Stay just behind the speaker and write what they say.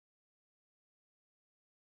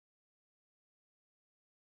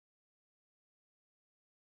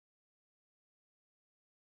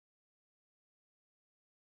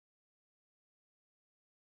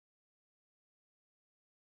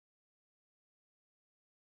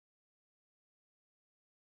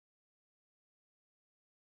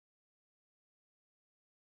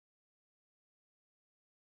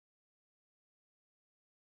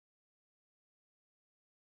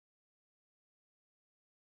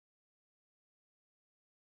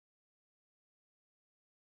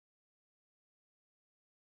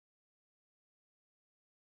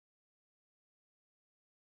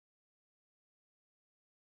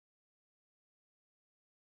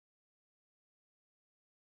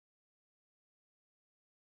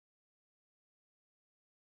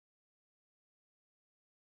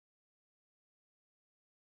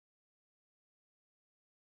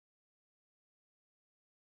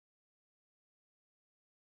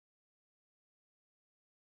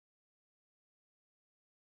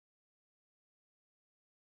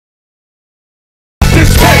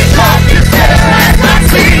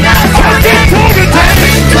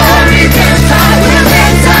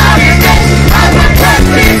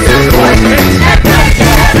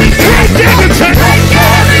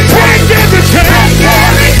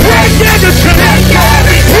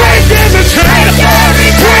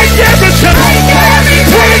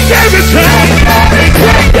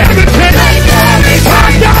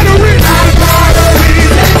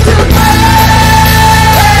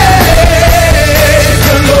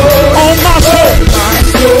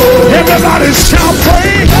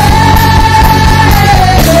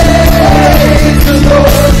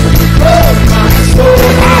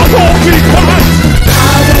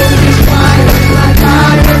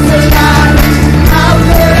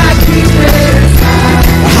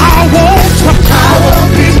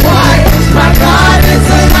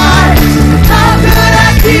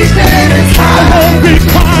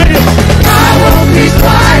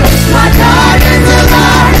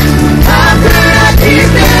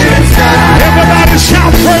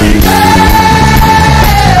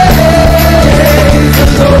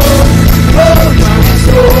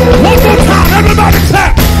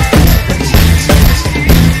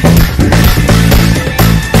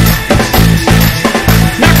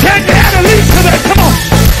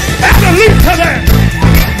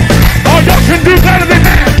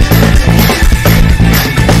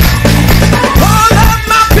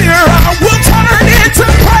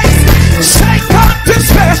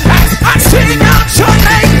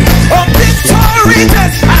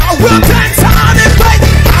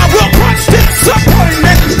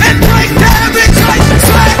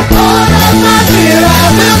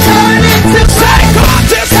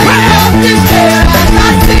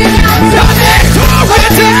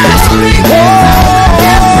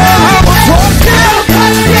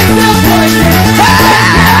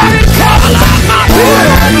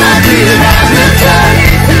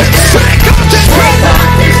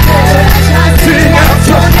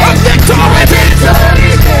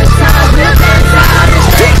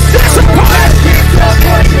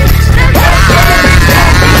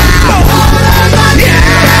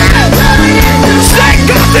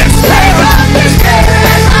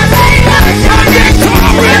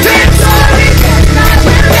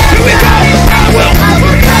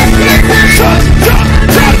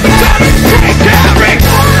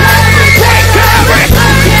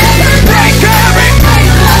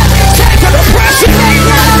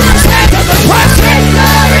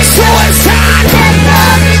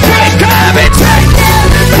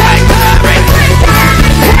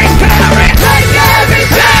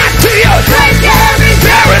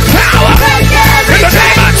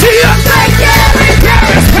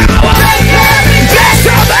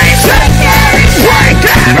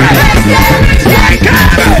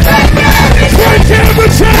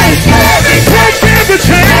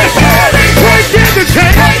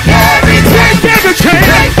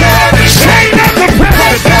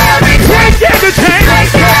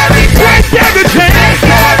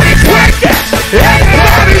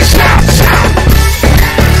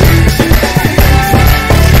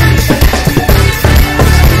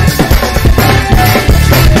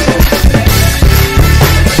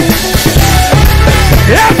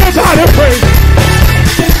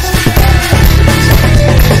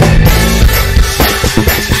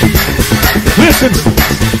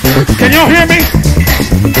y'all hear me?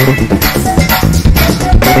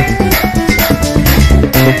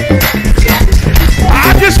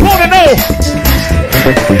 I just want to know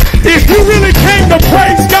if you really came to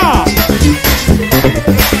praise God.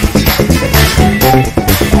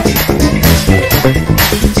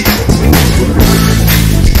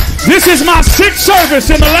 This is my sixth service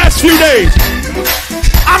in the last few days.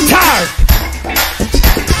 I'm tired.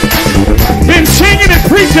 Been singing and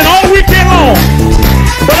preaching all weekend long.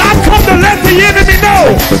 But I've come to let the enemy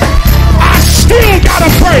know I still gotta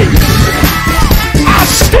praise. I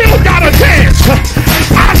still gotta dance.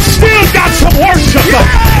 I still got some worship.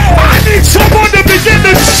 I need someone to begin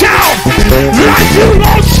to shout like you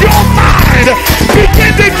lost your mind.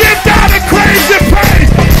 Begin to give God a crazy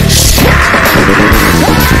praise. Shout!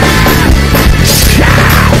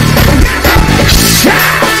 Shout!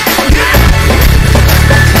 Shout!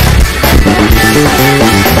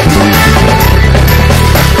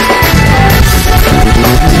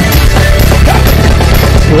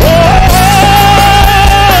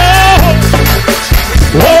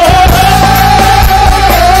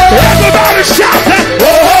 Everybody shout that!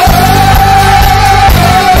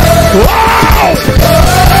 Wow!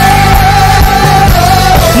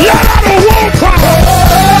 Let out a war cry!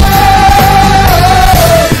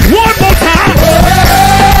 One more time!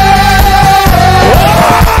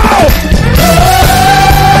 Wow!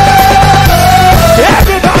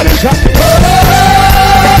 Everybody shout!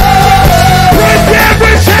 Break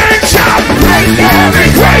everything, shout! Break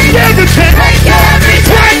everything! Break everything! Break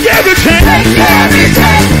everything! Break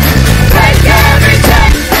everything! Break everything!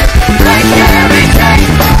 Break everything!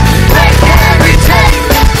 Break everything!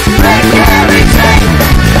 Break everything! Break everything! Break everything!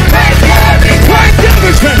 Break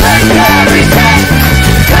everything!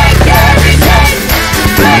 Break everything! Break everything!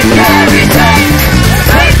 Break everything!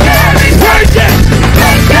 Break everything! Break it!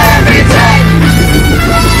 Break everything!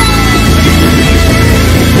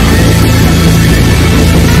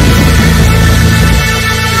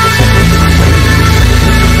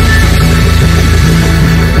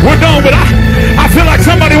 We're done, but I feel like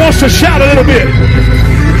somebody wants to shout a little bit.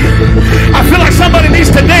 I feel like somebody needs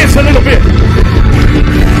to dance a little bit.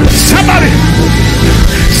 Somebody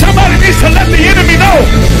needs to let the enemy know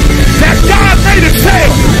that God made it fail.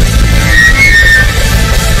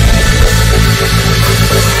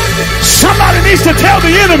 Somebody needs to tell the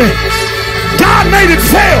enemy, God made it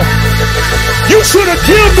fail. You should have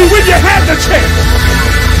killed me when you had the chance.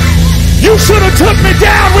 You should have took me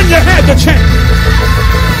down when you had the chance.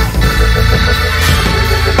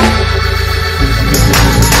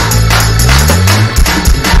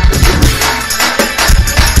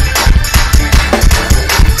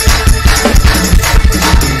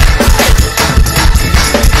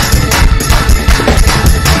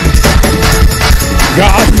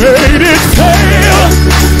 God made it fail.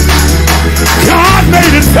 God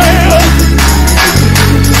made it fail.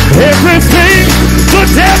 Everything the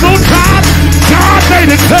devil tried, God made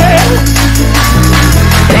it fail.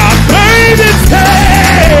 God made it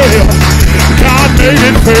fail. God made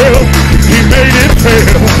it fail. He made it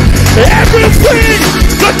fail. Everything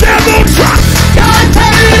the devil tried, God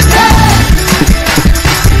made it fail.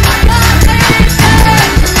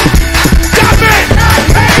 God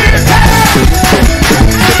made it fail.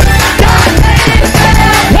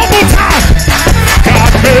 One more time.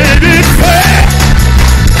 God made it fail.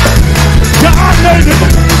 God made it.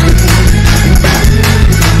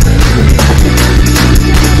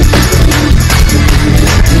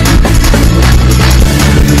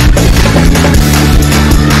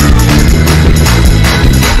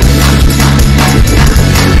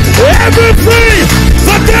 Everything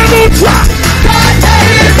the devil tried,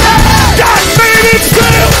 God made it fail. God made it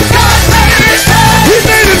fail. God made it fail. He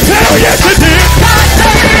made it fail. Yes, he did.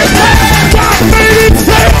 God made it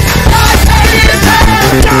fail. God made it fail.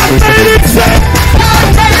 God made it fail. God made it fail.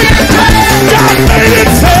 God made it fail. God made it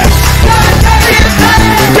fail. God made it fail.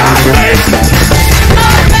 God made it fail. God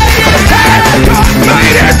made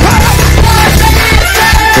it fail. God made it fail.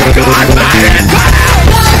 God made it fail.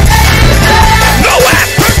 No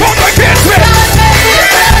weapon formed against me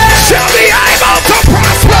shall be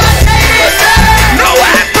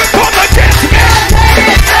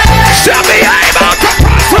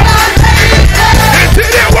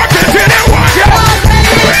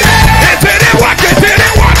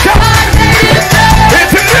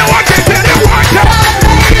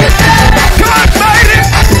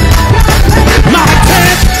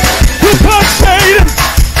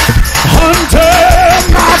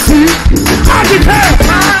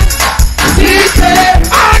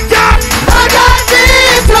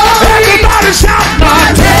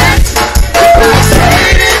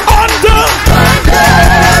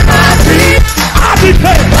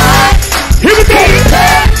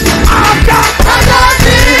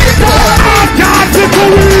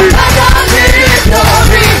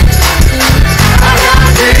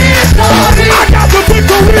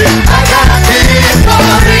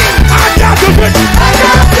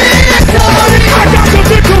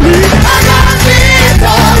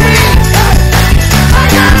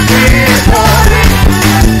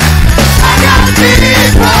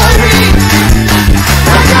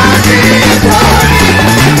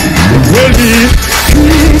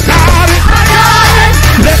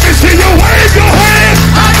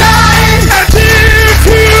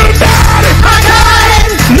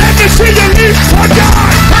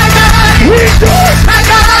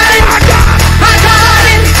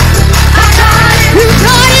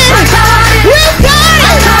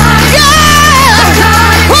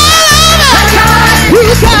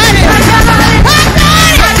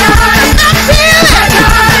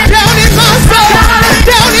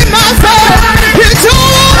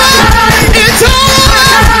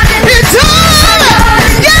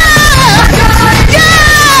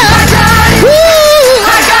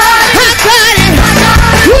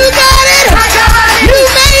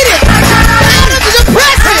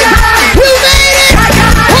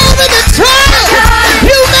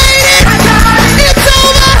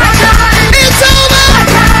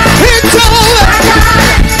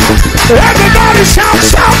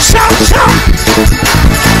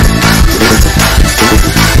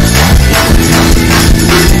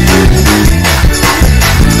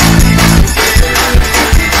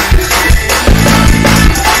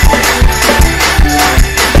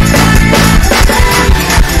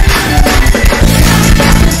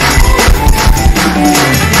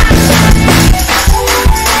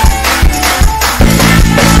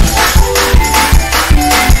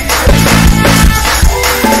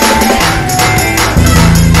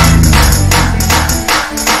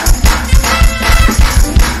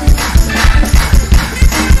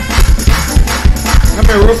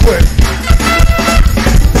Come here real quick.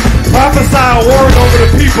 Prophesy a word over the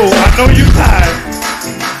people. I know you tired.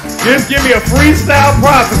 Just give me a freestyle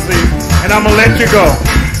prophecy, and I'm going to let you go.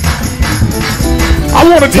 I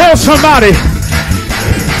want to tell somebody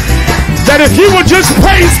that if you would just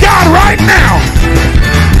praise God right now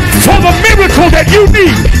for the miracle that you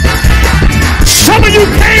need. Some of you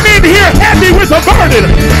came in here happy with a burden,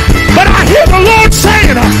 but I hear the Lord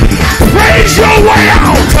saying, praise your way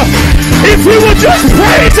out. If you would just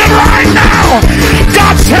praise him right now,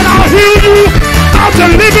 God said, I'll heal you, I'll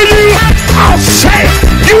deliver you, I'll say,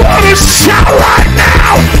 you ought to shout right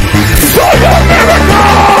now for your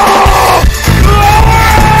miracle.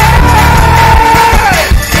 Glory!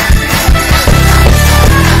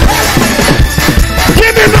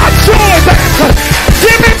 Give me my joy back.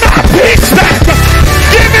 Give me my peace back.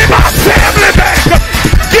 Give me my family back.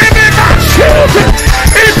 Give me my children.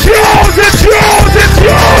 It's yours, it's yours, it's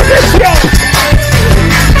yours, it's yours.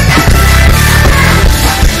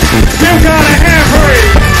 Give God a hand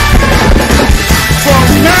praise for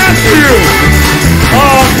Matthew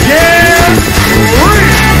again.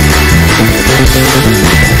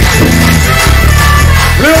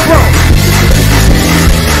 Little bro.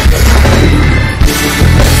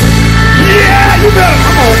 Yeah, you better.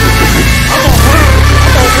 I'm on run.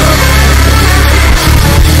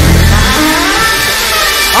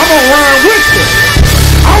 I'm gonna run with you.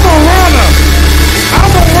 I'm a runner.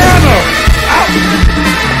 I'm a runner. I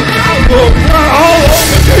will run all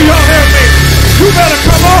over you. Y'all hear me? You better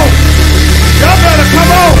come on. Y'all better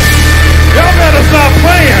come on. Y'all better stop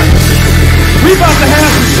playing. We about to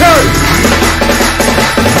have some church.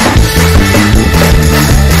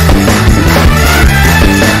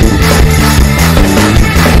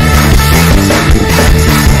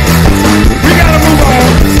 We gotta move on.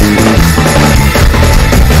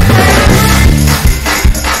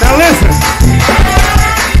 Now listen,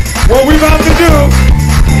 what we about to do,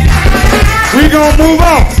 we gonna move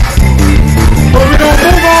on. But we gonna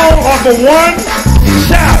move on off of one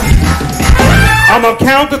shout. I'm gonna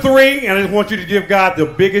count to 3, and I just want you to give God the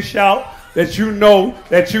biggest shout that you know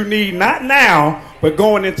that you need, not now, but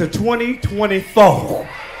going into 2024.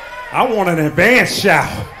 I want an advanced shout.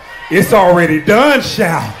 It's already done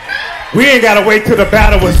shout. We ain't gotta wait till the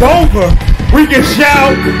battle is over. We can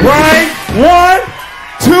shout right. 1,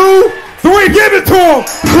 2, 3. Give it to him.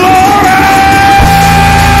 Glory!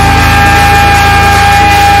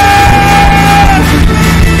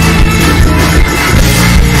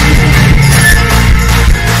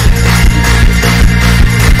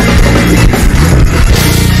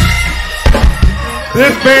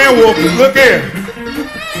 This band will, look here.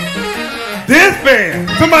 This band,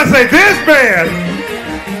 somebody say this band.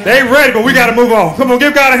 They ready, but we got to move on. Come on,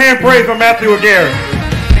 give God a hand praise for Matthew or Gary.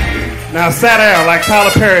 Now sat down like Tyler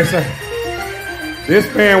Perry said. This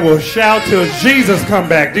band will shout till Jesus come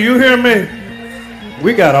back. Do you hear me?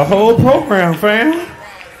 We got a whole program, fam.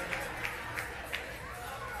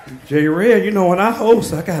 J. Red, you know when I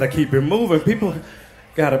host, I got to keep it moving. People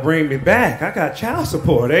got to bring me back. I got child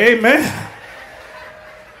support. Amen.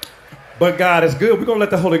 But God is good. We're going to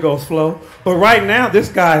let the Holy Ghost flow. But right now, this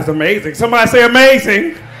guy is amazing. Somebody say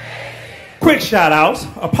amazing. Quick shout outs.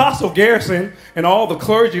 Apostle Garrison and all the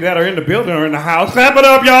clergy that are in the building are in the house. Clap it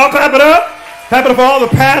up, y'all. Clap it up. Clap it up for all the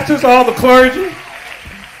pastors, all the clergy.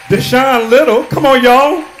 Deshaun Little, come on,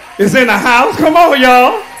 y'all, is in the house. Come on,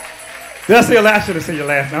 y'all. Did I say your last? I should have said your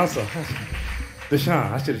last. No, I'm sorry.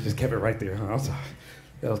 Deshaun, I should have just kept it right there. Huh? I'm sorry.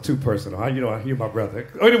 That was too personal. You know, you're my brother.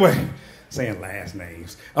 Anyway. Saying last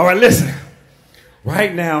names. All right, listen.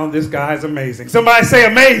 Right now, this guy's amazing. Somebody say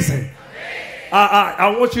amazing.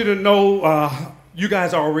 I want you to know you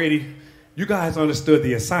guys understood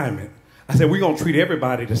the assignment. I said we're going to treat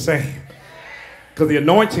everybody the same. Because the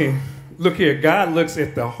anointing, look here, God looks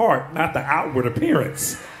at the heart, not the outward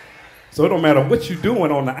appearance. So it don't matter what you're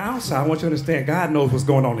doing on the outside. I want you to understand God knows what's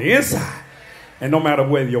going on the inside. And no matter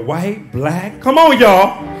whether you're white, black, come on,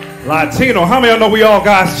 y'all. Latino, how many of you know we all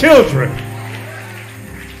God's children?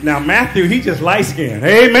 Now, Matthew, he just light-skinned.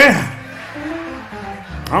 Amen.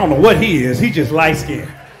 I don't know what he is. He just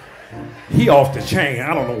light-skinned. He off the chain.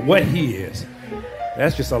 I don't know what he is.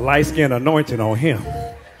 That's just a light-skinned anointing on him.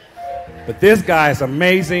 But this guy is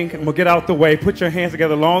amazing. I'm going to get out the way. Put your hands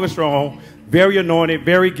together long and strong. Very anointed,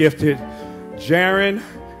 very gifted. Jaron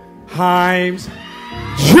Himes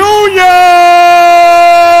Jr.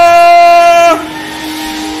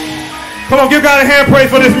 Come on, give God a hand praise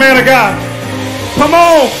for this man of God. Come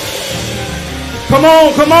on. Come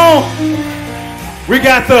on, come on. We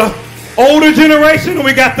got the older generation and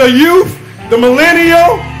we got the youth, the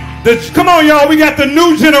millennial. Come on, y'all. We got the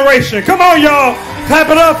new generation. Come on, y'all. Clap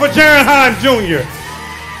it up for Jaron Himes Jr.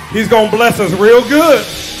 He's going to bless us real good.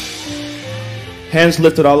 Hands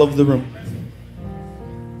lifted all over the room.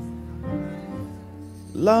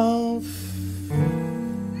 Love,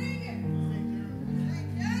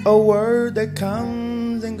 a word that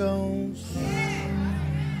comes and goes,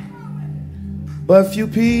 but few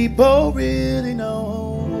people really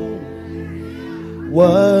know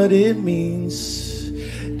what it means.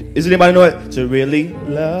 Does anybody know it? To really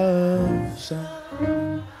love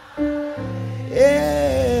someone.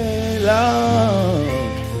 Yeah, love.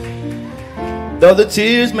 Though the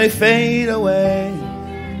tears may fade away,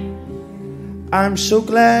 I'm so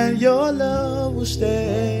glad your love will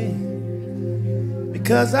stay.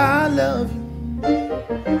 Because I love you,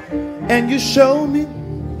 and you show me,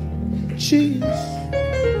 Jesus,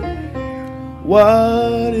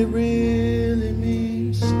 what it really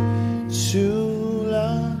means to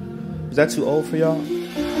love. Is that too old for y'all?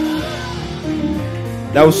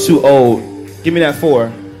 That was too old. Give me that 4.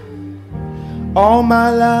 All my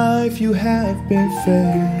life you have been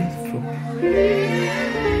faithful.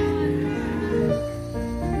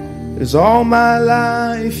 It's all my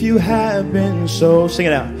life you have been so. Sing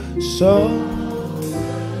it out. So,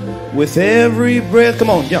 with every breath. Come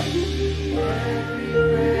on, yeah.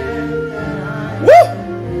 Woo!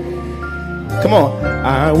 Come on.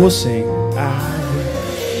 I will sing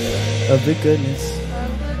of the goodness.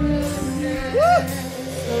 Woo!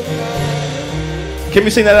 Can we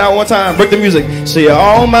sing that out one time? Break the music. See,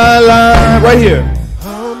 all my life, right here.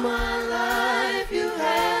 All my life you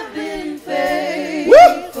have been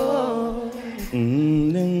faithful.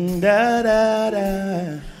 Da, da,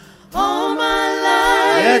 da. All my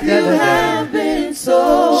life you have been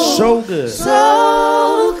so good.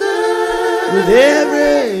 So good. With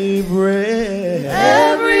every breath.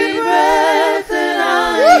 Every breath that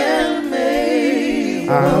I am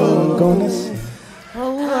able. I'm gonna sing.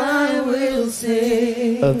 Oh, I will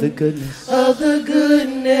sing Of the goodness. of the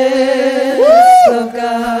goodness of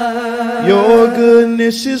God. Your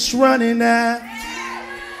goodness is running out.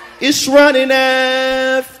 It's running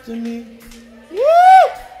after me. Woo!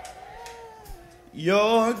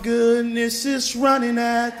 Your goodness is running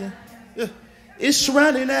after. It's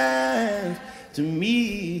running after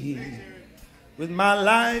me. With my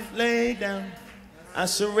life laid down, I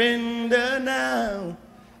surrender now.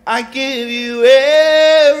 I give you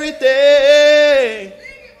everything.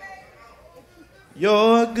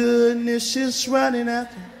 Your goodness is running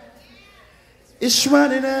after. It's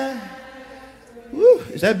running after. Woo.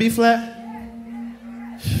 Is that B flat?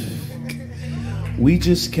 We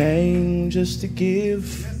just came just to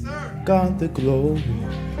give God the glory.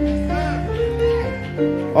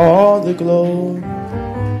 All the glory.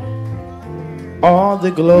 All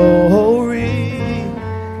the glory.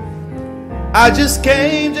 I just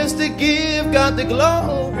came just to give God the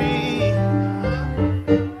glory.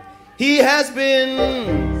 He has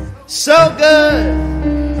been so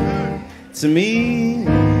good to me.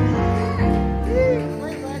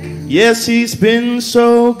 Yes, he's been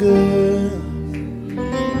so good.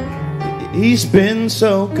 He's been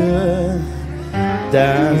so good.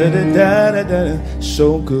 Da, da, da, da, da, da.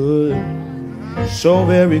 So good. So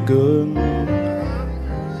very good.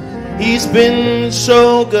 He's been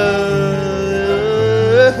so good.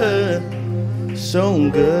 So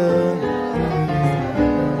good.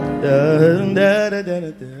 Da, da, da, da,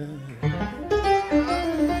 da.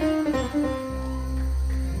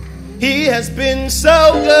 He has been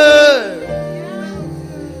so good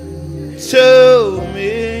to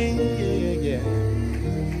me. Yeah, yeah.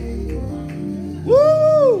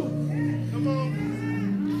 Woo!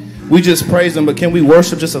 We just praise him, but can we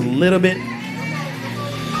worship just a little bit?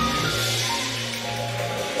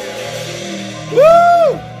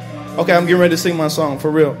 Woo! Okay, I'm getting ready to sing my song for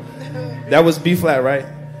real. That was B flat, right?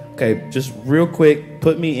 Okay, just real quick,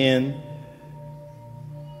 put me in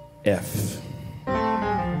F.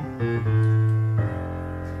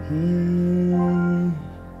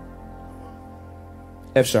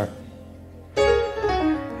 F sharp.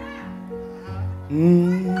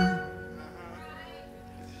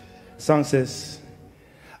 Song says,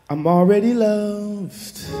 I'm already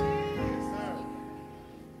loved.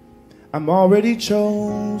 I'm already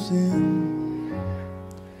chosen.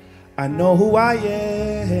 I know who I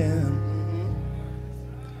am.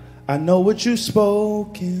 I know what you've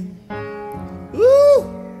spoken. Woo!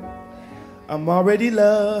 I'm already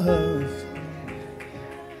loved.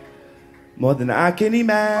 More than I can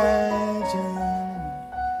imagine.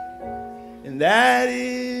 And that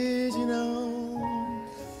is, you know.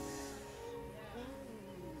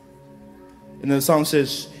 And the song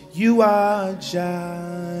says, you are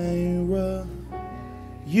Jireh.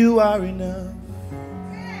 You are enough.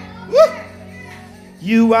 Woo!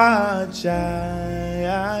 You are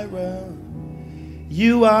Jireh.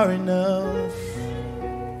 You are enough.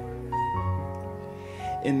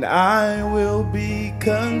 And I will be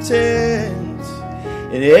content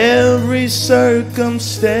in every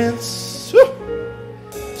circumstance. Woo!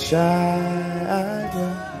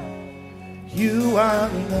 Jireh, you are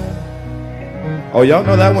enough. Oh, y'all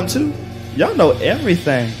know that one too? Y'all know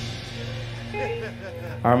everything.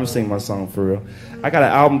 I'm gonna sing my song for real. I got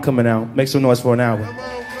an album coming out. Make some noise for an album.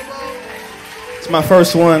 It's my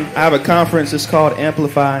first one. I have a conference. It's called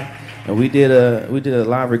Amplify, and we did a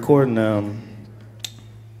live recording a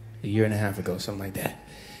year and a half ago, something like that.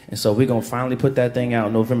 And so we're gonna finally put that thing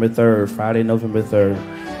out November 3rd, Friday, November 3rd.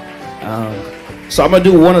 So I'm gonna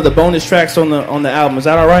do one of the bonus tracks on the album. Is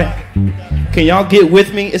that all right? Can y'all get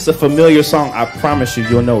with me? It's a familiar song. I promise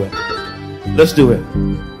you'll know it. Let's do it.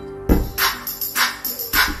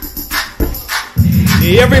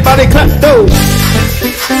 Everybody clap those.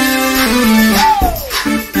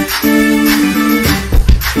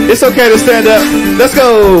 It's okay to stand up. Let's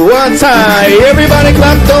go. One time. Everybody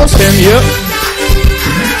clap those hands. Yep.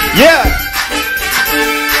 Yeah.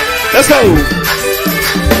 Let's go.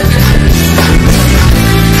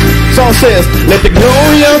 Song says, let the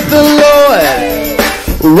glory of the Lord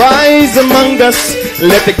rise among us.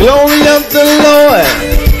 Let the glory of the Lord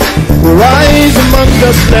rise among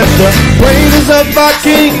us. Let the praises of our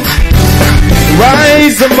King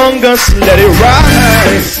rise among us. Let it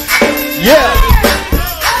rise. Yeah.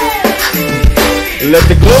 Let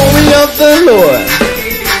the glory of the Lord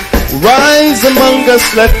rise among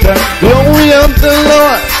us. Let the glory of the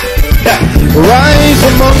Lord rise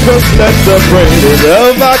among us. Let the praises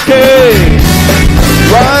of our King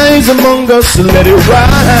rise among us. Let it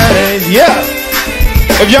rise. Yeah.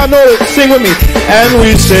 If y'all know it, sing with me. And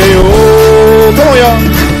we say, oh, come on, y'all.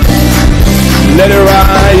 Let it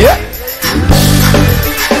ride, yeah.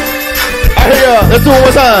 I hear y'all. Let's do it one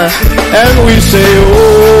more time. And we say, oh,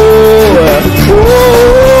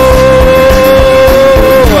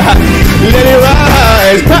 let it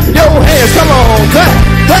rise. Clap your hands, come on, clap,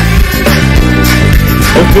 clap.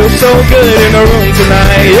 It feels so good in the room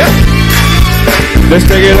tonight, yeah. Let's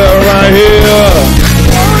take it up right here.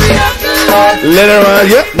 Let it rise,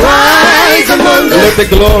 yeah. Rise among us. Let the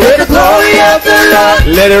glory of the Lord.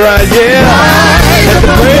 Let it rise, yeah. Let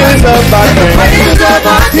the praises of our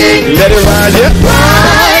King. Let it rise, yeah.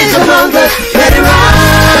 Rise among us. Let it rise.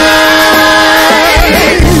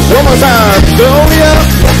 One more time. Glory up.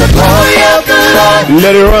 Let the glory of the Lord.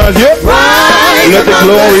 Let it rise, yeah. Rise. Let the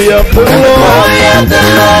glory of the Lord.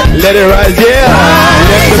 Let it rise, yeah.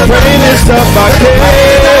 Let the praises of our King.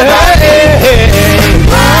 Yeah.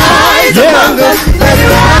 Among us, let it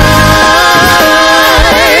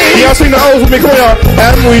rise. Y'all sing the O's with me, come on, y'all.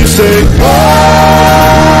 And we sing, oh,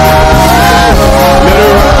 let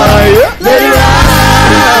it rise, yeah. Let it rise.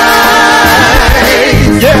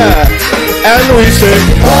 Yeah. And we sing,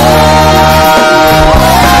 oh,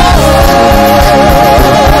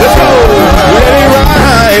 let's go. Let it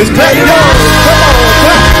rise. Let it rise.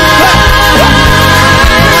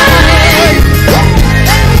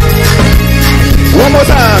 One more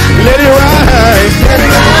time. Let it rise. Let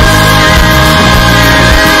it rise.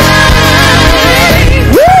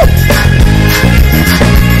 Woo!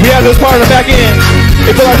 We have this part in the back end.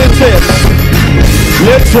 It feels like this says,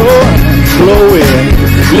 let your glory,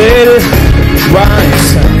 let it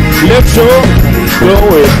rise. Let your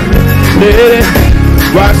glory, let it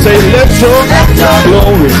rise. Say, let your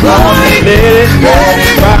glory, let it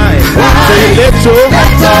rise. Say, let your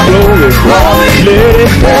glory, let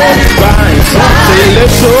it rise. Say,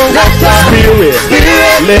 let your spirit,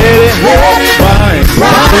 let it rise.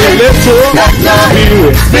 Say, let your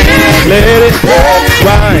spirit, let it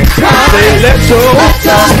rise. Say, let your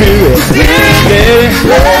spirit, let it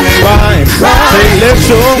rise. Say, let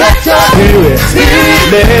your spirit,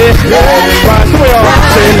 let it rise. Come on, y'all.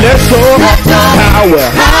 Say, let your power,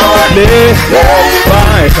 let it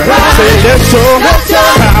rise. Say, let your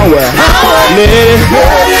power, let it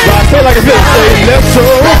rise. Say it like a fifth. Say, let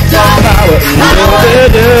your power,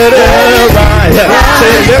 let it rise.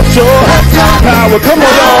 Say, let your power. Come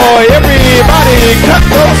on, y'all. Everybody, clap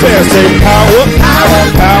those hands. Say, power, power,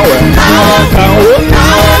 power, power, power,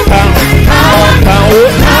 power,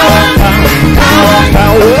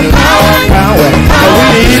 power, power. We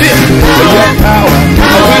need it. Your power.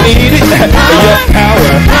 We need it. Your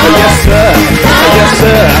power. Yes, sir. Yes,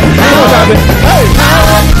 sir. Come on, Bobby. Hey.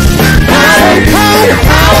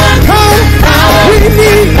 Power. We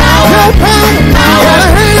need your power. Your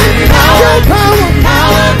hand. Your power.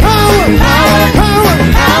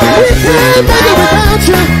 We can't make it without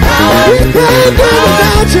you. We can't do it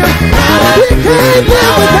without you. without you. We can't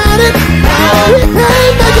live without it. We can't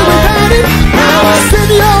make it without it.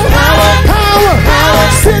 Send your power.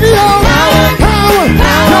 Send your power.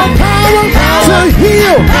 Your power to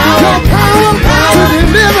heal. Your power to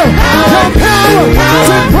deliver. Your power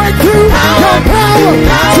to break through. Your power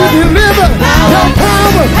to deliver. Your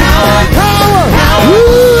power. Power.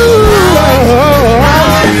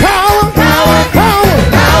 Power. Power.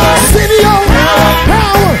 Send your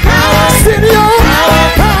power. Send your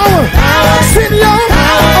power. Send your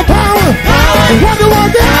power. Wonder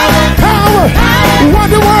working power.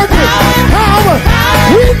 Wonder working power.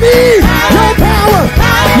 We need your power.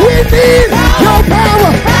 We need your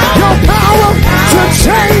power. Your power to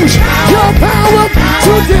change. Your power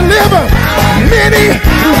to deliver. Many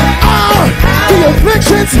are the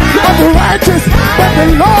afflictions of the righteous, but the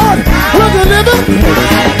Lord will deliver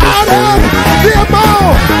out of them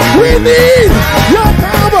all. We need your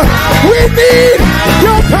power. We need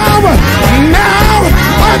your power now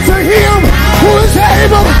unto him who is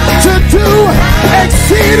able to do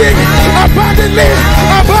exceeding abundantly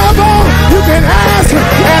above all you can ask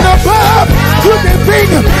and above you can think.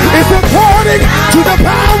 It's according to the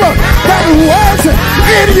power that works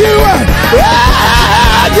in you. Yeah.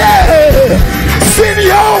 Send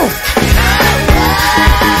your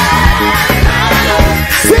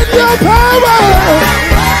power.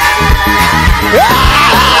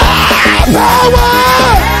 Power.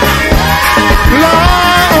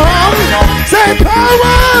 Lord, say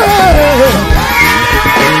power.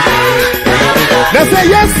 Now say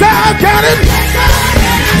yes, I got it.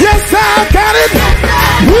 Yes, I got it.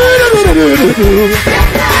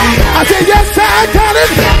 I said yes, I got it.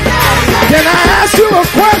 Can I ask you a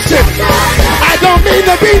question? I don't mean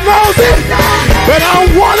to be nosy, but I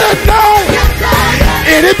want to know.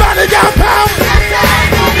 Anybody got power?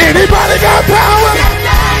 Anybody got power?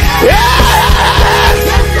 Yeah!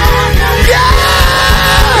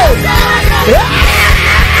 Yeah!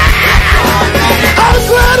 I'm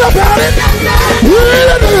glad about it.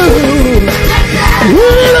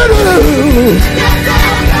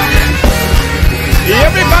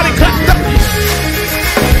 Everybody clap up.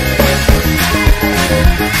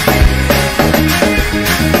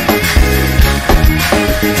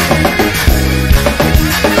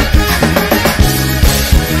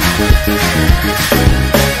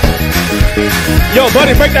 Yo,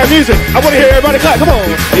 buddy, break that music. I want to hear everybody clap. Come on.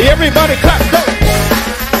 Everybody clap. Go.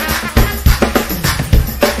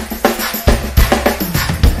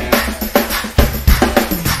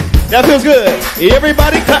 That feels good.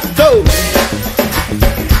 Everybody clap. Go.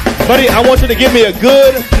 Buddy, I want you to give me a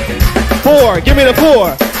good 4. Give me the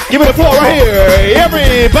 4. Give me the 4 right here.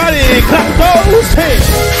 Everybody clap those hands.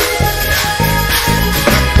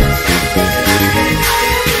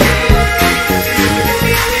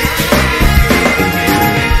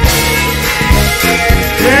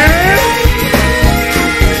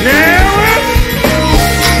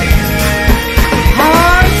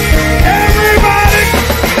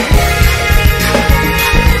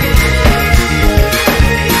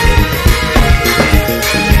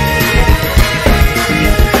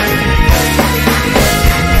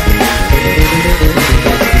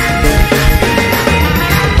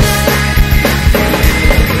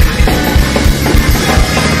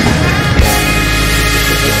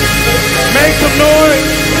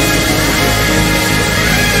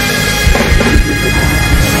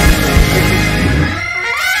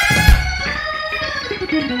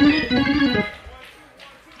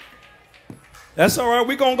 That's all right.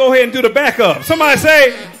 We're going to go ahead and do the backup. Somebody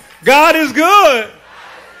say, God is good.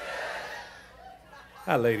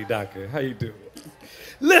 Hi, Lady Doctor. How you doing?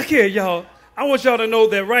 Look here, y'all. I want y'all to know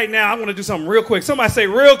that right now I'm going to do something real quick. Somebody say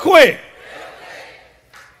real quick.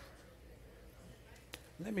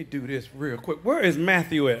 Let me do this real quick. Where is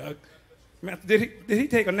Matthew at? Matthew, did he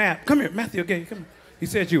take a nap? Come here, Matthew. Okay, come here. He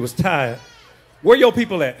said you was tired. Where your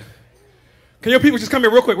people at? Can your people just come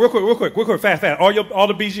here real quick, fast. All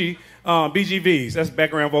the BGVs. That's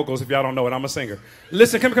background vocals if y'all don't know it. I'm a singer.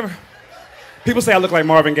 Listen, come here. People say I look like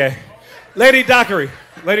Marvin Gaye. Lady Dockery,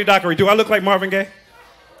 do I look like Marvin Gaye?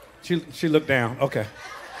 She looked down. Okay.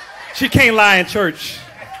 She can't lie in church.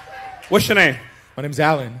 What's your name? My name's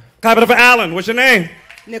Alan. Clap it up for Alan. What's your name?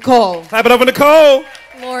 Nicole. Clap it up for Nicole.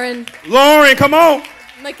 Lauren. Come on.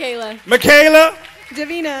 Michaela.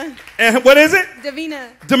 Davina. And what is it?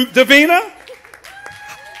 Davina. Davina?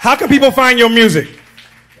 How can people find your music?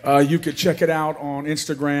 You could check it out on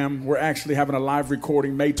Instagram. We're actually having a live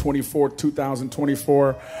recording May 24th,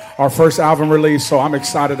 2024. Our first album release, so I'm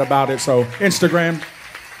excited about it. So Instagram.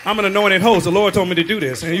 I'm an anointed host. The Lord told me to do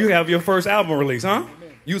this. And you have your first album release, huh?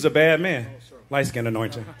 You's a bad man. Light skin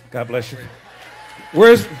anointing. God bless you.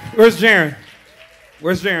 Where's Jaren?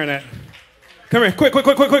 Where's Jaren at? Come here, quick.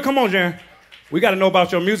 Come on, Jaren. We got to know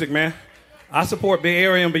about your music, man. I support Bay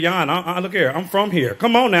Area and beyond. Look here, I'm from here.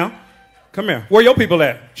 Come on now. Come here. Where your people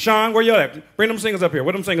at? Sean, where you at? Bring them singers up here.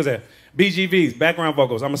 Where them singers at? BGVs, background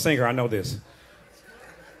vocals. I'm a singer. I know this.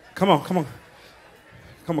 Come on. Come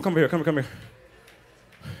here.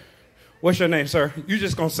 What's your name, sir? You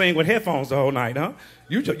just gonna sing with headphones the whole night, huh?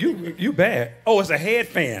 You bad. Oh, it's a head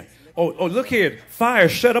fan. Oh, look here. Fire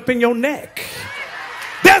shut up in your neck.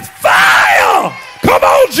 That's fire! Come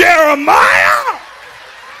on, Jeremiah!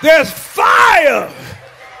 There's fire!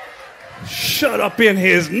 Shut up in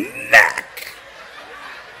his neck.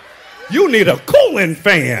 You need a cooling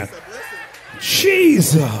fan.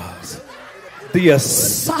 Jesus. The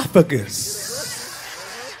esophagus.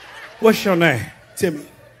 What's your name? Timmy.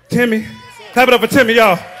 Timmy. Clap it up for Timmy,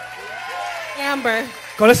 y'all. Amber.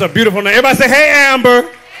 Oh, that's a beautiful name. Everybody say, hey, Amber.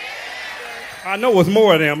 I know it's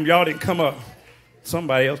more of them. Y'all didn't come up.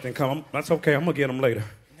 Somebody else didn't come. That's okay. I'm going to get them later.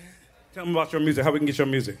 Tell them about your music, how we can get your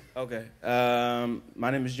music. Okay.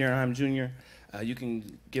 My name is Jaren Heim Jr. You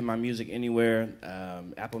can get my music anywhere,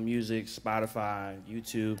 Apple Music, Spotify,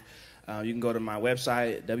 YouTube. You can go to my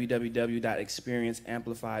website,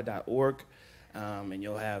 www.experienceamplify.org, and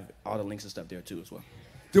you'll have all the links and stuff there, too, as well.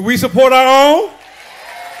 Do we support our own?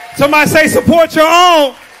 Somebody say support your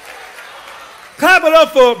own. Clap it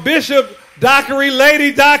up for Bishop Dockery,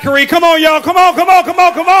 Lady Dockery. Come on, y'all. Come on.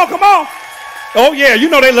 Oh, yeah, you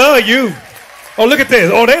know they love you. Oh, look at this.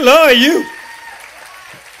 Oh, they love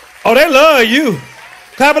you.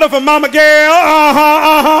 Clap it up for Mama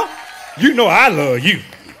Girl. You know I love you.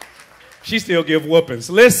 She still give whoopings.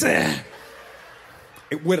 Listen.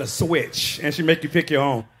 With a switch. And she make you pick your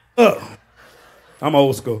own. I'm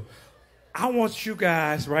old school. I want you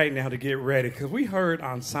guys right now to get ready because we heard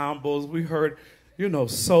ensembles. We heard,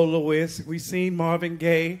 soloists. We seen Marvin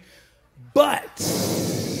Gaye. But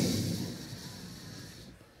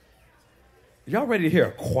y'all ready to hear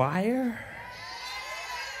a choir?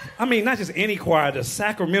 I mean, not just any choir, the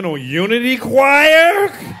Sacramento Unity Choir.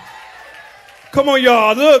 Come on,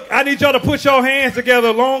 y'all. Look, I need y'all to put your hands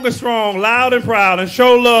together long and strong, loud and proud, and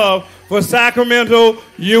show love for Sacramento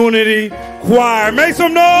Unity Choir. Make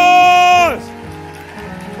some noise.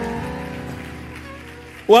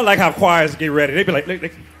 Well, I like how choirs get ready. They be like,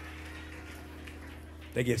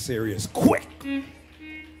 they get serious quick.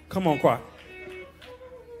 Come on, choir.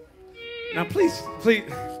 Now, please,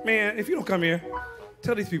 man, if you don't come here,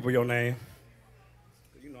 tell these people your name.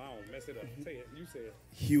 You know I don't mess it up. Say it. You say it.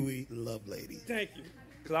 Huey Lovelady. Thank you.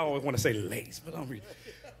 Because I always want to say Lace, but I'm reading.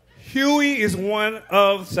 Huey is one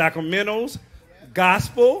of Sacramento's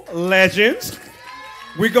gospel legends.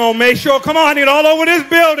 We're going to make sure. Come on, I need all over this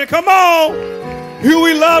building. Come on.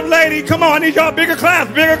 Huey Lovelady. Come on, I need y'all bigger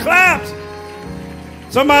claps.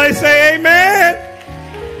 Somebody say amen.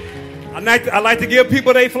 I like to give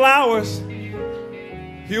people their flowers.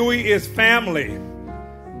 Huey is family.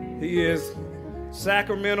 He is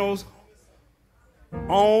Sacramento's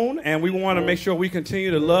own, and we want to make sure we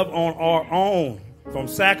continue to love on our own. From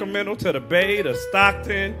Sacramento to the Bay to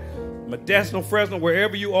Stockton, Modesto, Fresno,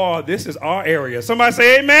 wherever you are, this is our area. Somebody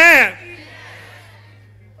say amen.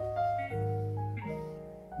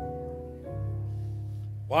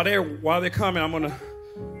 While they're coming, I'm going to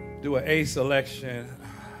do an A selection.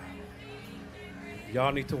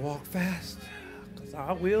 Y'all need to walk fast, because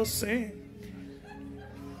I will sing.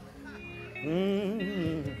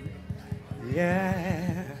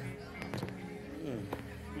 Yeah.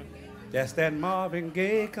 That's that Marvin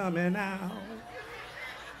Gaye coming out.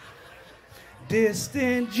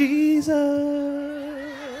 Distant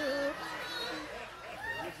Jesus.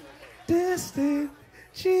 Distant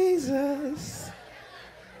Jesus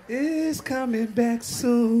is coming back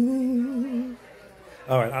soon.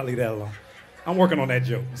 All right, I'll leave that alone. I'm working on that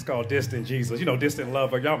joke. It's called Distant Jesus. You know, Distant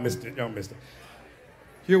Lover. Y'all missed it.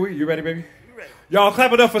 Huey, you ready, baby? Y'all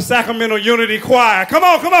clap it up for Sacramento Unity Choir. Come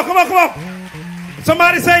on.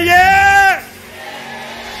 Somebody say yeah.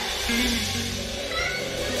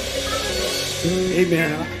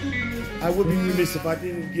 Amen. I would be remiss if I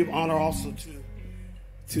didn't give honor also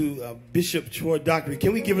to Bishop Troy Dockery.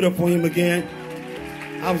 Can we give it up for him again?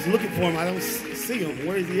 I was looking for him. I don't see him.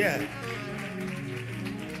 Where is he at?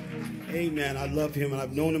 Amen. I love him, and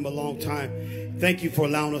I've known him a long time. Thank you for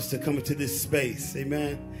allowing us to come into this space.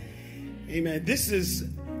 Amen. Amen. This is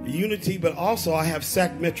unity, but also I have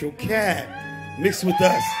Sac Metro Cat mixed with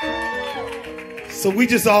us. So we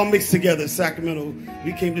just all mixed together. Sacramento,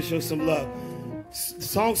 we came to show some love. The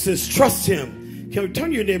song says, trust him. Can we turn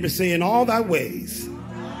to your neighbor and say, in all thy ways,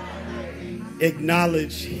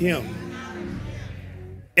 acknowledge him.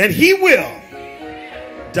 And he will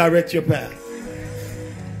direct your path.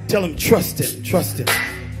 Tell him, trust him, trust him.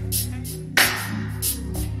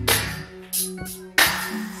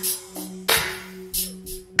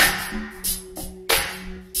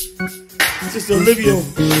 Sister Olivia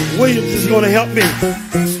Williams is going to help me.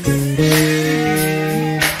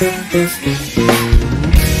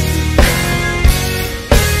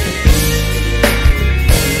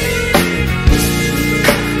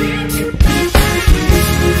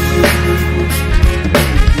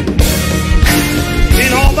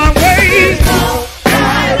 In all thy ways,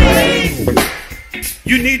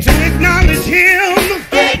 you need to acknowledge him.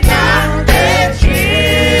 Acknowledge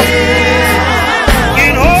him.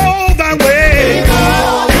 In all thy ways.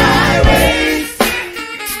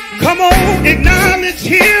 Come on, acknowledge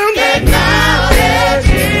him. Acknowledge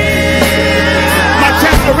him. My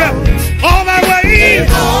chapter rep. All thy ways.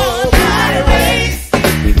 All thy ways.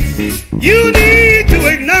 You need to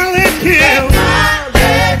acknowledge him.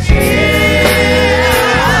 Acknowledge him.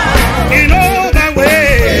 In all thy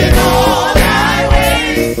ways. All thy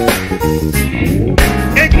ways.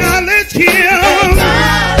 Acknowledge him.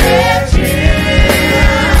 Acknowledge him.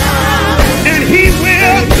 And he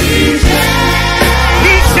will. He shall.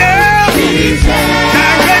 He shall. He shall.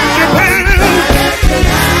 Direct your path. Direct your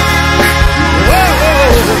path.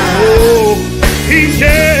 Oh, he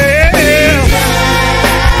shall.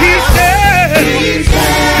 He shall. He shall.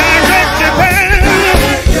 Direct your path.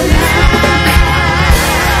 Direct your path.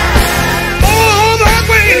 All thy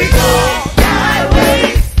ways. All thy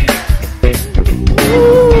ways.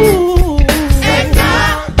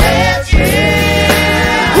 Acknowledge him.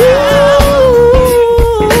 In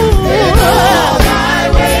all thy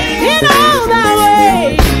ways. In all thy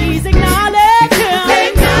ways, acknowledge him.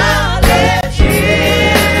 Acknowledge him.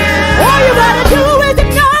 All you gotta do is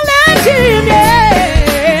acknowledge him, yeah.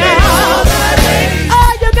 All thy ways.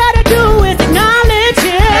 All you gotta do is acknowledge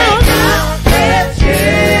him. Acknowledge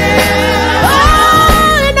him.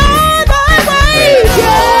 Oh, in all thy ways,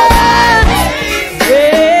 yeah.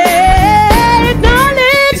 Yeah,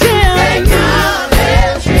 acknowledge him.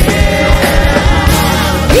 Acknowledge him.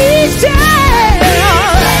 He shall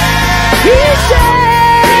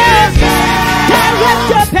direct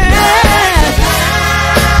your path.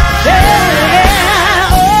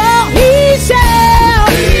 Yeah, oh, he shall.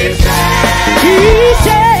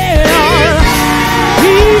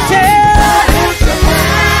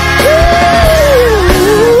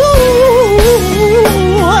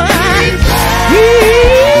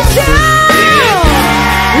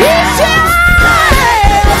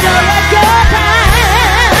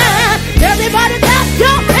 Everybody clap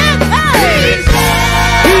your hands.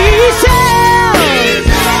 He shall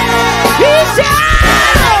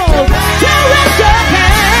direct your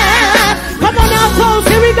path. Come on now, folks,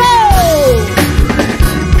 here we go.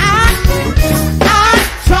 I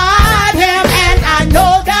tried him and I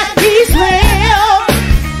know that he's real.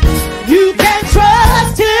 You can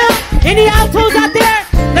trust him. Any altos out there?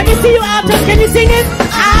 Let me see you altos. Can you sing it?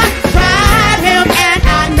 I tried him and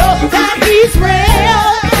I know that he's real.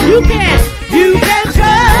 You can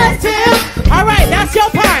trust him. All right, that's your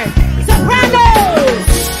part. Sopranos.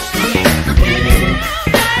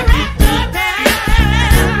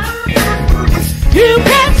 You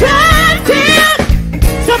can trust him.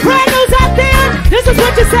 Sopranos out there, this is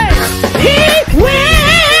what you say. He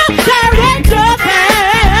will direct your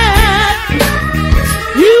path.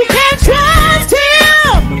 You can trust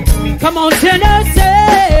him. Come on, Tennessee.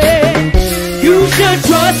 You should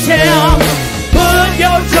trust him. Put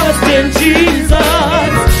your trust in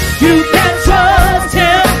Jesus. You can trust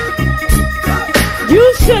him. You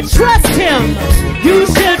should trust him. You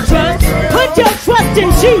should trust. Put your trust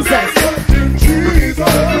in Jesus.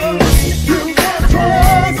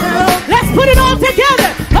 Let's put it all together.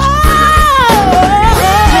 Oh,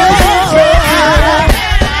 you can trust him.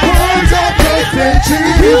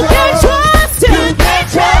 You can trust him.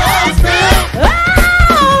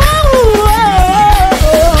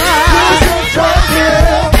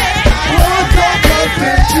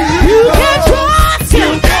 You can trust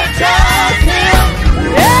him.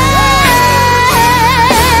 Yeah,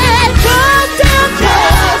 trust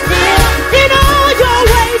him.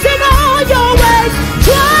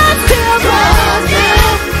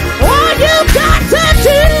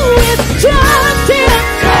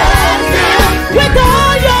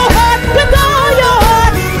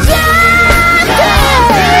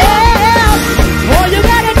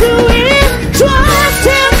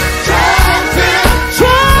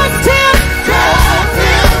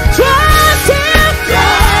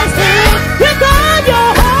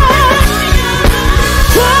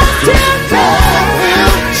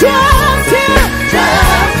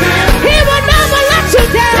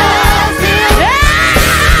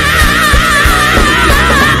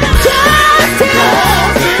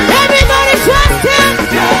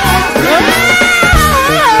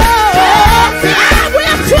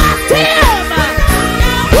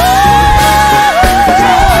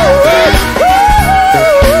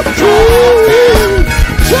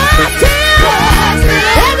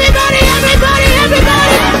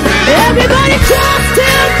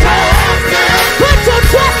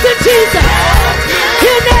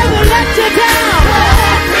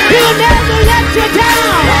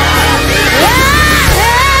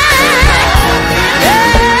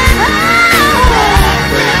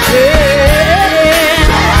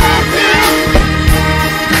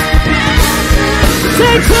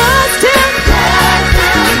 can trust him.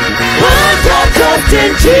 Put your trust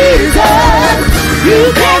in Jesus. You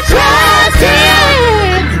can trust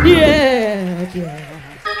him. Yeah, yeah.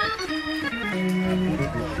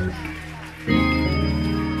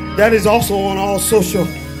 That is also on all social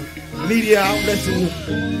media outlets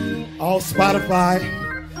and all Spotify.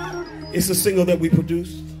 It's a single that we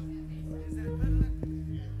produced.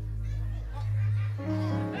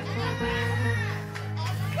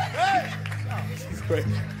 Great.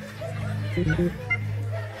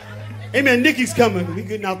 Amen. Nikki's coming. We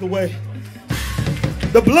getting out the way.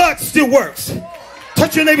 The blood still works.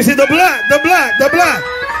 Touch your neighbor and say, the blood, the blood, the blood.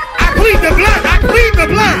 I plead the blood. I plead the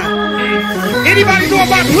blood. Anybody know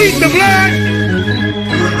about pleading the blood?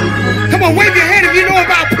 Come on, wave your hand if you know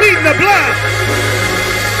about pleading the blood.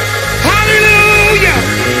 Hallelujah.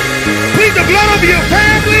 Plead the blood over your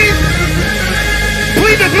family.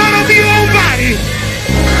 Plead the blood over your own body.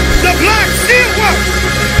 The blood still works.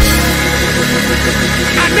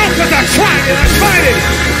 I know because I tried it. I tried it.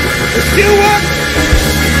 It still works.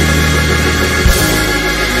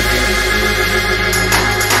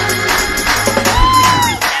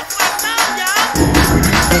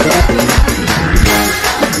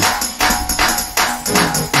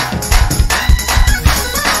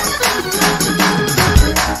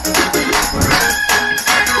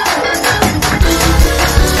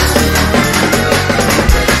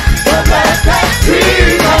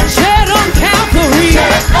 Shed on Calvary.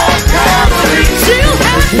 Still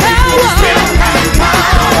has power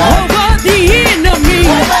over the enemy.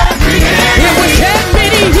 It was shed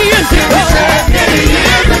many years ago,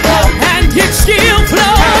 and it still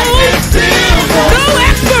flows.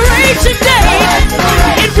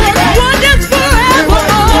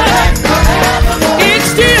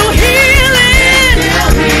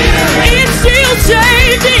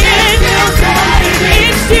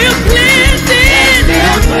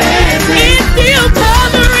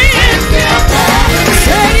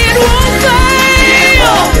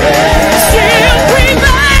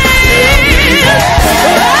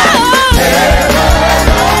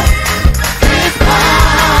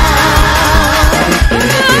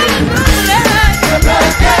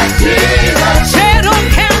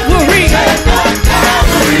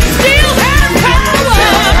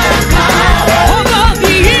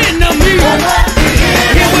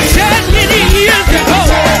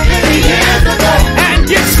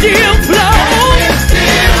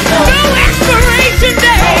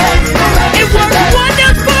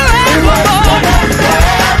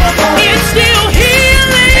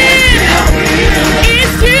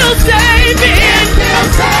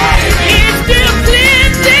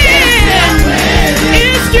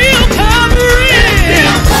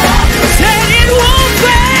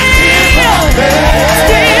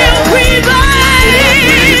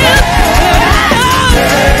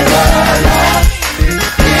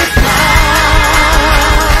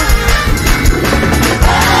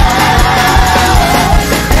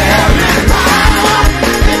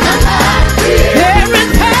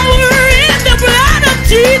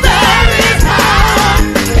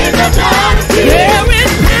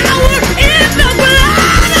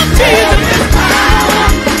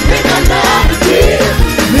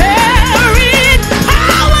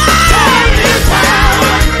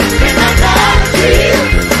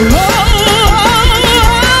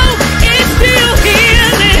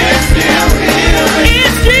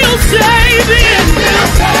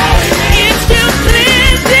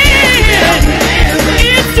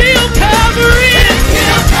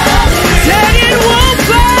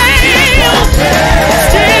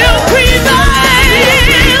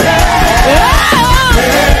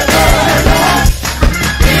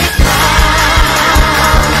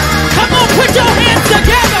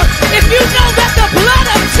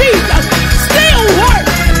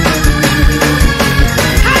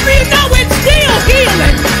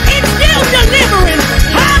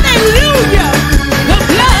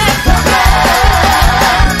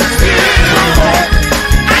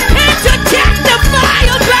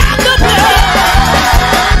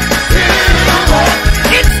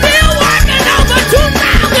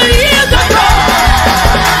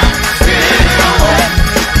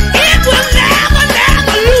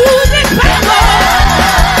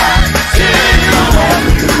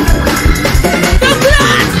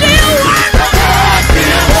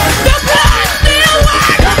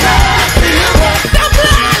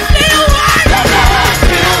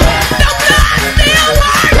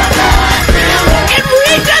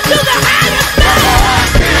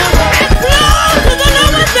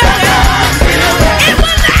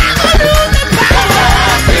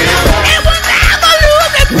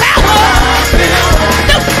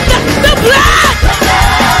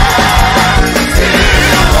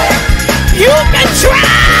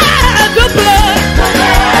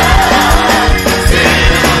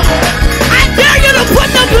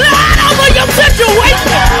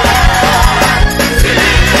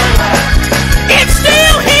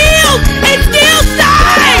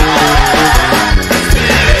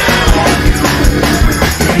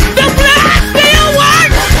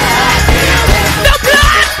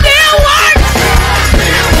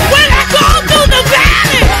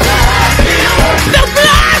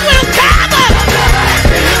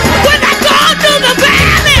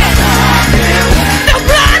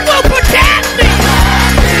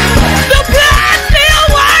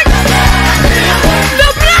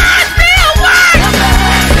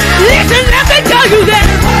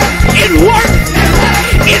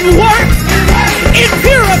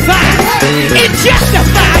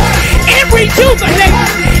 justifies, it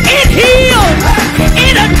rejuvenates, it heals,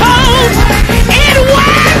 it atones, it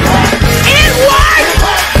works, it works,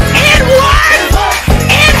 it works,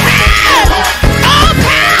 it has all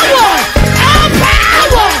power, all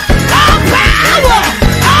power, all power,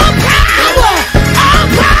 all power, all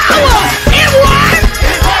power. It works,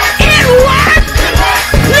 it works.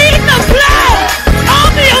 Plead the blood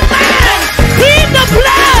over your mind, plead the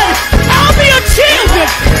blood over your children,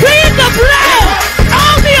 plead the blood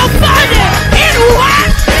over your family. It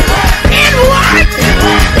works, it works,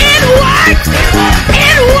 it works,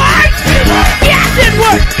 it works. Yes, it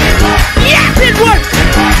works. Yes, it works.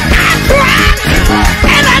 I tried it,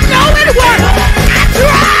 and I know it works. I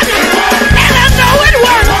tried it, and I know it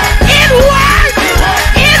works. It works.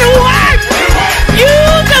 It works.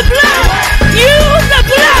 Use the blood. Use the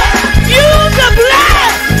blood. Use the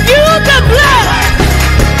blood. Use the blood.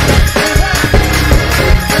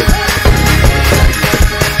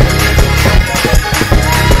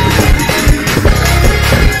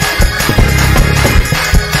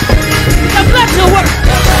 The blood will work.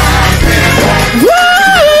 Woo!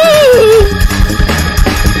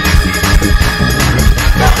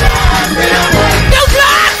 The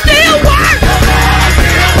blood still works.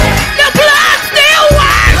 The blood still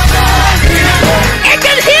works. It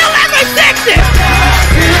can heal every sickness.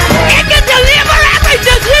 It can deliver every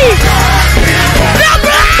disease. The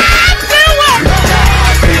blood still works.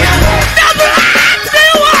 The blood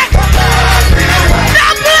still works. The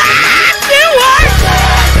blood still works.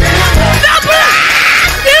 The blood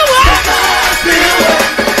still works.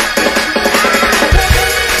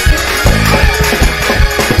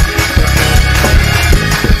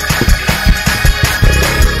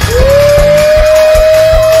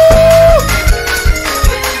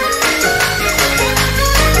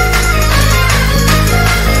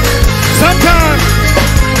 Sometimes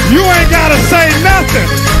you ain't gotta say nothing.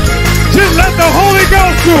 Just let the Holy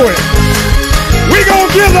Ghost do it. We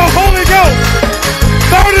gonna give the Holy Ghost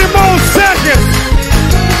 30 more seconds.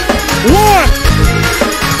 1,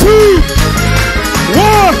 2,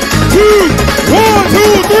 1, 2, 1,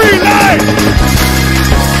 2, 3, light.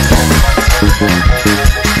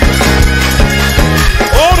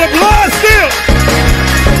 Oh, the blood still.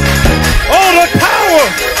 Oh, the power.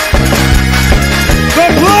 The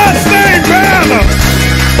blood-stained banner.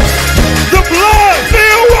 The blood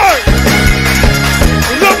still works.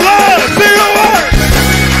 The blood still works.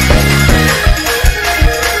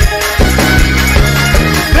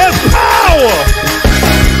 There's power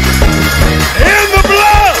in the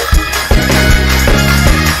blood.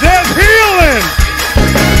 There's healing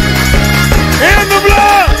in the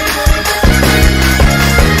blood.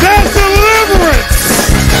 There's deliverance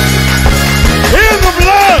in the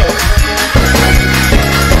blood.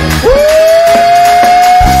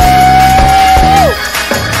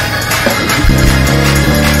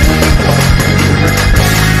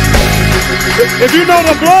 If you know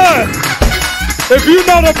the blood, if you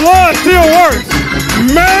know the blood still works,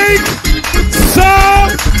 make some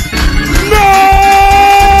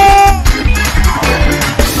noise.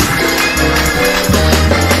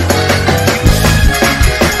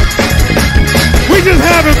 We just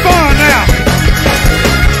having fun now.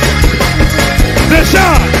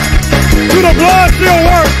 Deshaun, do the blood still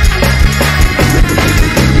work?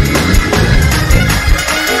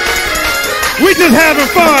 We just having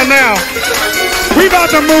fun now. We about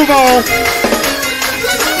to move on.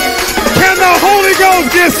 Can the Holy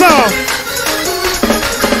Ghost get some?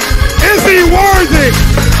 Is he worthy?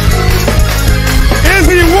 Is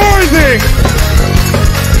he worthy?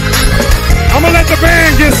 I'm gonna let the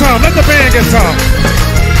band get some. Let the band get some.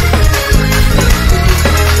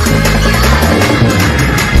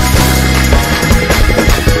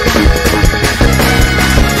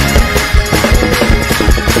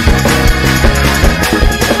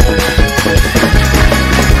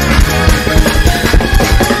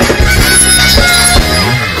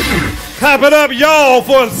 Clap it up, y'all,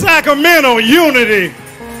 for Sacramento unity.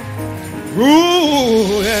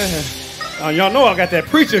 Ooh, yeah. Y'all know I got that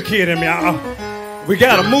preacher kid in me. We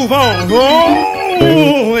got to move on.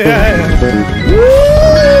 Oh, yeah.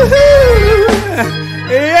 Woo-hoo.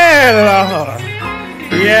 Yeah, Lord.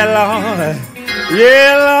 Yeah, Lord.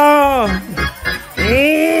 Yeah, Lord.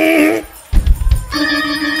 Yeah.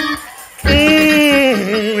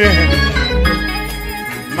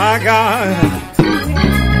 My God.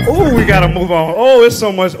 Oh, we got to move on. Oh, it's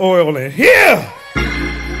so much oil in here.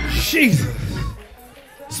 Jesus.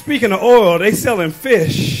 Speaking of oil, they selling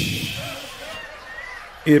fish.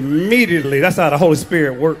 Immediately. That's how the Holy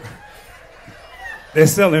Spirit works. They're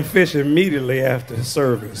selling fish immediately after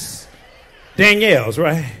service. Danielle's,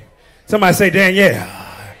 right? Somebody say, Danielle.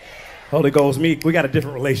 Holy Ghost, me, we got a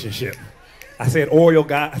different relationship. I said, oil,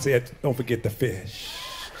 God. I said, don't forget the fish.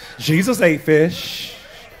 Jesus ate fish.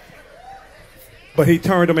 But he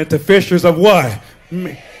turned them into fishers of what?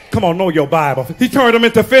 Come on, know your Bible. He turned them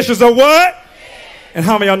into fishers of what? And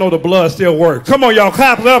how many of y'all know the blood still works? Come on, y'all,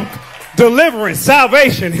 clap it up. Deliverance,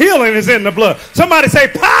 salvation, healing is in the blood. Somebody say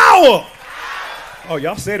power. Oh,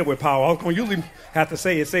 y'all said it with power. I was going to usually have to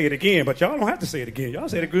say it again, but y'all don't have to say it again. Y'all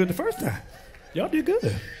said it good the first time. Y'all did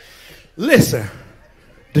good. Listen,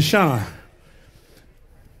 Deshaun,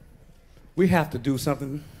 we have to do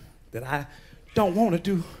something that I don't want to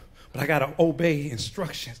do, but I got to obey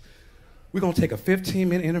instructions. We're going to take a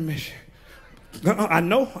 15-minute intermission. I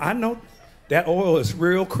know. That oil is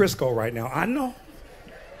real Crisco right now. I know.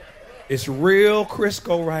 It's real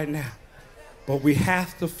Crisco right now. But we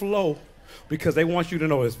have to flow because they want you to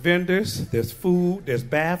know there's vendors, there's food, there's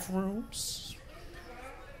bathrooms.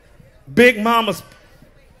 Big Mama's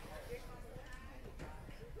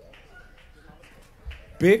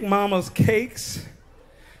cakes.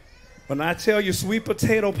 When I tell you sweet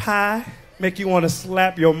potato pie, make you want to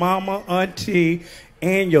slap your mama, auntie,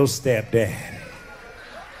 and your stepdad.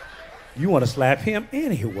 You want to slap him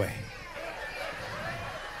anyway.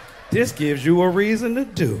 This gives you a reason to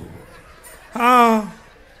do. Huh?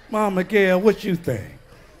 Mama Gail, what you think?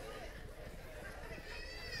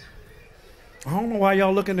 I don't know why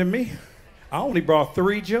y'all looking at me. I only brought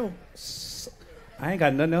 3 jokes. I ain't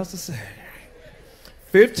got nothing else to say.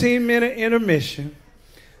 15-minute intermission.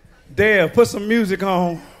 Dale, put some music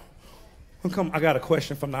on. Come, I got a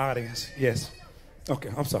question from the audience. Yes. Okay,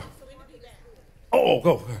 I'm sorry. Oh,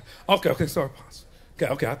 go. Okay, sorry, Pastor.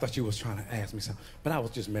 Okay, I thought you was trying to ask me something, but I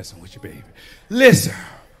was just messing with you, baby. Listen,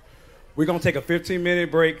 we're going to take a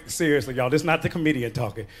 15-minute break. Seriously, y'all, this is not the comedian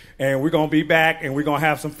talking. And we're going to be back, and we're going to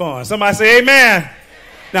have some fun. Somebody say amen.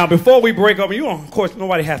 Now, before we break up, of course,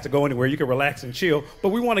 nobody has to go anywhere. You can relax and chill. But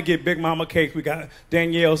we want to get Big Mama cake. We got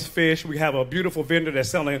Danielle's fish. We have a beautiful vendor that's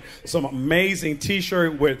selling some amazing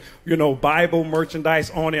T-shirt with, Bible merchandise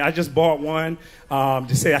on it. I just bought one. I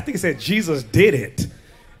think it said Jesus did it.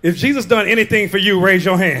 If Jesus done anything for you, raise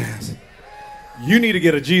your hands. You need to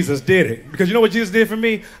get a Jesus did it. Because you know what Jesus did for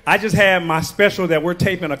me? I just had my special that we're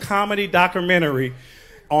taping a comedy documentary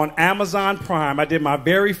on Amazon Prime. I did my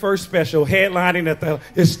very first special headlining at the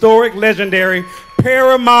historic, legendary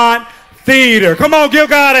Paramount Theater. Come on, give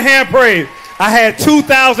God a hand praise. I had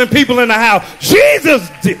 2,000 people in the house. Jesus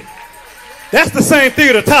did it. That's the same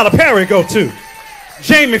theater Tyler Perry go to.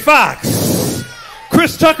 Jamie Foxx.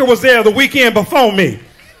 Chris Tucker was there the weekend before me.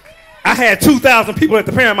 I had 2,000 people at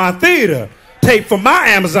the Paramount Theater taped for my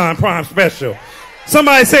Amazon Prime special.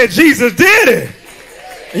 Somebody said Jesus did it.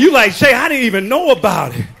 And you like, Shay, I didn't even know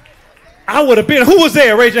about it. I would have been. Who was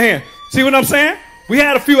there? Raise your hand. See what I'm saying? We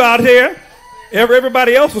had a few out here.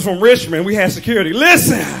 Everybody else was from Richmond. We had security.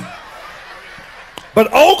 Listen.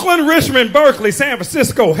 But Oakland, Richmond, Berkeley, San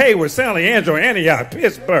Francisco, Hayward, San Leandro, Antioch,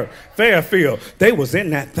 Pittsburgh, Fairfield, they was in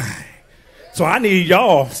that thing. So I need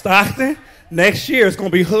y'all, Stockton. Next year it's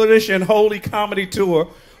going to be Hoodish and Holy Comedy Tour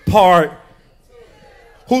part.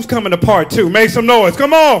 Who's coming to part 2? Make some noise.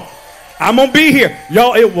 Come on. I'm going to be here.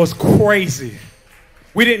 Y'all, it was crazy.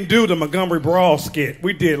 We didn't do the Montgomery Brawl skit.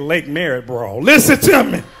 We did Lake Merritt Brawl. Listen to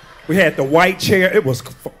me. We had the white chair. It was,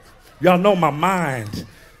 y'all know my mind.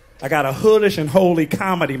 I got a Hoodish and Holy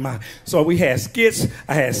comedy mind. So we had skits.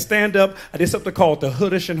 I had stand-up. I did something called the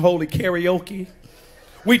Hoodish and Holy karaoke.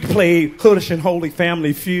 We played Hoodish and Holy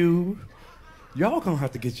Family Feud. Y'all going to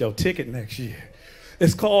have to get your ticket next year.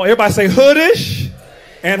 It's called, everybody say Hoodish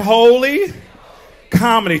and Holy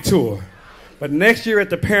Comedy Tour. But next year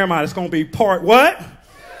at the Paramount, it's going to be part what?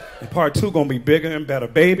 And part 2 going to be bigger and better.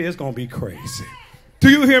 Baby, it's going to be crazy.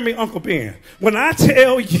 Do you hear me, Uncle Ben? When I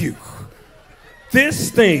tell you,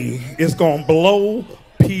 this thing is going to blow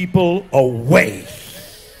people away.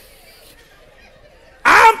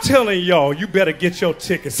 I'm telling y'all, you better get your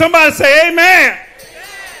ticket. Somebody say amen.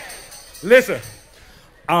 Listen,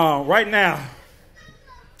 right now,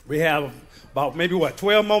 we have about maybe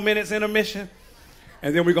 12 more minutes intermission.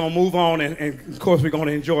 And then we're going to move on, and of course, we're going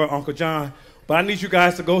to enjoy Uncle John. But I need you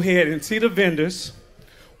guys to go ahead and see the vendors.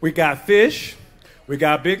 We got fish. We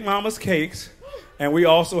got Big Mama's cakes. And we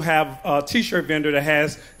also have a T-shirt vendor that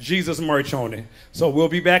has Jesus merch on it. So we'll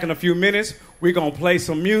be back in a few minutes. We're going to play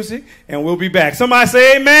some music, and we'll be back. Somebody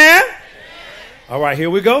say amen. Amen. All right, here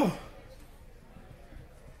we go.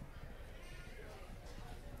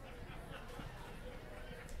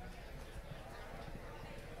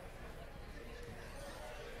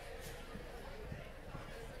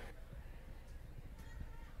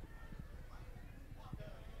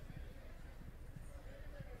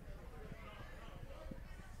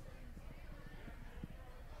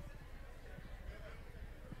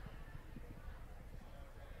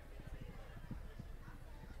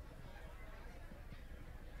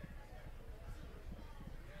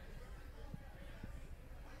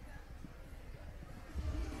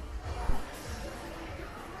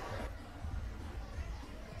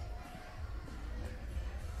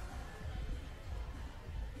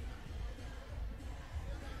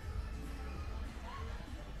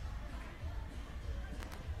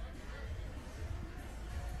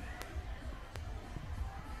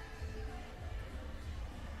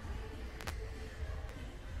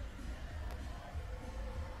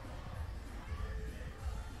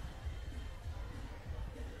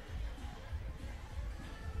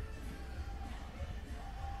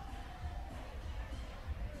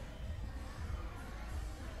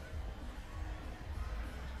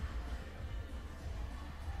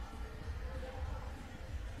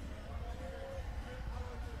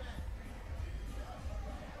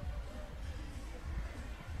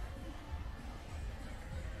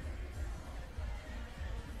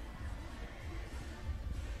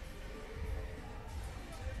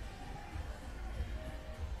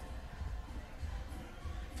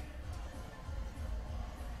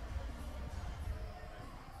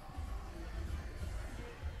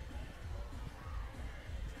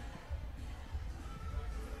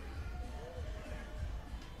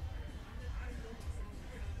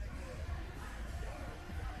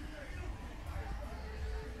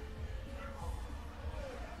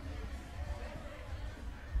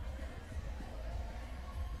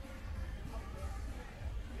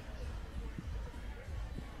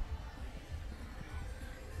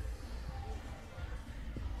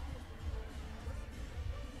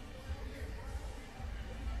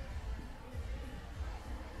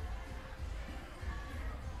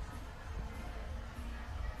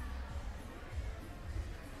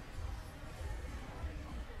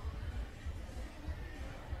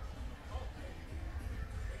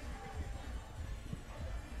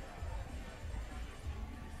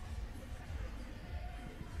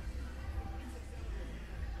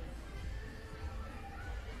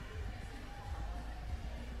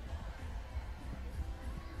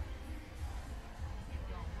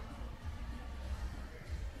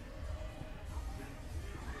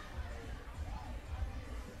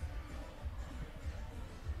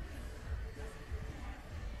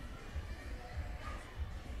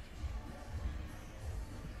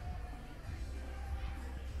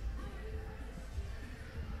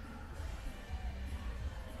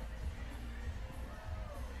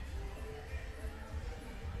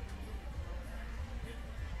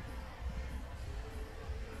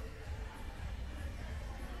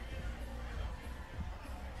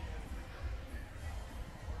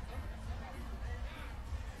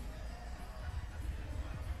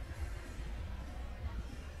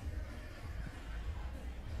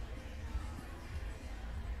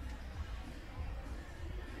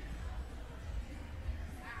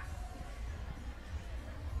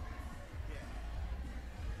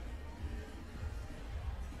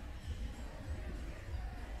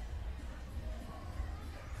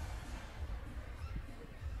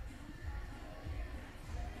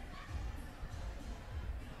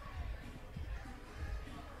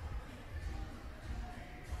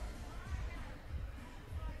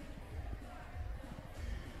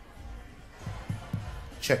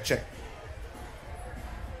 Check, check.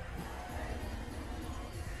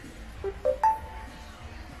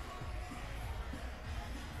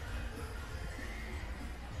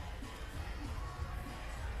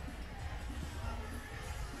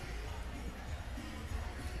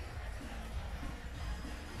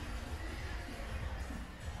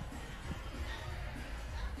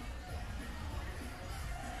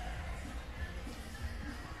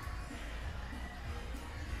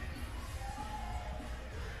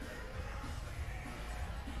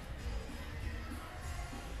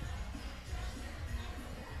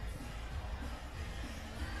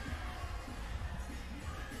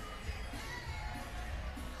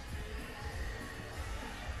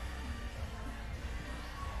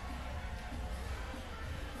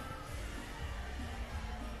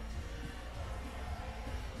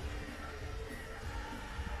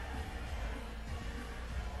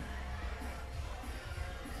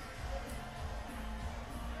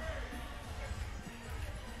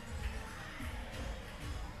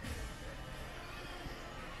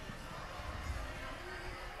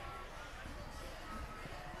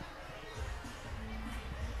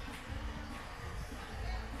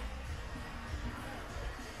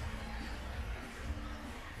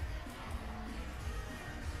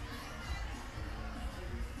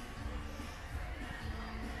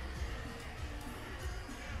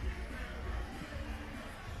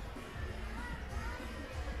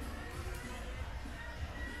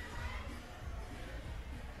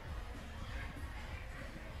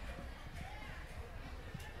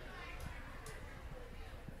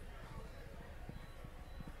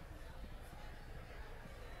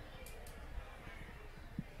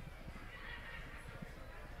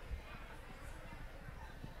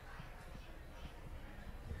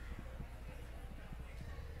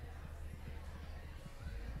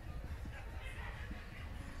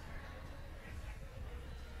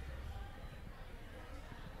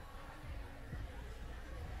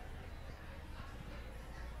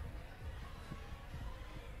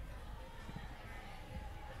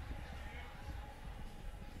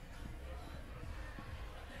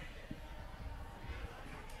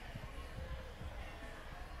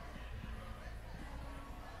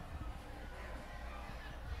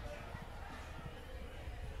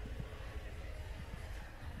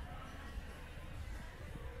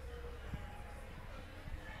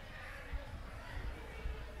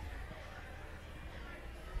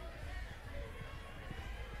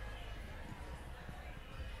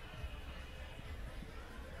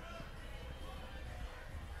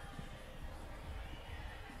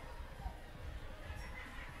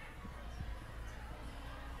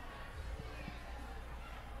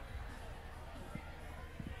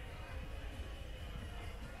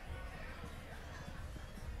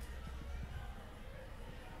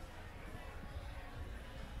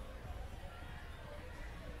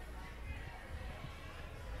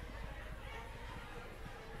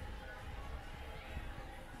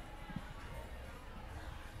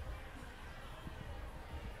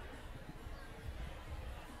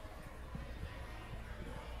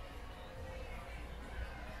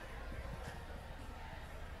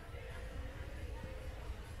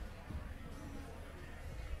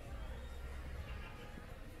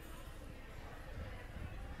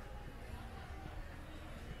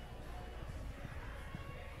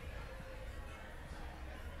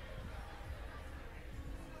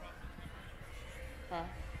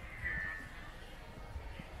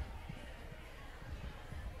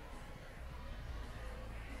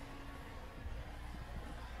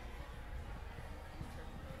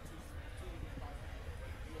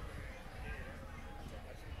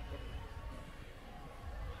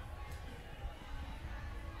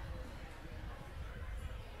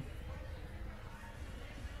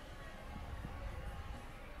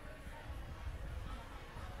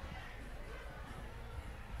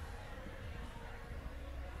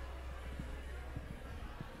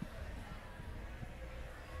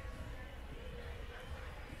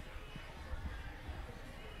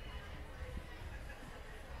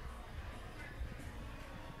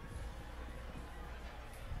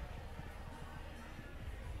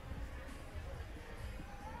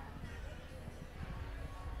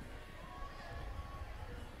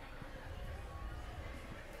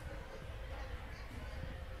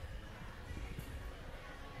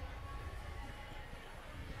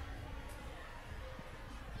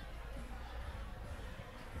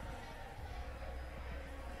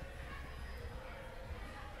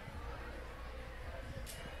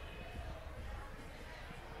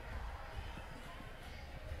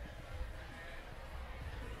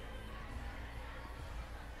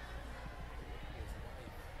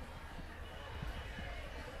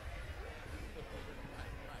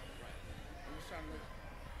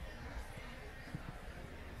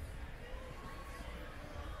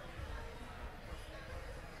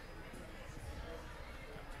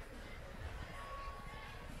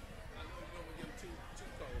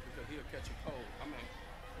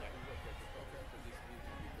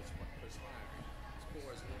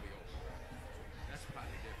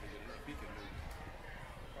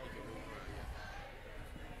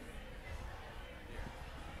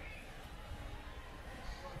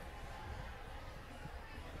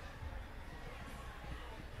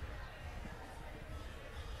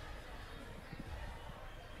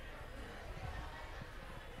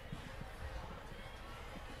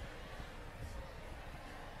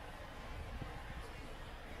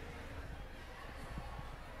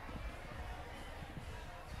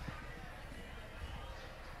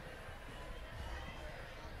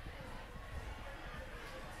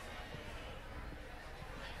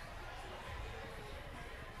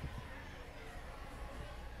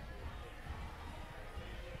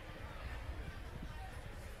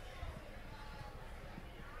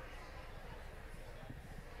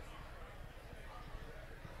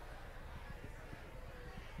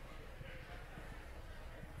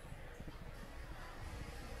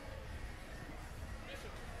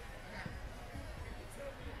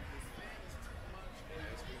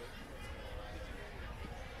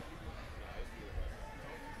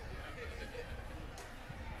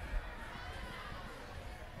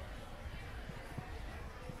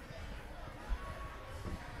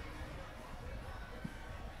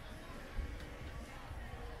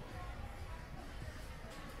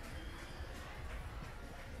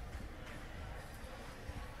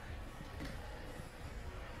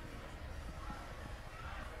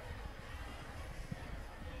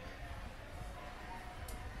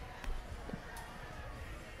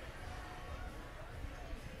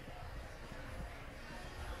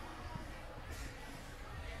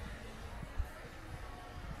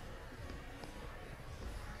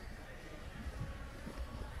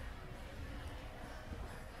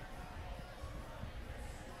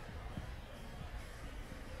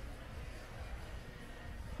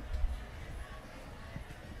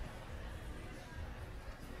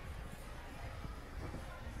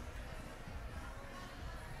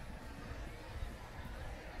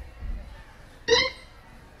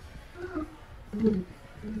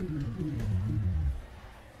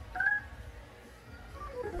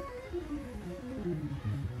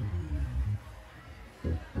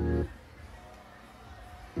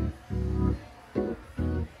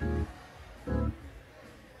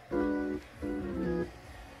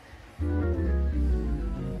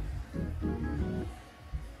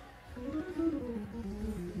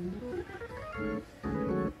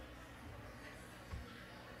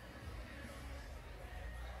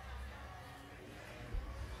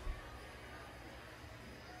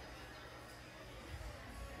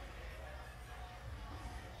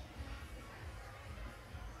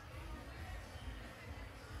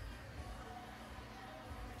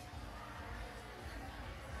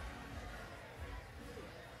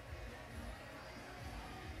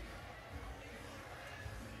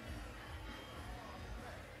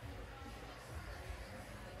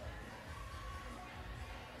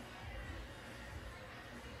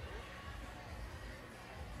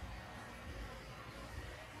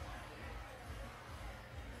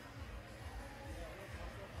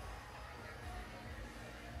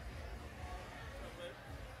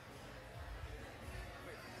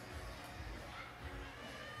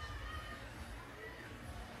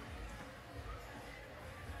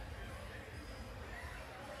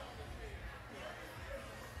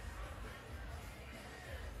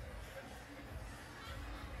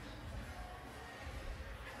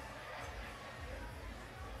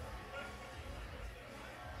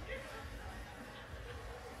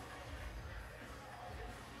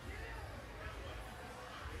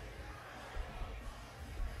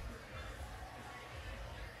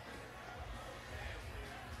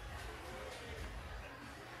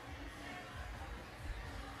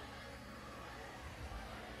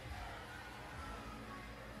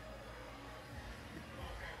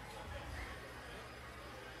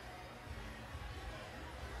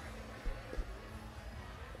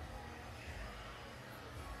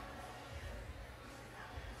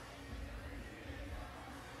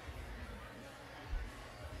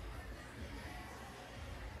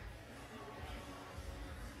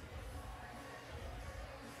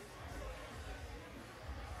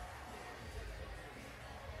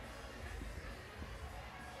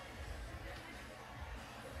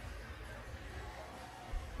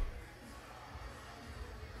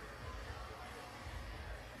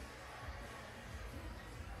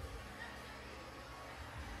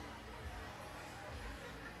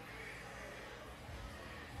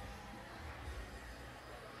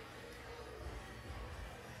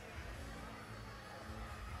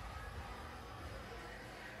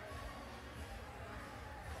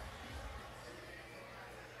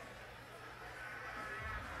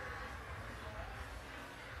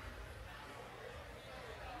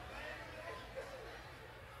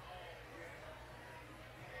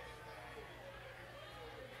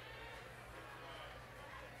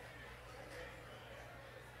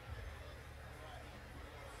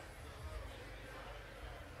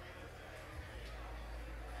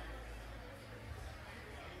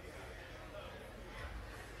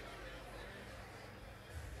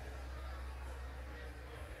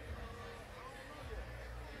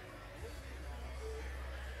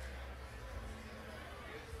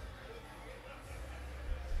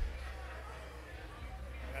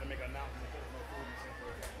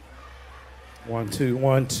 1, 2,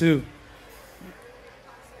 1, 2.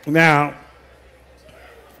 Now,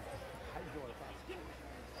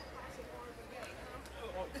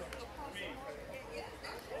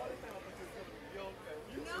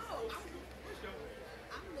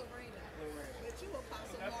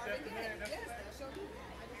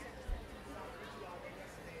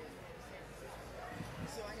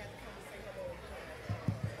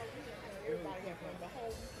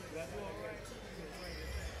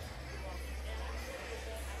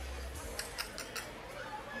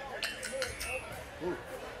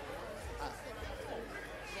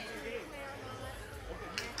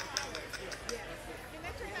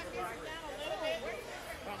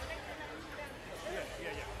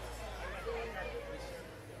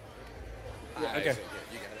 okay.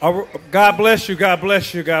 God bless you. God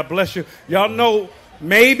bless you. God bless you. Y'all know,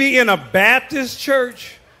 maybe in a Baptist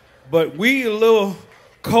church, but we a little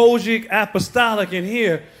Kojic apostolic in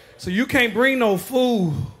here, so you can't bring no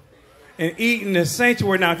food and eat in the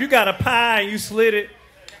sanctuary. Now, if you got a pie and you slid it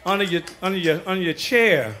under your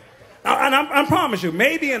chair, and I promise you,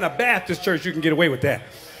 maybe in a Baptist church you can get away with that.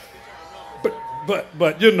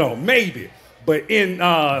 But you know, maybe. But in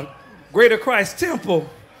Greater Christ Temple,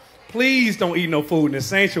 please don't eat no food in the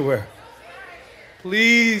sanctuary.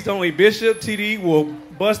 Please don't eat. Bishop TD will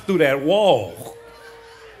bust through that wall.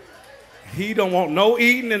 He don't want no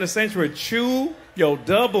eating in the sanctuary. Chew your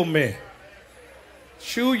double mint.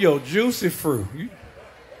 Chew your juicy fruit.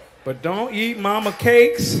 But don't eat mama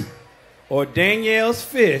cakes or Danielle's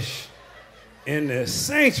fish in the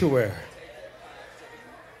sanctuary.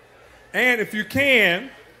 And if you can,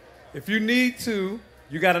 if you need to,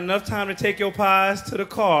 you got enough time to take your pies to the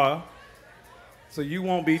car so you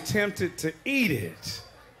won't be tempted to eat it.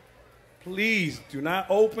 Please do not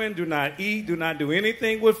open, do not eat, do not do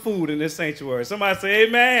anything with food in this sanctuary. Somebody say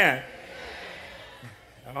amen.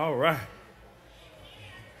 All right.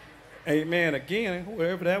 Amen again,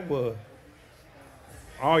 whoever that was.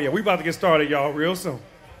 Oh, yeah, we about to get started, y'all, real soon.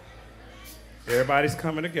 Everybody's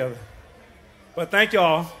coming together. But thank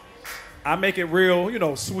y'all. I make it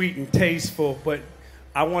real, sweet and tasteful, but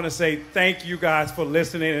I want to say thank you guys for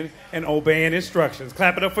listening and obeying instructions.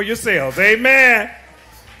 Clap it up for yourselves. Amen.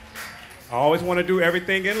 I always want to do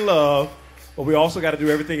everything in love, but we also got to do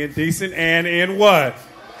everything in decent and in what?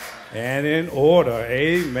 And in order.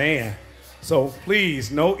 Amen. So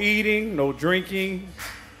please, no eating, no drinking.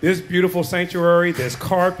 This beautiful sanctuary, this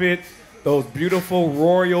carpet, those beautiful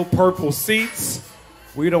royal purple seats,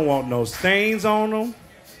 we don't want no stains on them.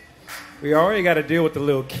 We already got to deal with the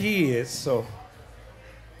little kids, so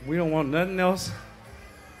we don't want nothing else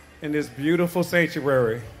in this beautiful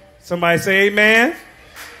sanctuary. Somebody say amen.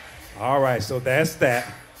 All right, so that's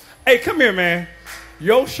that. Hey, come here, man.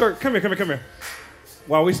 Your shirt, come here.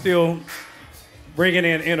 While we still bringing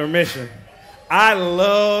in intermission, I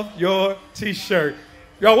love your T-shirt.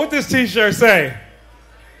 Y'all, what this T-shirt say?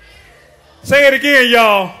 Say it again,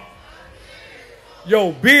 y'all.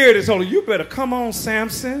 Your beard is holy. You better come on,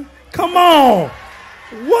 Samson. Come on.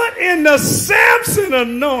 What in the Samson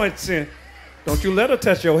anointing? Don't you let her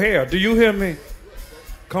touch your hair. Do you hear me?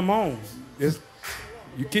 Come on.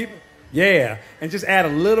 You keep it. Yeah, and just add a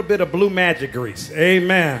little bit of blue magic grease.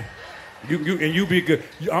 Amen. You be good.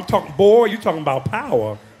 I'm talking, boy, you talking about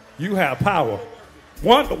power. You have power.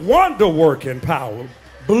 Wonder working power.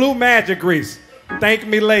 Blue magic grease. Thank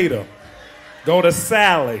me later. Go to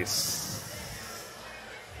Sally's.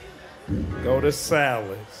 Go to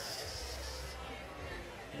Sally's.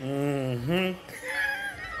 Mm-hmm.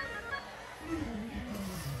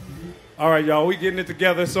 All right, y'all, we getting it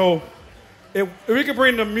together. So if we can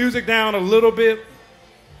bring the music down a little bit,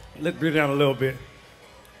 let's bring it down a little bit.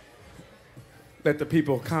 Let the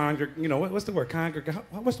people congregate. What's the word? Congregate.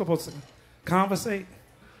 What's supposed to say? Conversate?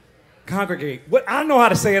 Congregate. What? I don't know how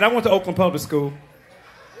to say it. I went to Oakland Public School.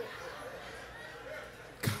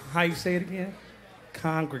 How you say it again?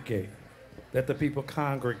 Congregate. Let the people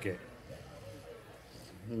congregate.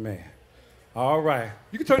 Man. All right.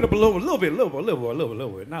 You can turn it up a little bit.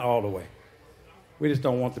 Not all the way. We just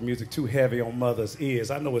don't want the music too heavy on mothers' ears.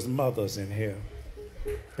 I know it's mothers in here.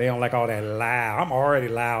 They don't like all that loud. I'm already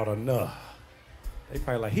loud enough. They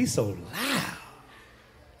probably like, he's so loud.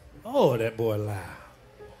 Oh, that boy loud.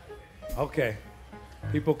 Okay.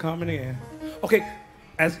 People coming in. Okay.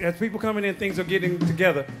 As people coming in, things are getting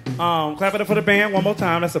together. Clap it up for the band one more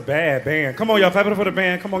time. That's a bad band. Come on, y'all. Clap it up for the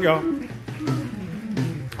band. Come on, y'all.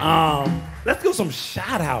 Let's do some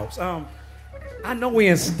shout-outs. I know we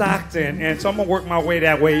in Stockton, and so I'm going to work my way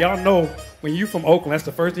that way. Y'all know when you from Oakland, that's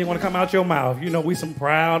the first thing you want to come out your mouth. You know we some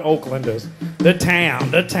proud Oaklanders. The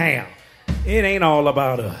town. It ain't all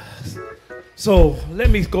about us. So let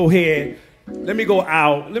me go ahead. Let me go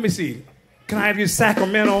out. Let me see. Can I have you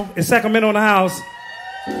Sacramento? Is Sacramento in the house?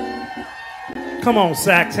 Come on,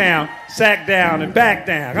 Sacktown. Sack down and back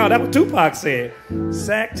down. Oh, that's what Tupac said.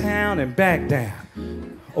 Sacktown and back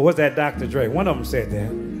down. Or was that Dr. Dre? One of them said that.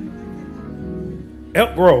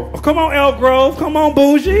 Elk Grove. Oh, come on, Elk Grove. Come on,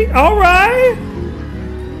 Bougie. All right.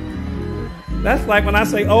 That's like when I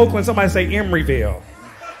say Oakland, somebody say Emeryville.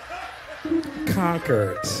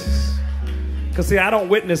 Concord. Because, see, I don't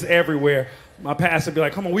witness everywhere. My pastor be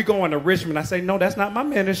like, come on, we going to Richmond. I say, no, that's not my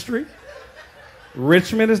ministry.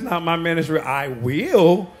 Richmond is not my ministry. I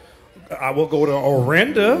will go to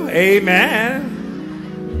Orinda.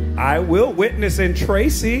 Amen. I will witness in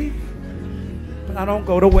Tracy. But I don't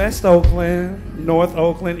go to West Oakland, North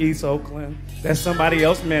Oakland, East Oakland. That's somebody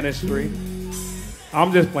else's ministry.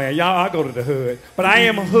 I'm just playing. Y'all, I go to the hood. But I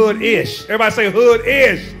am hood-ish. Everybody say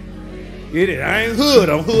hood-ish. Get it? I ain't hood.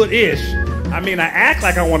 I'm hood-ish. I mean, I act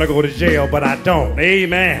like I want to go to jail, but I don't.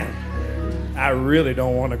 Amen. I really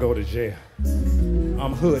don't want to go to jail.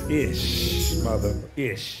 I'm hood-ish,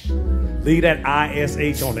 mother-ish. Leave that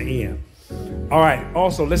I-S-H on the end. All right.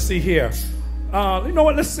 Also, let's see here. You know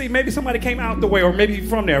what? Let's see. Maybe somebody came out the way, or maybe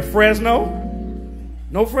from there. Fresno?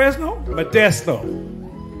 No Fresno? Modesto.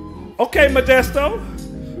 Okay, Modesto.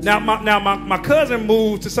 Now my cousin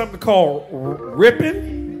moved to something called Ripon.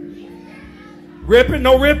 Ripping?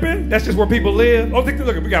 No ripping? That's just where people live. Oh,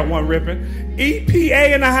 look, we got one ripping.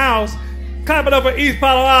 EPA in the house. Clap it up for East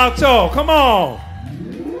Palo Alto. Come on.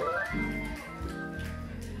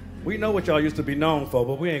 We know what y'all used to be known for,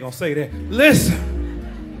 but we ain't gonna say that.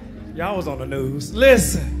 Listen. Y'all was on the news.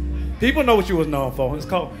 Listen. People know what you was known for. It's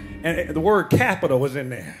called, and the word capital was in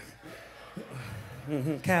there.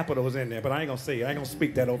 Capital was in there, but I ain't gonna say it. I ain't gonna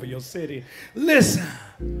speak that over your city. Listen.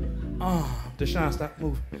 Deshaun, stop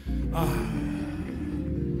moving.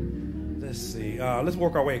 Let's see. Let's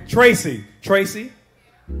work our way. Tracy.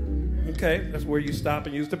 Okay, that's where you stop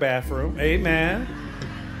and use the bathroom. Amen.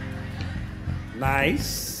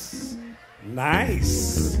 Nice.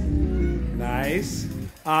 Let's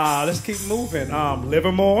keep moving.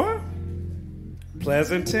 Livermore.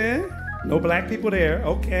 Pleasanton. No black people there.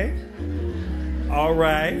 Okay. All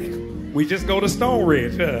right. We just go to Stone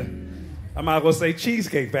Ridge. I might as well say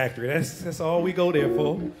Cheesecake Factory. That's all we go there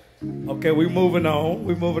for. Okay, we moving on.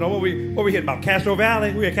 What we hitting about? Castro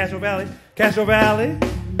Valley? We at Castro Valley? Castro Valley?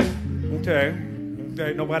 Okay.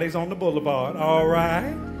 Nobody's on the boulevard. All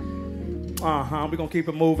right. We're going to keep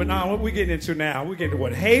it moving. What we getting into now? We getting to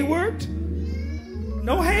what? Hayward?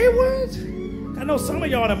 No Hayward? I know some of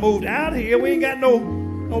y'all that moved out here. We ain't got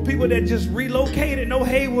no people that just relocated. No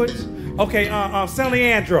Hayward. Okay, San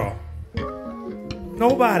Leandro.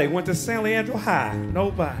 Nobody went to San Leandro High.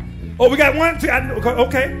 Nobody. Oh, we got one.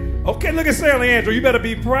 Okay, look at San Leandro. You better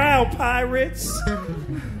be proud, Pirates.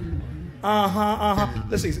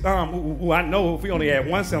 Let's see. I know if we only had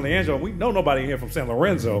one San Leandro, we know nobody here from San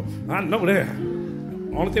Lorenzo. I know that.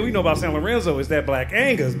 Only thing we know about San Lorenzo is that Black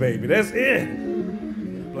Angus, baby. That's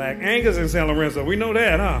it. Black Angus in San Lorenzo. We know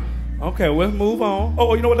that, huh? Okay, let's move on.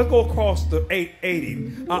 Oh, you know what? Let's go across the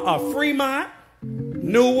 880. Fremont,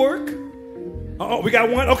 Newark. We got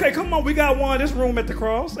one. Okay, come on. We got one. This room at the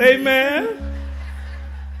cross. Amen.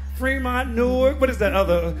 Fremont, Newark. What is that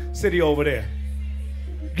other city over there?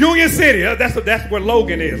 Union City. That's where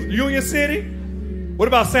Logan is. Union City. What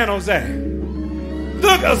about San Jose?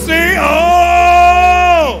 Look, see.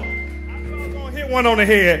 Oh! I'm going to hit one on the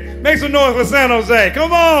head. Make some noise for San Jose.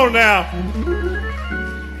 Come on now.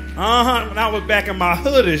 When I was back in my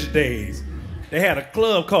hoodish days, they had a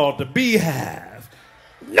club called the Beehive.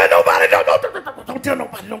 No, don't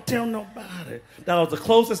tell nobody. That was the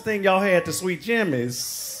closest thing y'all had to Sweet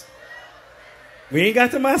Jimmy's. We ain't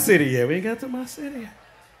got to my city yet.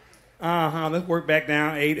 Let's work back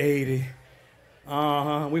down 880.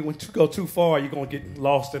 We went to go too far, you're going to get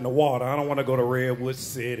lost in the water. I don't want to go to Redwood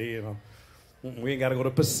City. We ain't got to go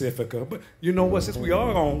to Pacifica. But you know what? Since we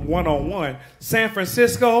are on one-on-one, San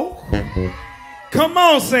Francisco. Come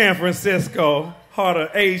on, San Francisco. Heart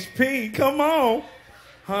of HP. Come on.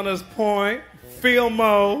 Hunters Point,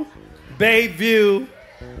 Fillmore, Bayview.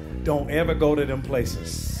 Don't ever go to them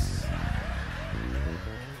places.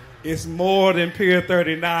 It's more than Pier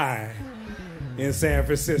 39 in San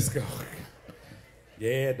Francisco.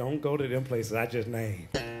 Yeah, don't go to them places I just named.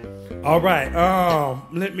 All right,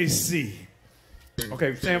 let me see.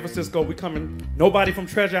 Okay, San Francisco, we coming. Nobody from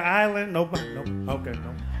Treasure Island? Nobody? No. Okay,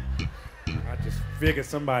 no. I just figured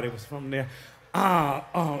somebody was from there.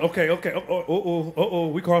 Okay.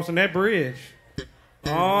 We crossing that bridge.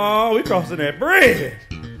 We crossing that bridge.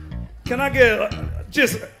 Can I get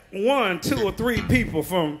just 1, 2, or 3 people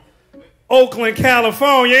from Oakland,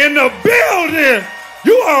 California in the building?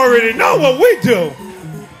 You already know what we do.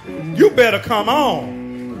 You better come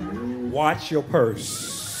on. Watch your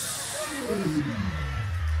purse.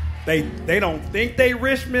 They don't think they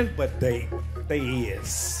Richmond, but they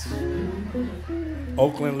is.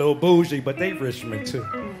 Oakland a little bougie, but they Richmond too.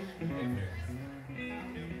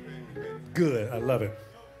 Good, I love it.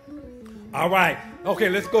 All right, okay,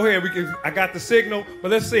 let's go ahead. I got the signal, but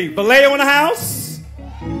let's see. Vallejo in the house.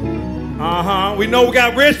 We know we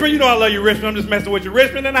got Richmond. You know I love you, Richmond. I'm just messing with you.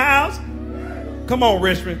 Richmond in the house. Come on,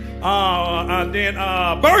 Richmond. Then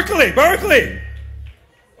Berkeley.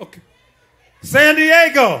 Okay. San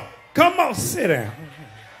Diego. Come on, sit down.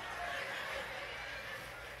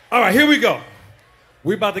 All right, here we go.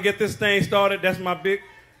 We about to get this thing started. That's my big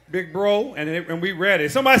bro, and we ready.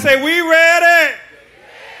 Somebody say, we ready.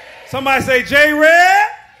 Somebody say, J-Red.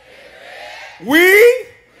 We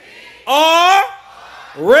are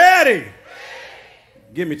ready.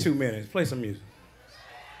 Give me 2 minutes. Play some music.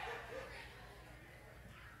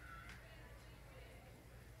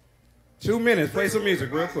 Two minutes. Play some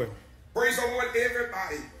music real quick. Praise the Lord,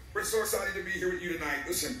 everybody. We're so excited to be here with you tonight.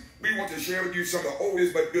 Listen, we want to share with you some of the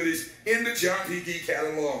oldest but goodies in the John P. Key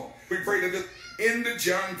catalog. We pray that this in the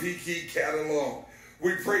John P. Key catalog.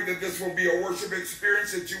 We pray that this will be a worship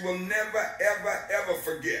experience that you will never, ever, ever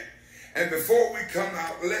forget. And before we come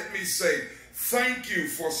out, let me say Thank you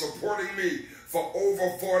for supporting me for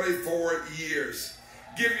over 44 years.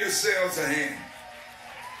 Give yourselves a hand.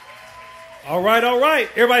 All right, all right.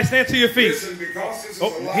 Everybody stand to your feet. Listen, because this is a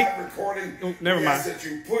live recording, never we mind. ask that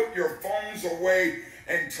you put your phones away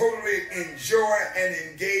and totally enjoy and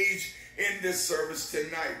engage in this service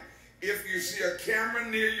tonight. If you see a camera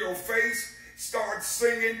near your face, start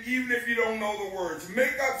singing, even if you don't know the words.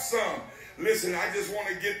 Make up some. Listen, I just want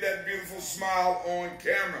to get that beautiful smile on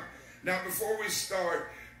camera. Now, before we start,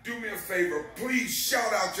 do me a favor. Please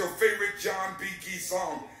shout out your favorite John P. Key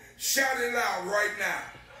song. Shout it out right now.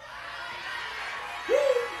 Woo!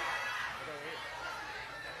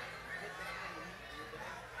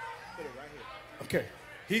 Okay.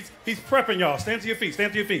 He's prepping y'all. Stand to your feet.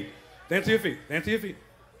 Stand to your feet. Stand to your feet. Stand to your feet.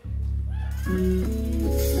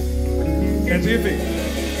 Stand to your feet.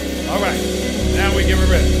 All right. Now we get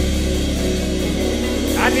ready.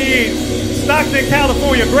 I need Stockton,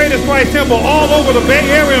 California, Greatest Christ Temple, all over the Bay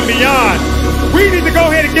Area and beyond. We need to go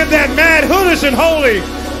ahead and get that mad, hoodish, and holy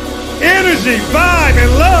energy, vibe,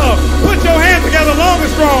 and love. Put your hands together long and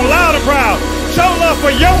strong, loud and proud. Show love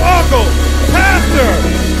for your uncle, Pastor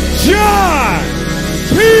John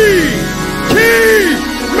P. Key.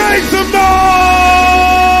 Make some noise!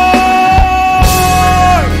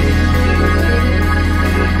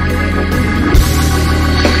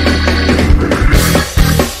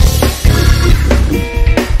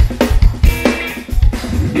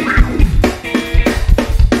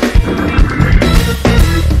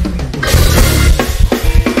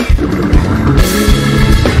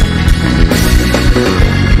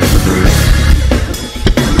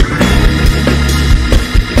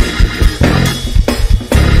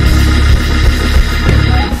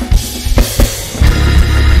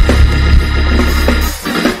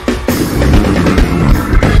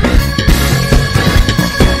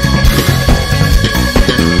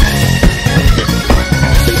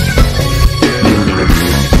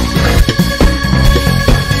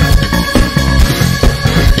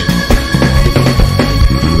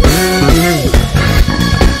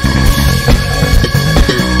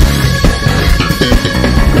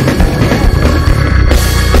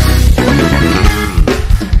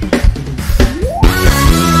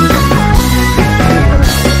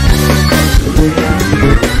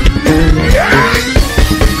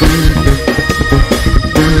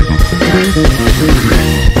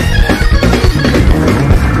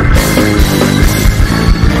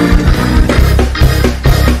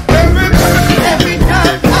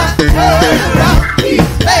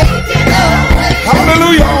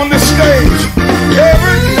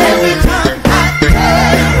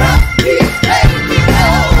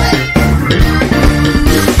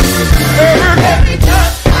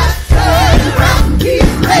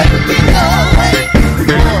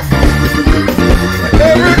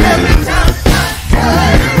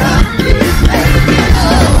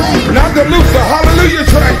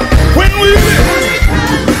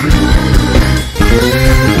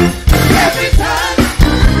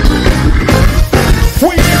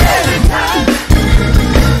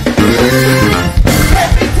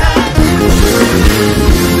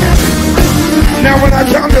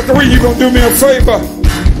 Do me a favor.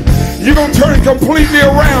 You're going to turn completely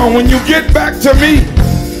around. When you get back to me,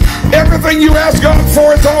 everything you ask God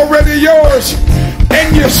for is already yours.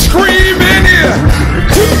 And you scream in here.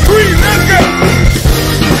 2, 3, let's go.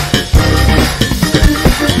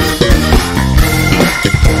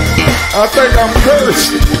 I think I'm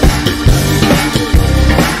cursed.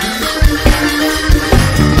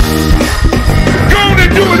 Go on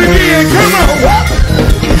and do it again. Come on.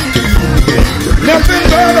 Nothing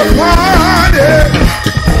but a party.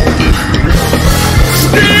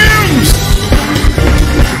 Stems.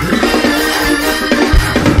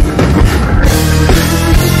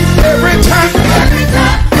 Every time.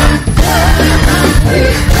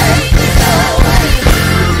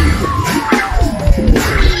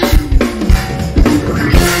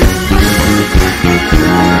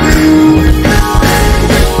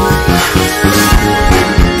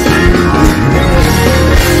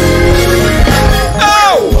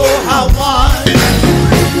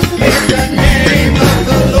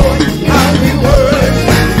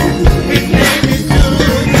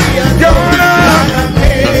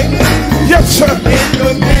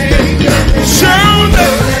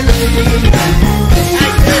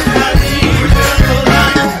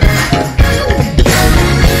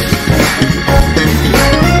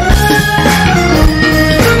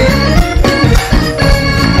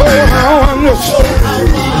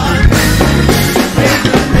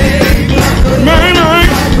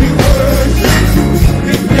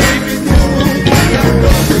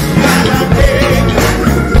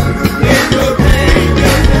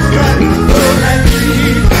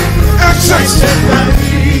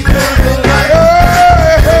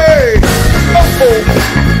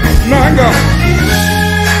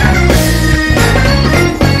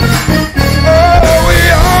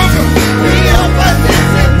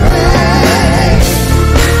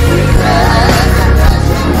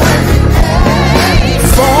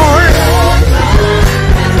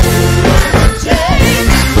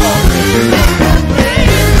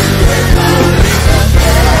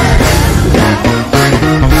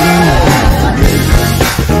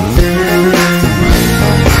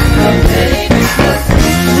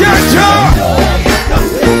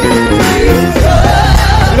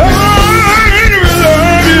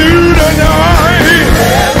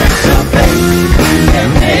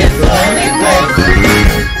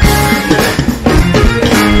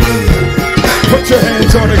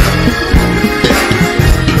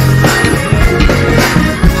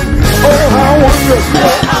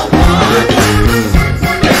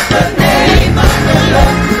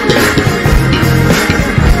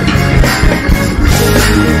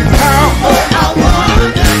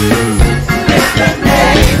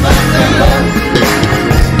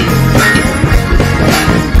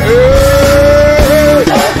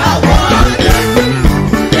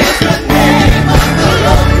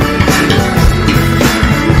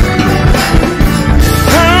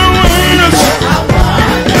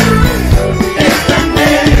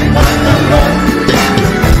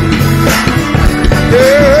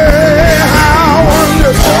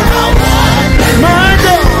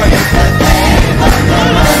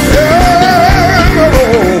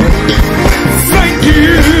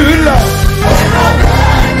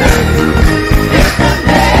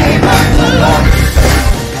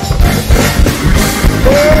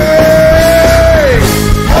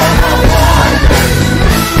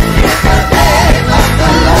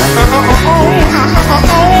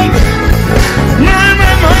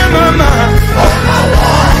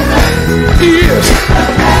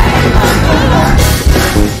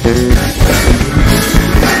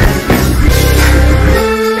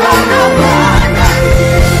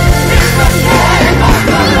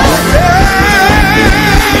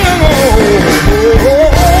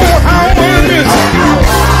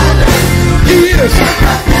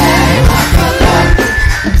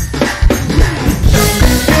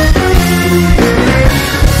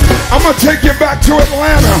 I'm gonna take you back to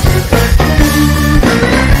Atlanta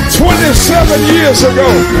 27 years ago.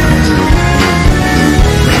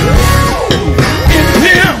 In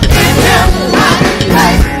him,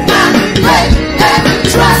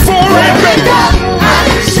 forever. I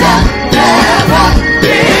shall never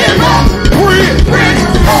give up. Bridge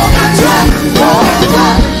over dusty.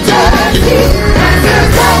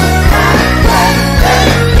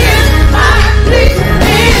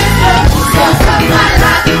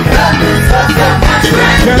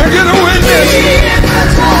 Can I get a witness?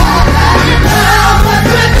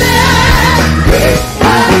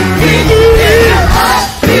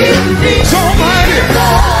 It's almighty.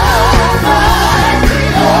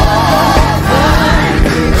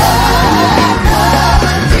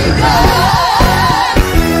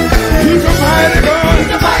 He's a mighty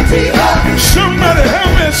God. Somebody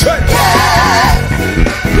help me say,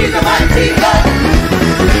 he's a mighty God.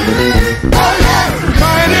 Oh yeah,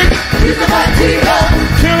 mighty. He's a mighty God.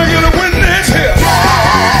 Can I get a witness here?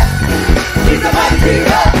 Yeah, he's a mighty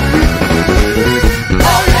God.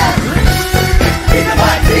 Oh yeah, he's a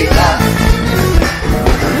mighty God.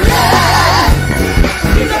 Yeah,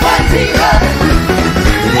 he's a mighty God.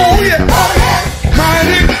 Oh yeah,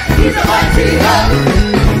 mighty. He's a mighty God.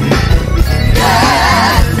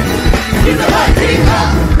 Yeah, he's a mighty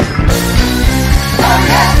God. Oh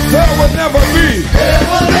yeah, there will never be. There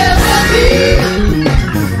will never be.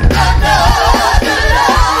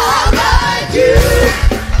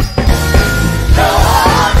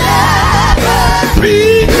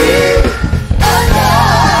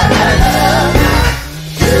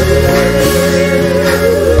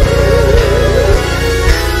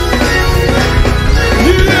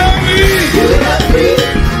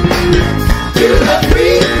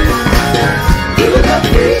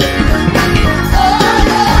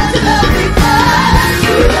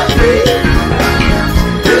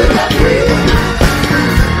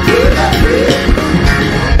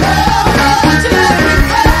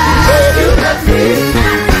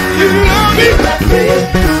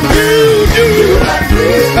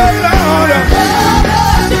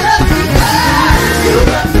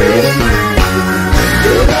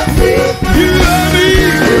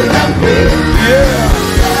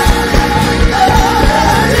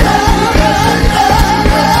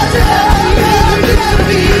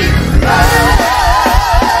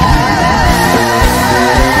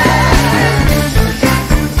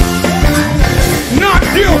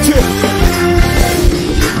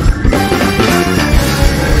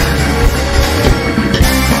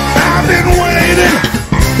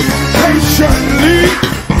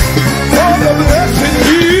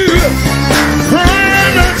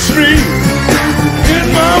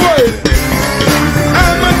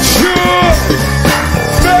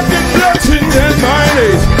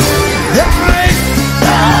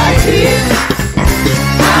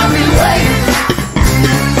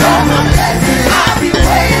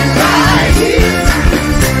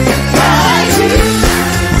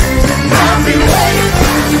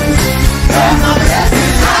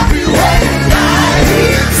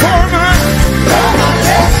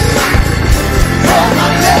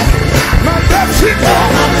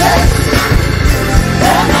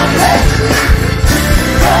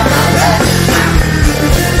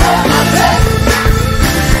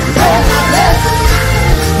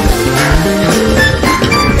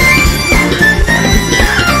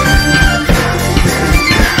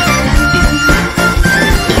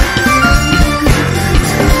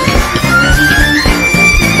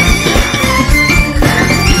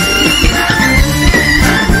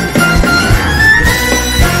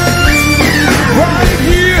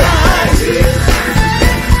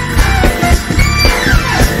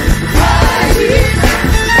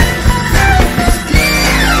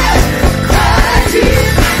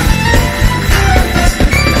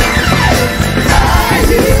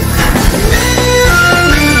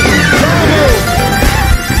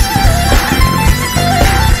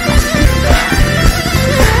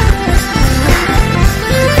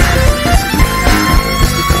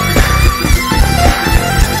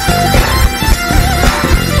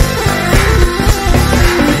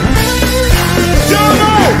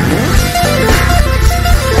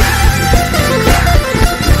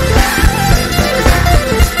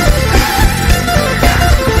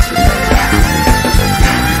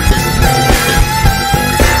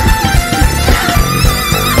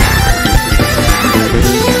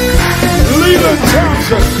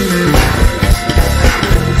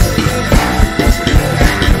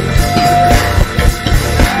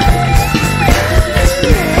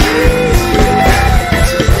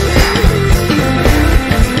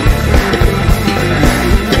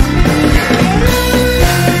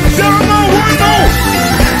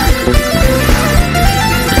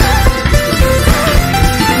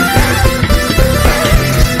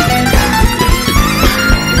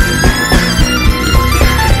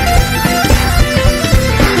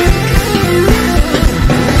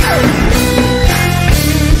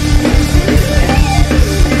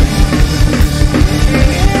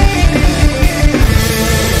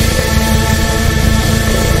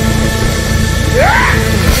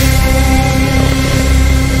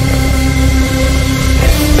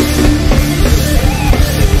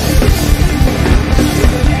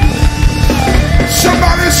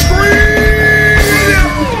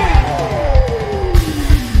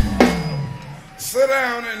 Sit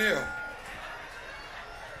down in here.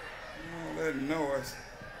 All that noise.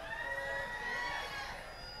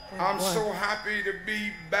 I'm so happy to be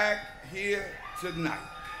back here tonight.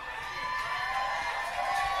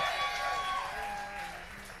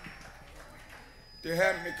 They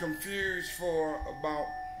had me confused for about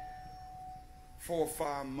 4 or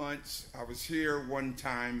 5 months. I was here one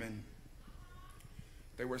time and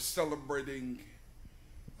they were celebrating,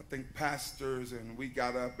 I think, pastors, and we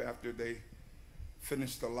got up after they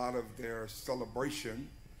finished a lot of their celebration.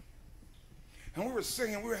 And we were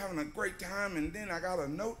singing, we were having a great time, and then I got a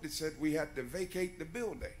note that said we had to vacate the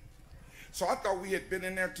building. So I thought we had been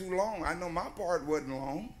in there too long. I know my part wasn't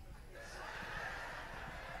long.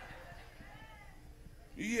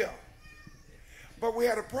 Yeah. But we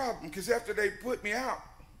had a problem, because after they put me out,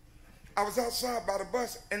 I was outside by the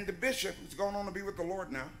bus, and the bishop, who's going on to be with the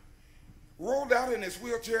Lord now, rolled out in his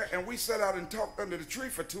wheelchair, and we sat out and talked under the tree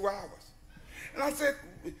for 2 hours. And I said,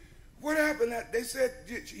 what happened? He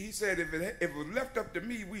said, if it was left up to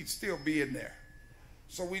me, we'd still be in there.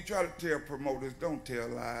 So we try to tell promoters, don't tell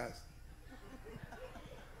lies.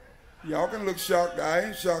 Y'all can look shocked. I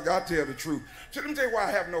ain't shocked. I tell the truth. So let me tell you why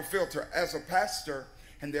I have no filter. As a pastor,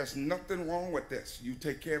 and there's nothing wrong with this. You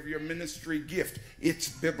take care of your ministry gift. It's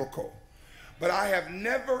biblical. But I have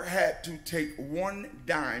never had to take 1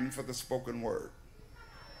 dime for the spoken word.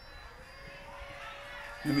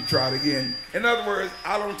 Let me try it again. In other words,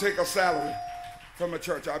 I don't take a salary from a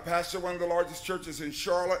church. I pastor one of the largest churches in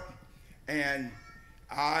Charlotte, and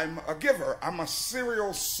I'm a giver. I'm a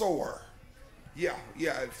serial sower. Yeah.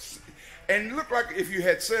 And it looked like if you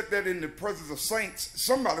had said that in the presence of saints,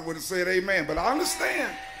 somebody would have said amen. But I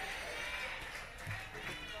understand.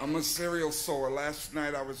 I'm a serial sower. Last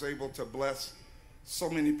night I was able to bless so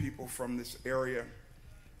many people from this area,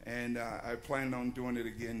 and I plan on doing it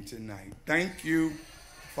again tonight. Thank you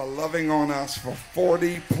for loving on us for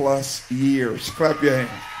 40 plus years. Clap your hands.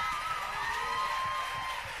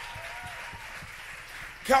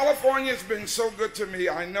 California's been so good to me.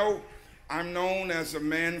 I know I'm known as a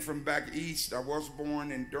man from back east. I was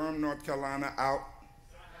born in Durham, North Carolina,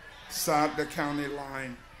 outside the county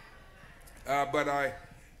line. But I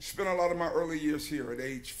spent a lot of my early years here. At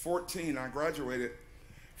age 14, I graduated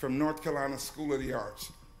from North Carolina School of the Arts.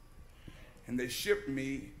 And they shipped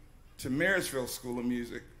me to Marysville School of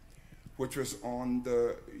Music, which was on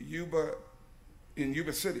the in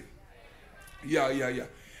Yuba City. Yeah.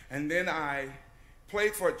 And then I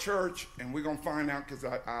played for a church, and we're going to find out because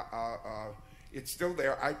it's still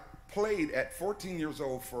there. I played at 14 years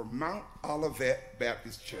old for Mount Olivet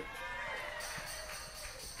Baptist Church.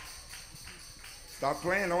 Stop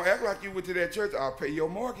playing. Don't act like you went to that church. I'll pay your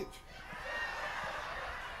mortgage.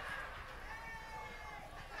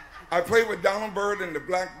 I played with Donald Byrd and the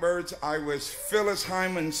Blackbirds. I was Phyllis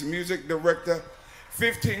Hyman's music director,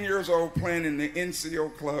 15 years old, playing in the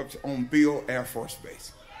NCO clubs on Beale Air Force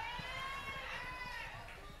Base.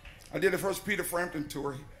 I did the first Peter Frampton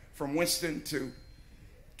tour from Winston to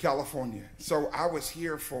California. So I was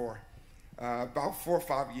here for about 4 or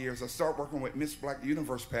 5 years. I started working with Miss Black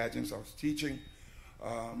Universe pageants. I was teaching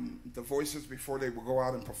the voices before they would go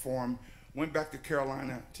out and perform. Went back to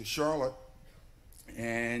Carolina, to Charlotte,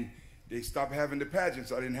 and they stopped having the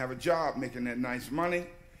pageants. I didn't have a job making that nice money.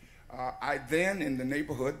 I then, in the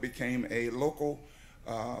neighborhood, became a local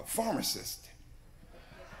pharmacist.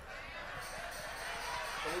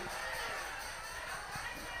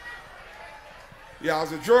 Yeah, I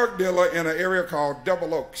was a drug dealer in an area called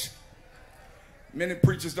Double Oaks. Many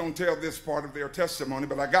preachers don't tell this part of their testimony,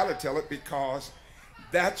 but I got to tell it because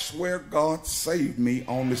that's where God saved me,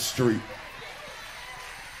 on the street.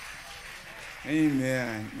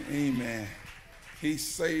 Amen. He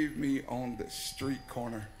saved me on the street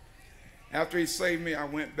corner. After he saved me, I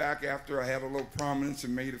went back after I had a little prominence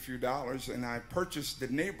and made a few dollars, and I purchased the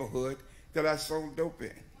neighborhood that I sold dope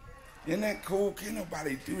in. Isn't that cool? Can't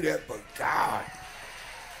nobody do that but God.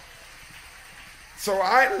 So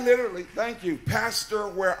I literally, thank you, pastor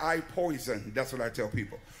where I poison. That's what I tell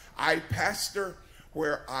people. I pastor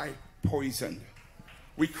where I poisoned.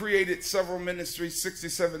 We created several ministries,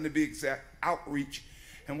 67 to be exact, outreach,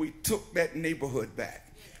 and we took that neighborhood back.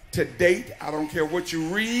 To date, I don't care what you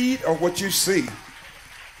read or what you see,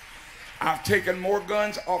 I've taken more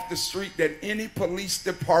guns off the street than any police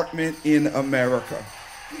department in America.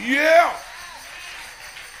 Yeah!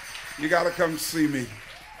 You got to come see me.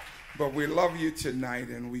 But we love you tonight,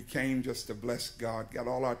 and we came just to bless God. Got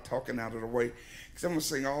all our talking out of the way. Because I'm going to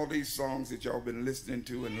sing all these songs that y'all been listening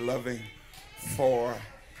to and loving for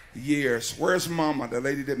years. Where's Mama, the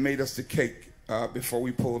lady that made us the cake before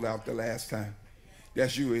we pulled out the last time?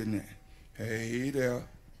 That's you, isn't it? Hey there.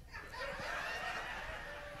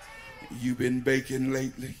 you been baking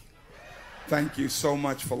lately? Thank you so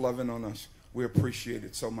much for loving on us. We appreciate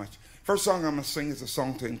it so much. First song I'm going to sing is a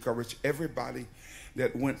song to encourage everybody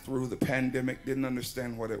that went through the pandemic, didn't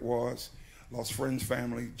understand what it was, lost friends,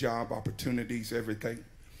 family, job, opportunities, everything.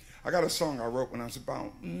 I got a song I wrote when I was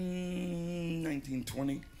about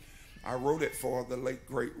 1920. I wrote it for the late,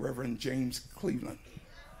 great Reverend James Cleveland.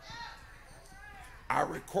 I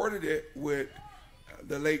recorded it with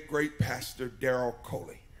the late, great Pastor Darrell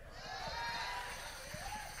Coley.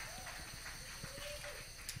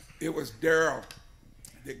 It was Darrell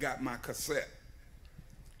that got my cassette.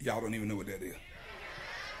 Y'all don't even know what that is.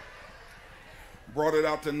 Brought it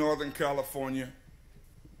out to Northern California.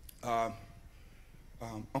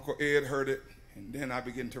 Uncle Ed heard it, and then I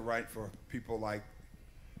began to write for people like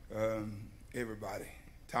everybody.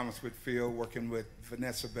 Thomas Whitfield, working with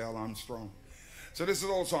Vanessa Bell Armstrong. So this is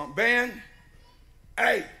an old song. Band,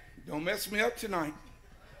 hey, don't mess me up tonight.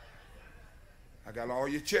 I got all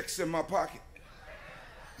your checks in my pocket.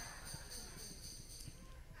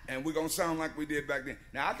 And we're going to sound like we did back then.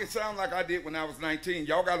 Now, I can sound like I did when I was 19.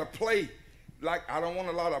 Y'all got to play like, I don't want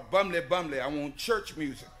a lot of bumbly. I want church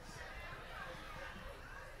music.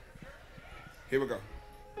 Here we go.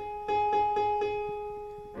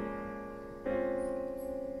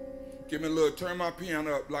 Give me a little, turn my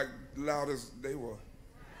piano up like loud as they were.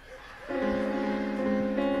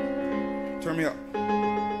 Turn me up.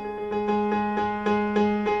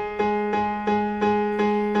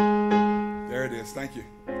 There it is, thank you.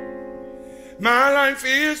 My life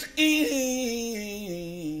is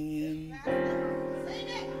in.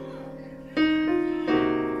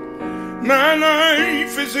 My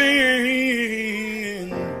life is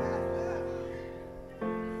in.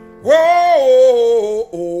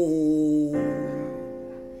 Whoa,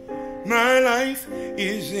 my life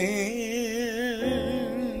is in.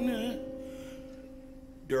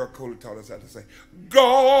 Darrell Coley taught us how to say,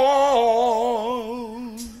 God.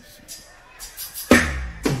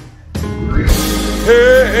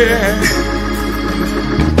 Hey.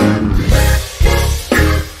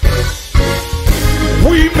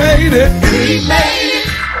 We made it. We made it.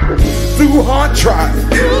 Through hard trials.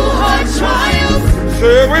 Through hard trials.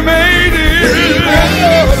 Say we made it. We made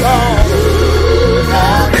it. Through the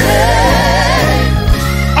pain.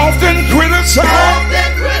 Often criticized.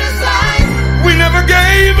 We never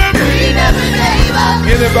gave up. We never gave up.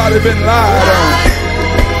 Anybody been lied on?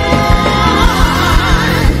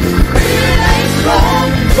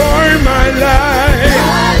 For my life.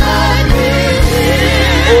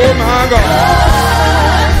 Oh my God.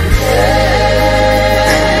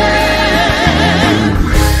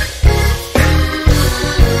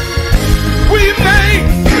 We made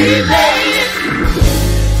it.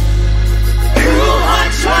 Through our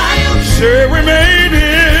trials. Say we made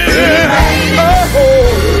it.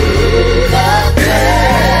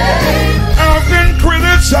 I've been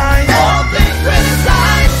criticized.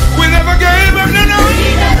 We never gave up.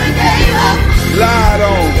 Lied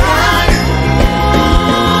on.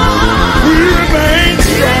 We remain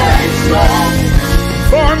strong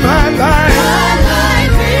for my life.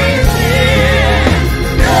 Is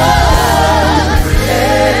in God's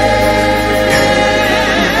hand.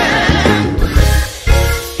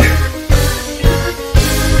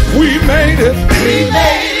 We made it. We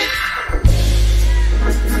made it.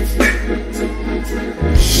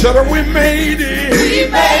 Shut up, we made it. We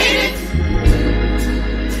made it.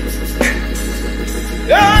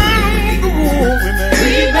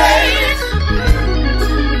 We made it.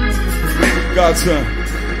 God's son.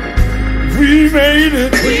 We made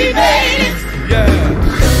it. We made it. Yeah.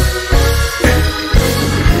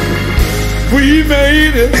 We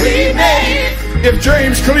made it. We made it. If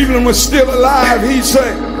James Cleveland was still alive, he'd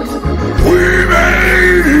say, we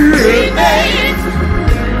made it. We made it.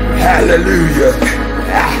 Hallelujah.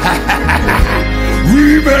 We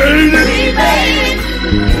made it. We made it.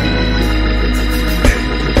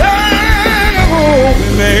 We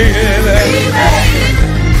made it.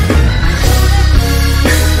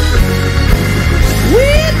 We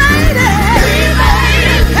made it. We made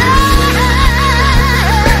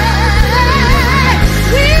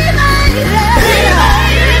it.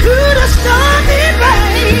 Through the stormy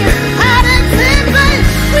rain, hot and simply,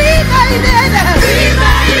 we made it.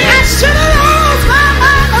 I should have lost my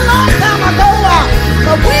mind a long time ago,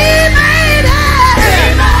 but we made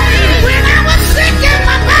it. When I was sick in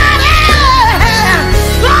my body,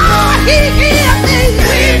 Lord, He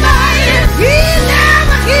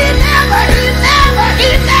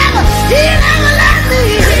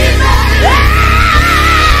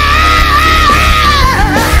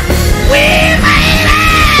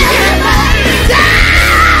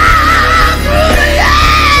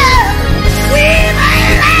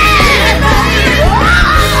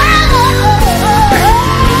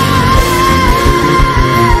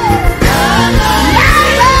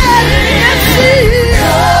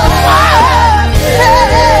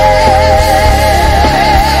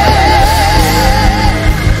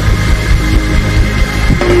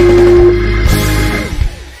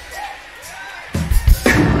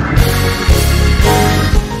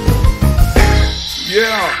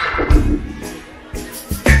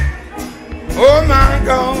Oh my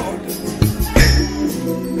God.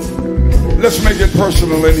 Let's make it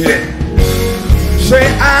personal in here. Say,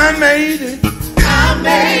 I made it. I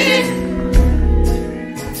made it.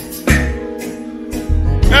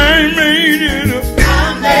 I made it.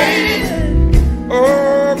 I made it.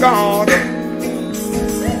 Oh God.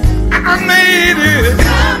 I made it.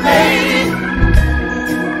 I made it.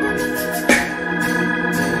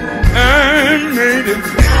 I made it.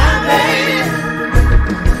 I made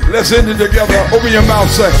it. Let's end it together. Open your mouth,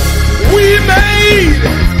 say, we made it.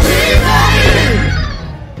 We made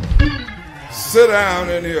it. Sit down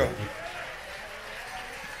in here.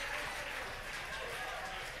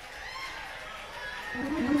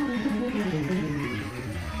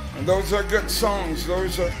 And those are good songs.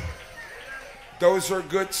 Those are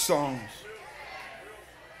good songs.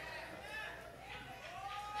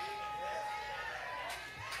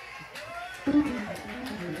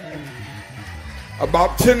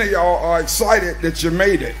 About 10 of y'all are excited that you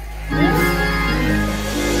made it.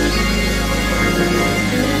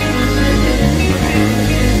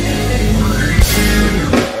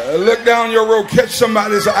 Look down your road, catch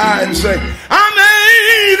somebody's eye and say, I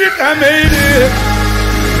made it, I made it.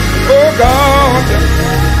 Oh God.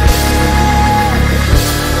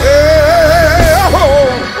 Yeah. Oh.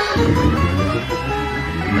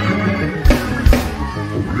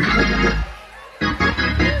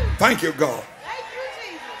 Thank you, God.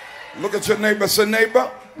 Look at your neighbor, say, neighbor,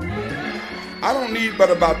 I don't need but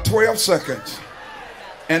about 12 seconds,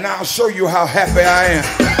 and I'll show you how happy I am.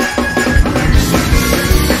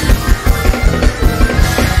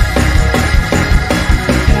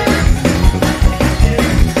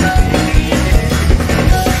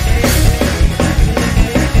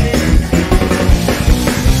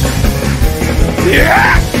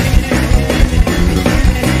 Yeah!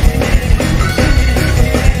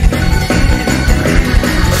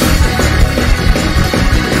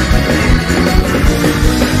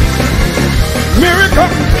 Miracle!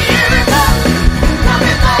 Miracle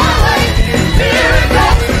coming my way.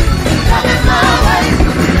 Miracle coming my way.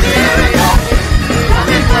 Miracle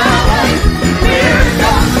coming my way.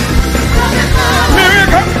 Miracle coming my way.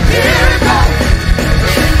 Miracle! Miracle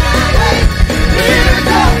coming my way. Miracle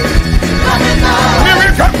coming my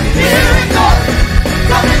way. Miracle! Miracle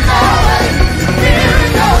coming my way. Miracle coming my way.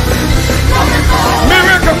 Miracle!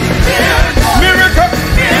 Miracle. Miracle! Miracle.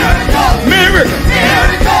 Miracle!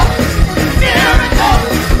 Miracle. Miracle.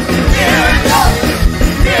 Miracle.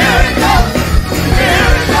 Miracle.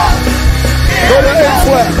 Miracle. Go to A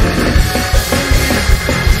flat.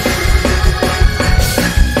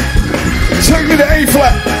 Take me to A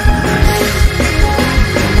flat.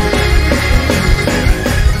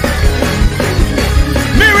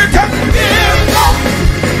 Miracle! Miracle.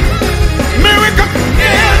 Miracle!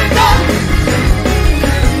 Miracle.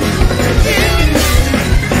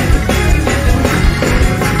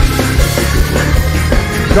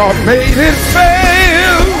 God made it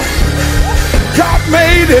fail. God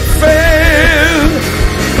made it fail.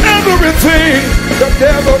 Everything the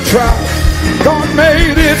devil tried, God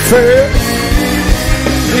made it fail.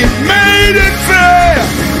 He made it fail.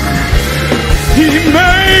 He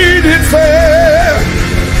made it fail.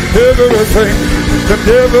 Everything the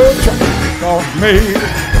devil tried, God made it.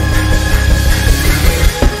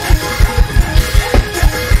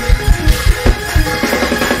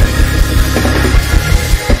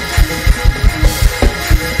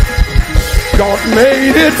 God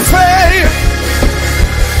made it fail.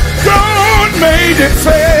 God made it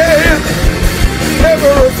fail.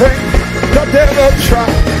 Everything the devil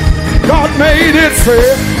tried, God made it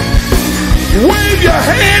fail. Wave your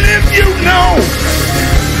hand if you know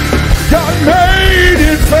God made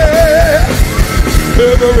it fail.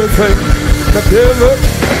 Everything the devil,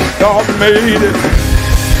 God made it.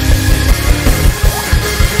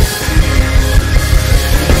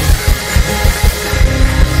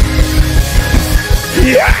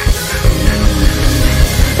 Yeah!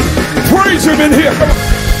 Praise him in here. Come on.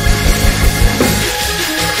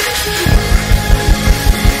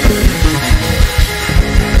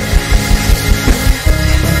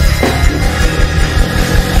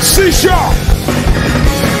 C sharp.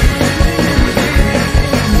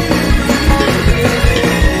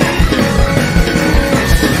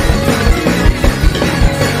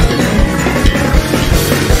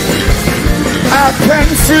 I can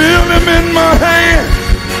feel him in my hand,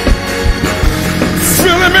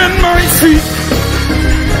 feel him in my feet.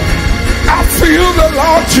 I feel the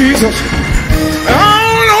Lord Jesus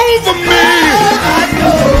all over me. I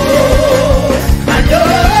know.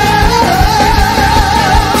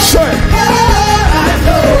 Say, I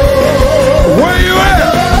know. where you at?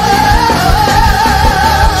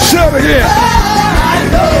 again.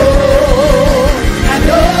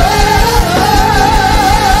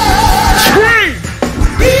 Scream.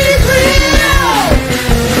 He's real.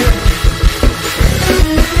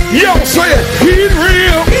 Y'all say it. He's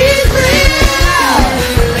real. He's real.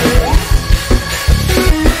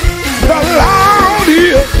 The Lord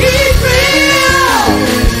is. He's real.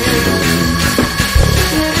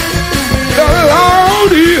 The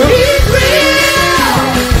Lord is. He's real.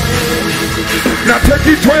 Now take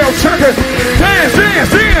these 12 seconds. Dance, dance,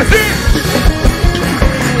 dance, dance.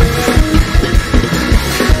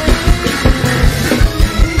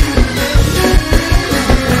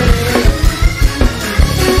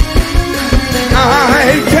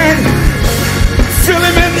 I can feel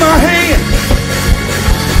him in my hand,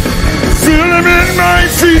 feel him in my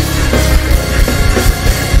feet.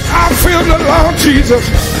 I feel the Lord Jesus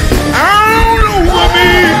all over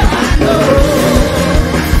me.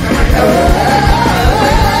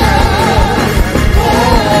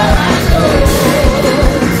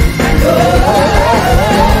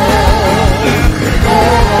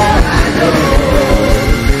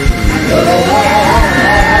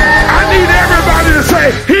 I need everybody to say,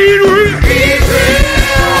 He's real. He's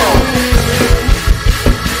real.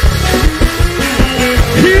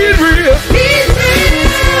 He's real. He's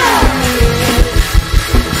real.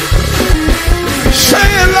 Say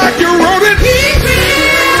it like you wrote it. He's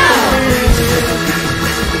real.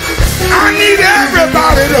 I need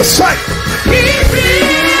everybody to say, He's real.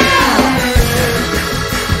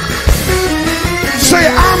 say,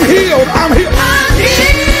 I'm healed. I'm healed. I'm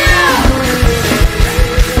healed.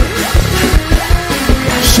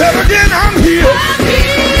 Say it again. I'm healed. I'm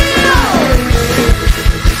healed.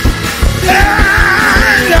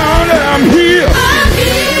 And Lord, I'm healed. I'm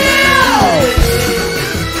healed.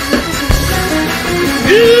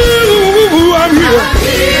 Ooh, I'm healed. I'm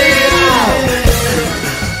healed.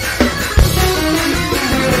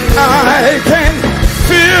 I can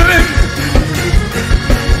feel him.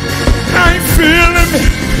 I feel him.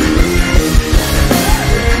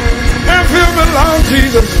 I feel the Lord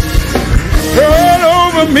Jesus all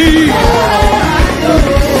over me.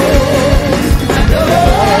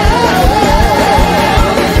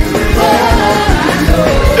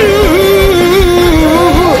 Ooh.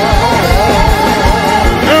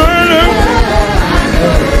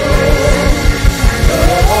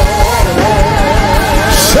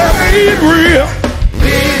 Say he's real.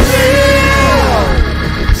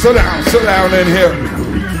 Sit down in here.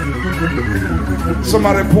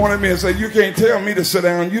 Somebody pointed at me and said, you can't tell me to sit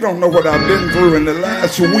down. You don't know what I've been through in the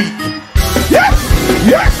last week. Yes,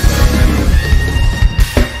 yes.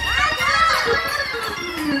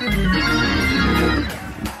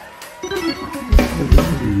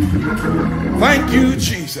 Thank you,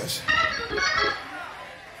 Jesus.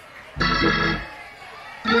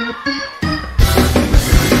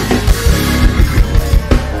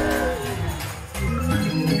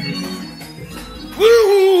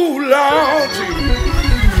 Woo, Lord Jesus.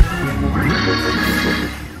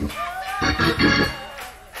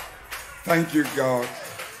 Thank you, God.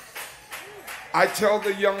 I tell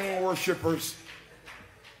the young worshipers,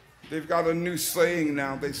 they've got a new saying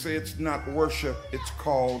now. They say it's not worship, it's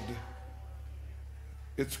called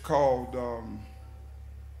the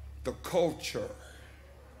culture.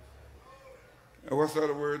 And what's the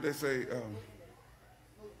other word they say?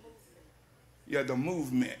 Yeah, the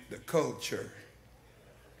movement, the culture.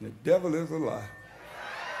 The devil is a lie.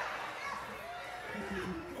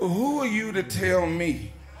 Who are you to tell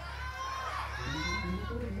me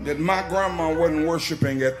that my grandma wasn't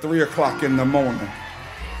worshiping at 3 o'clock in the morning?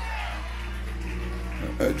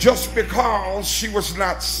 Just because she was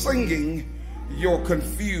not singing your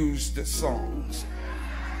confused songs.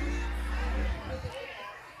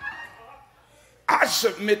 I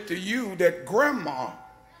submit to you that grandma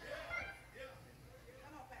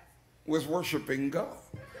was worshiping God.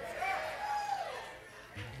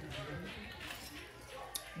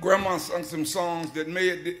 Grandma sung some songs that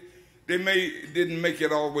didn't make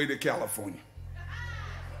it all the way to California.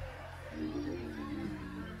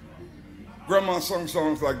 Grandma sung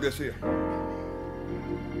songs like this here.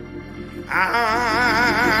 I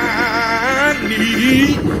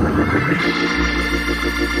need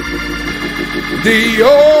thee,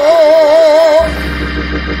 oh,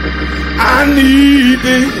 I need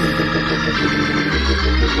thee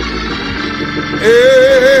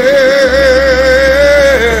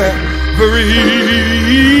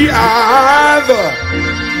every hour.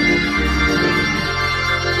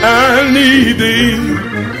 I need thee.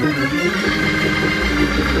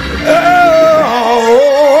 Oh,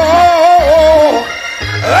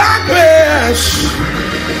 I bless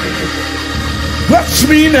Touch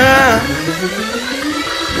me now,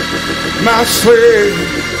 my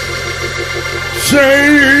Savior.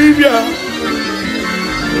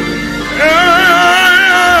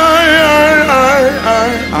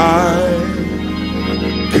 I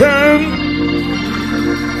come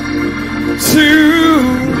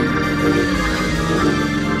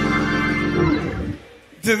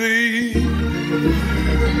to thee.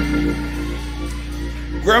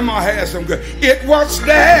 Grandma had some good. It was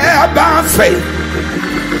there by faith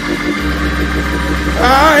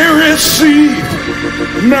I received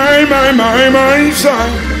my son,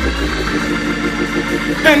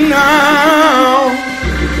 and now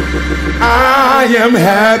I am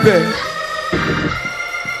happy.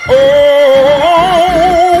 Oh,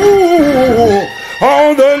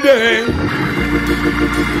 all the day.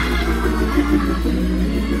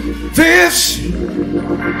 This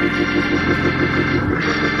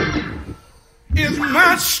is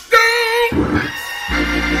my stone.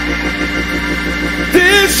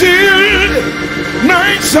 This is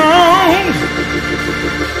my song.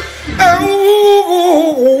 Oh,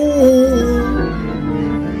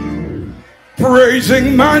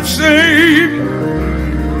 praising my Savior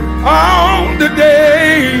all the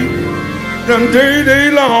day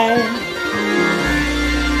long.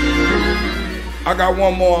 I got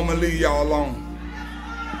one more. I'm gonna leave y'all alone.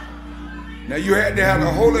 Now you had to have the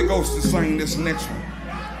Holy Ghost to sing this next one.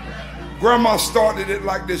 Grandma started it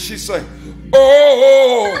like this. She said,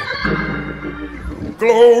 oh,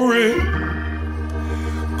 glory,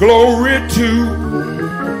 glory to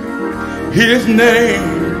his name,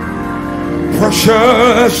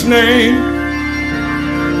 precious name.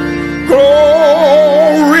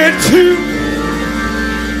 Glory to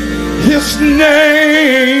his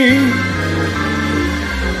name.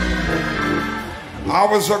 I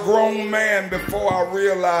was a grown man before I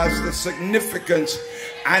realized the significance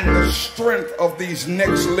and the strength of these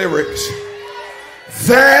next lyrics.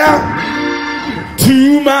 There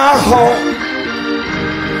to my heart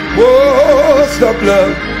was the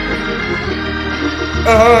blood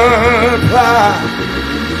applied,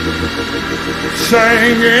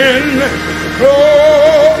 singing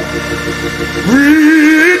glory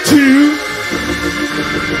to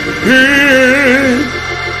him.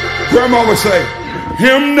 Grandma would say,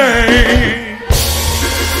 him name.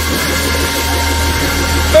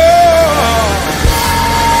 Oh.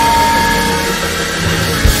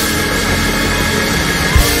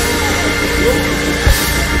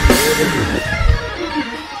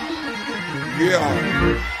 Yeah.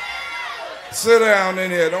 Sit down in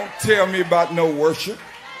here. Don't tell me about no worship.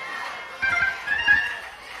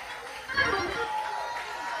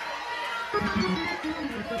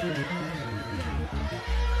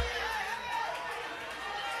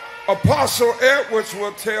 Apostle Edwards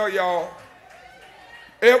will tell y'all,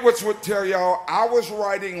 I was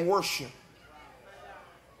writing worship.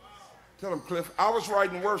 Tell him, Cliff, I was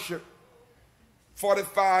writing worship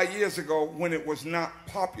 45 years ago when it was not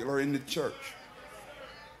popular in the church.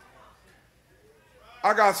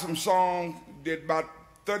 I got some songs that about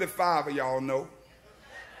 35 of y'all know.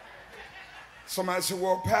 Somebody said,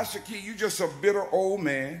 well, Pastor Key, you just a bitter old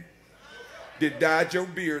man that dyed your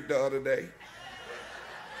beard the other day.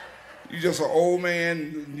 You just an old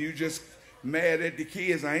man, you just mad at the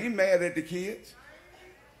kids. I ain't mad at the kids.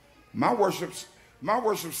 My worship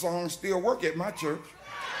songs still work at my church.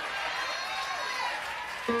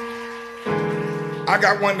 I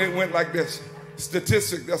got one that went like this.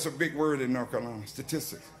 Statistics, that's a big word in North Carolina.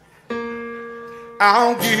 Statistics.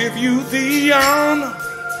 I'll give you the honor.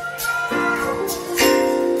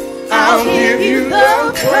 I'll give you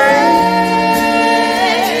the praise.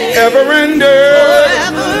 Ever and ever.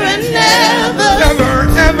 Forever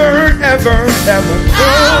and ever. Ever.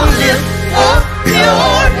 I'll lift up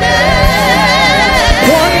your name.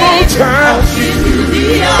 One more time. I'll give you the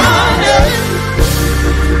honor.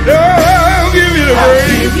 I'll give you the praise. I'll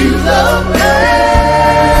give you the praise.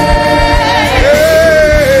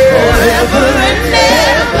 Forever and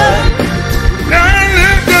ever. I'll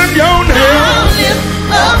lift up your name. I'll lift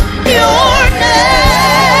up your name.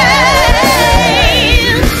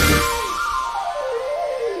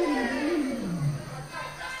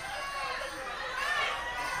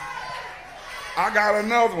 I got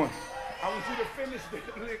another one. I want you to finish this.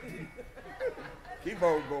 Keep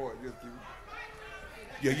on going.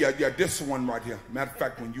 Yeah, this one right here. Matter of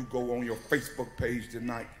fact, when you go on your Facebook page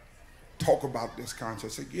tonight, talk about this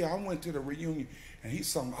concert. Say, yeah, I went to the reunion, and he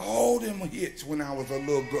sung all them hits when I was a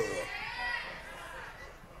little girl.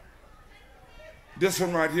 This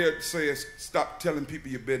one right here says, stop telling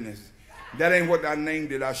people your business. That ain't what I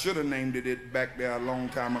named it. I should have named it back there a long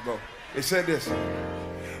time ago. It said this.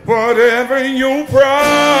 Whatever your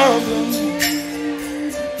problem,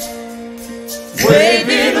 Wave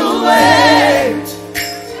it away.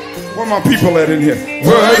 where my people at in here?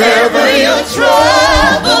 Whatever your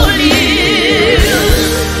trouble is,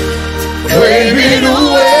 wave it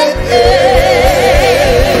away.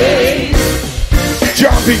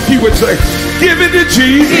 John P. Key would say, give it to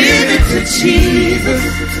Jesus. Give it to Jesus.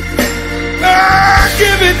 Ah,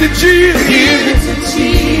 give it to Jesus. Give it to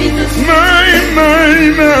Jesus. Mine.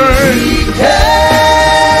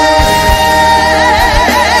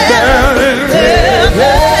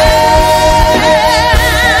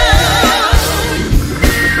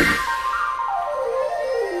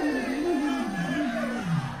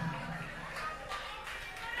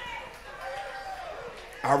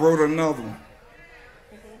 I wrote another one.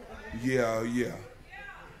 Yeah.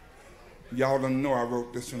 Y'all don't know I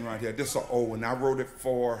wrote this one right here. This is an old one. I wrote it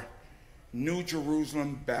for New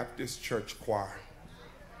Jerusalem Baptist Church Choir.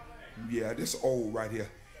 Yeah, this old right here.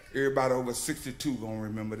 Everybody over 62 gonna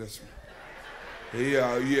remember this one.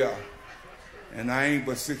 Yeah. And I ain't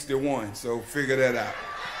but 61, so figure that out.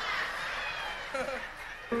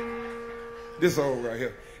 This old right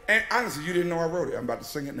here. And honestly, you didn't know I wrote it. I'm about to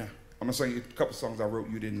sing it now. I'm gonna sing you a couple songs I wrote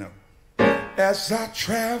you didn't know. As I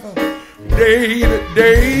travel day to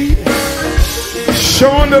day,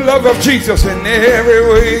 showing the love of Jesus in every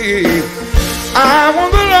way, I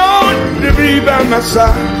want the Lord to be by my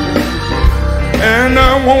side, and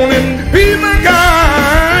I want Him to be my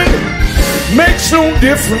guide. Makes no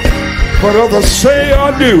difference what others say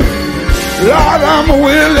or do. Lord, I'm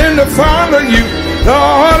willing to follow you.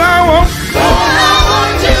 Lord, I want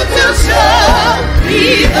you to show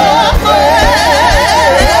me the way.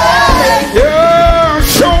 Yeah,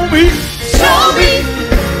 show me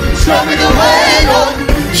the way, Lord.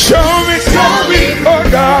 Show me, oh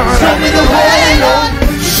God. Show me the way, Lord.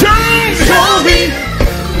 Show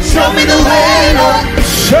me the way, Lord.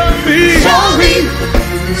 Show me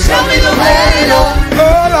the way, Lord. Oh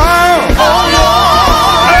Lord, Oh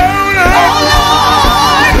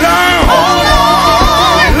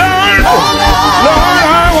Lord,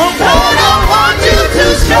 Lord, I want you to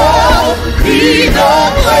show me the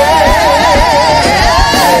way.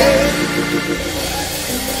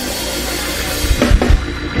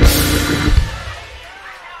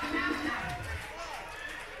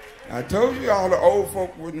 I told you all the old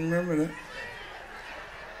folk wouldn't remember that.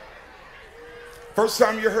 First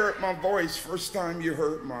time you heard my voice,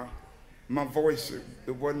 my voice,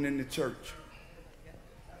 it wasn't in the church.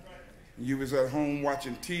 You was at home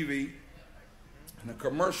watching TV, and a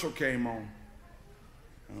commercial came on.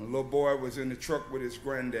 And a little boy was in the truck with his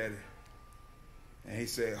granddaddy. And he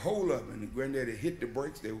said, hold up. And the granddaddy hit the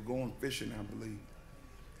brakes. They were going fishing, I believe.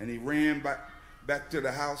 And he ran back to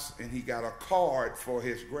the house, and he got a card for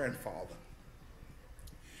his grandfather.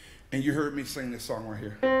 And you heard me sing this song right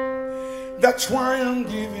here. That's why I'm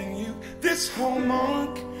giving you this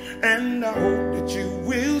homework, and I hope that you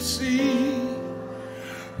will see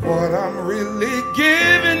what I'm really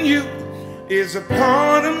giving you is a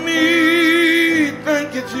part of me.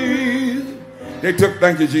 Thank you, Jesus. They took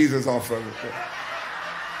thank you, Jesus off of it.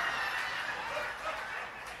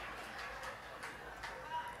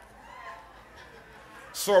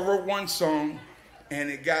 So I wrote one song, and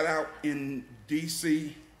it got out in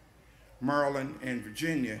D.C., Maryland, and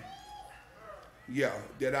Virginia. Yeah,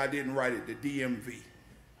 that I didn't write it, the DMV.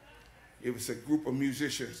 It was a group of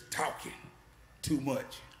musicians talking too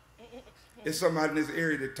much. There's somebody in this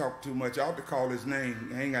area that talk too much. I ought to call his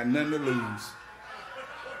name. I ain't got nothing to lose.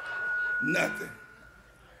 Nothing.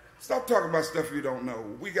 Stop talking about stuff you don't know.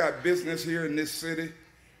 We got business here in this city.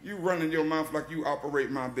 You running your mouth like you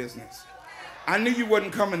operate my business. I knew you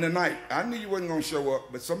wasn't coming tonight. I knew you wasn't going to show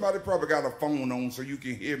up, but somebody probably got a phone on so you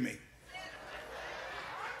can hear me.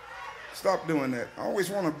 Stop doing that. I always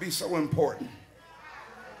want to be so important.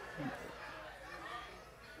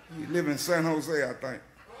 You live in San Jose, I think.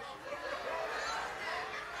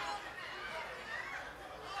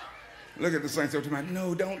 Look at the saints up to me.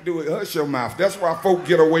 No, don't do it. Hush your mouth. That's why folk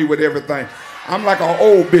get away with everything. I'm like an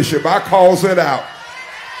old bishop. I calls it out.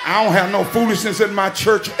 I don't have no foolishness in my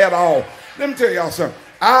church at all. Let me tell y'all something.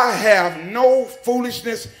 I have no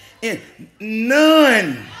foolishness in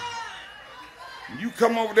none. You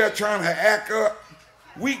come over there trying to act up,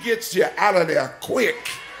 we get you out of there quick.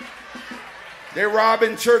 They're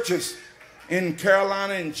robbing churches in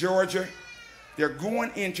Carolina and Georgia. They're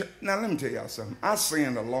going in church. Now, let me tell y'all something. I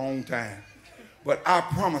sinned a long time, but I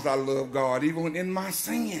promise I love God even in my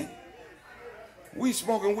sin. We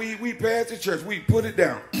smoking weed, we pass the church, we put it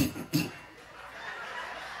down.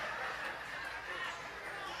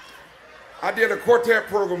 I did a quartet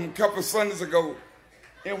program a couple of Sundays ago,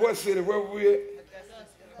 In what city? Where were we at?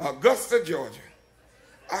 Augusta, Georgia.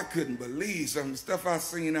 I couldn't believe some of the stuff I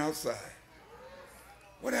seen outside.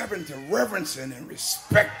 What happened to reverencing and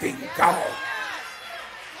respecting God?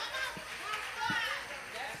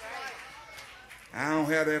 I don't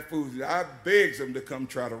have that food. I begged them to come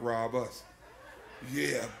try to rob us.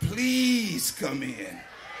 Yeah, please come in.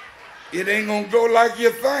 It ain't gonna go like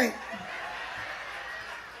you think.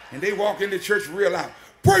 And they walk into church real loud.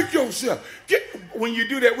 Break yourself. When you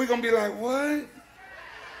do that, we're gonna be like, what?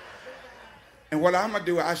 And what I'm gonna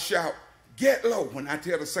do, I shout, get low. When I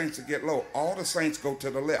tell the saints to get low, all the saints go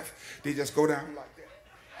to the left. They just go down like that.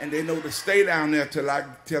 And they know to stay down there till I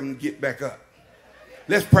tell them to get back up.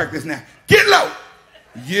 Let's practice now. Get low.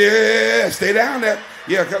 Yeah, stay down there.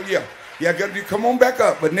 Yeah, come, yeah. Yeah, come on back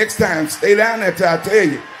up. But next time, stay down there till I tell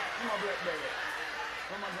you.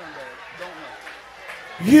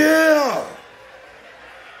 Yeah.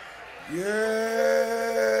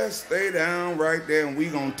 Yeah, stay down right there and we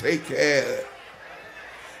gonna take care of it.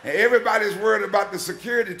 And everybody's worried about the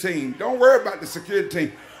security team. Don't worry about the security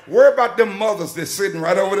team. Worry about them mothers that's sitting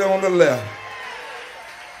right over there on the left.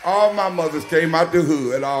 All my mothers came out the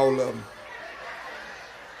hood, all of them.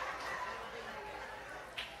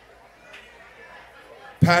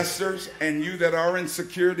 Pastors and you that are in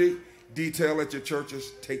security detail at your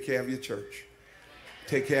churches, take care of your church.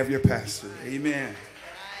 Take care of your pastor. Amen.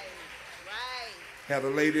 Had a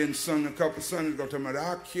lady in sung a couple Sundays ago talking about,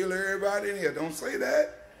 I'll kill everybody in here. Don't say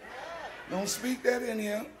that. Don't speak that in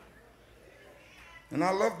here. And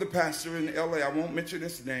I love the pastor in LA. I won't mention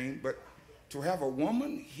his name, but to have a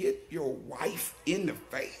woman hit your wife in the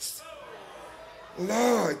face.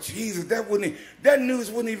 Lord Jesus, that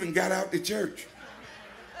news wouldn't even got out the church.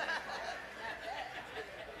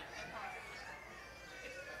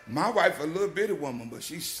 My wife a little bitty woman, but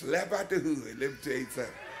she slapped out the hood. Let me tell you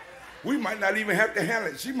something. We might not even have to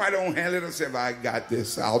handle it. She might not handle it herself. I got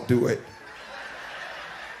this. I'll do it.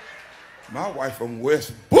 My wife from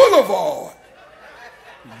West Boulevard.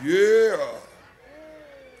 Yeah.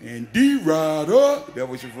 And D-Rider. That's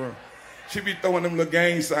where she from. She be throwing them little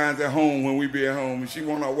gang signs at home when we be at home. And she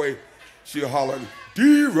on her way, she'll holler,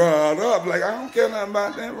 D-Rider. I'm like, I don't care nothing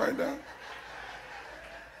about that right now.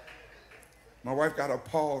 My wife got a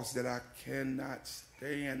pause that I cannot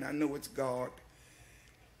stand. I know it's God.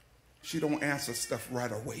 She don't answer stuff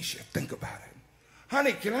right away. She'll think about it.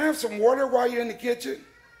 Honey, can I have some water while you're in the kitchen?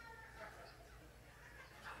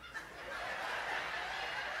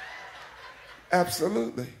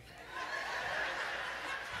 Absolutely.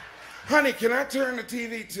 Honey, can I turn the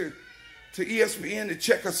TV to ESPN to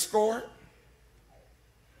check a score?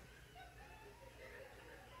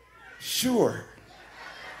 Sure.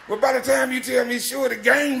 But by the time you tell me sure, the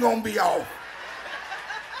game gonna be off.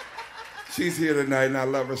 She's here tonight and I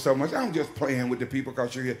love her so much. I'm just playing with the people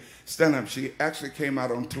because you're here. Stand up. She actually came out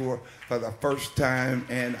on tour for the first time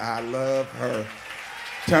and I love her.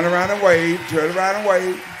 Turn around and wave. Turn around and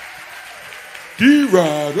wave.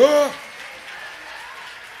 D-Rider.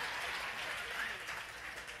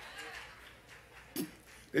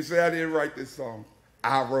 They say I didn't write this song.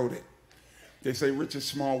 I wrote it. They say Richard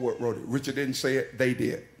Smallwood wrote it. Richard didn't say it. They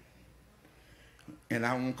did. And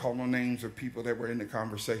I won't call no names of people that were in the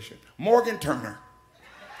conversation. Morgan Turner,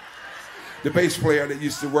 the bass player that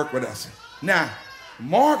used to work with us. Now,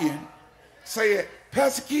 Morgan said,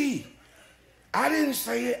 Pastor Key, I didn't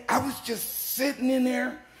say it. I was just sitting in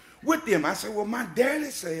there with them. I said, well, my daddy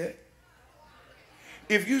said,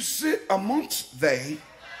 if you sit amongst they,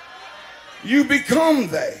 you become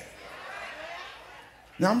they.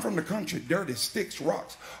 Now, I'm from the country, dirty, sticks,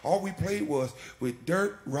 rocks. All we played was with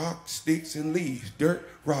dirt, rock, sticks, and leaves. Dirt,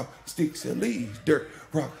 rock, sticks, and leaves. Dirt,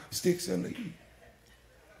 rock, sticks, and leaves.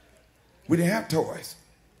 We didn't have toys.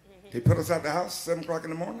 They put us out the house 7 o'clock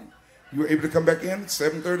in the morning. You were able to come back in at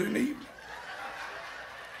 7:30 in the evening.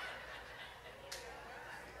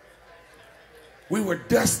 We were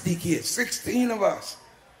dusty kids, 16 of us,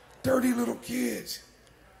 dirty little kids.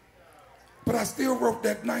 But I still wrote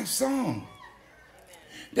that nice song.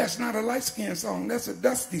 That's not a light-skinned song. That's a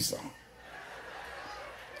dusty song.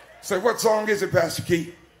 Say, what song is it, Pastor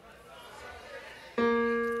Keith?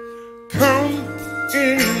 Come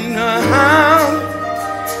in the house.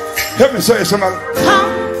 Help me say it, somebody.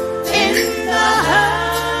 Come in the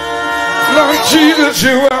house. Lord Jesus,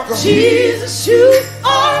 you're welcome. Jesus, you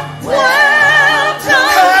are welcome.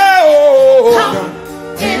 Oh, come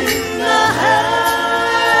in the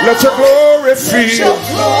house. Let your glory fill. Let your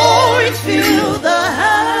glory fill the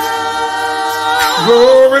house.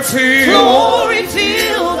 Glory fill. Glory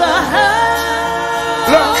fill the house.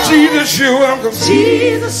 Lord Jesus, you're welcome.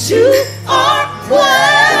 Jesus, you are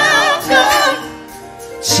welcome.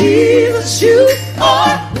 Jesus, you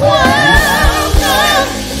are welcome.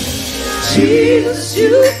 Jesus,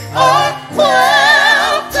 you are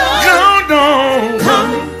welcome. No.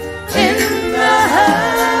 Come in the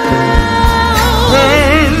house.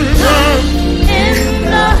 Come in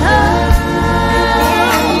the house.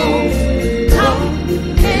 Come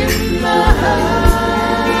in the house.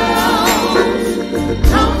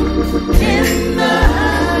 Come in the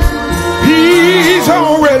house. He's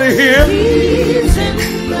already here. He's in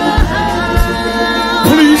the house.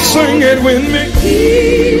 Please sing it with me.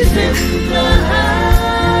 He's in the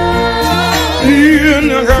house. He's in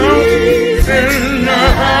the house. He's in the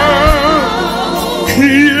house.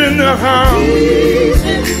 He's in the house. He's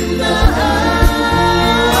in the house.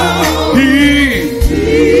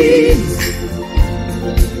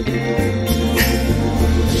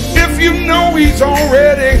 If you know he's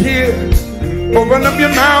already here, open up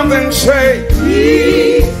your mouth and say,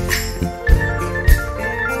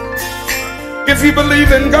 if you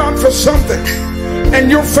believe in God for something and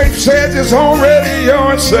your faith says it's already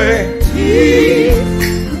yours, say,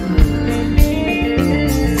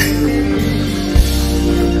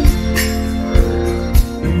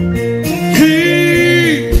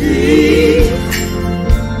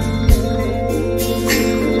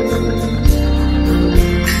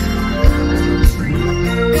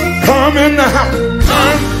 come in the house.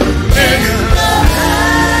 Come in the house.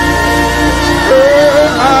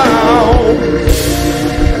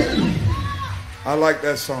 I like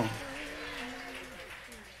that song.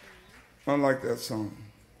 I like that song.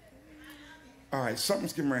 All right,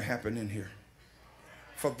 something's getting ready to happen in here.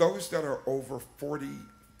 For those that are over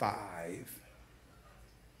 45,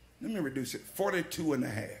 let me reduce it, 42 and a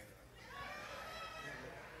half.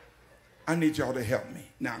 I need y'all to help me.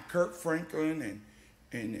 Now, Kirk Franklin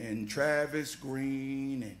and Travis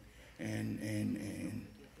Green and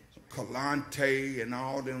Kalante and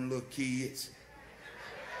all them little kids.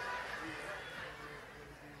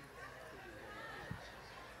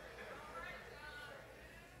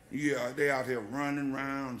 Yeah, they out here running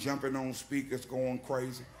around, jumping on speakers, going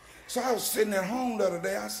crazy. So I was sitting at home the other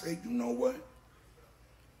day. I said, you know what?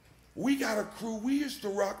 We got a crew. We used to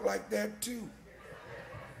rock like that too.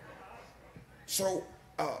 So,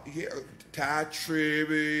 yeah, Ty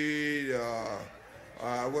Tribbett,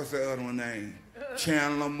 what's the other one name?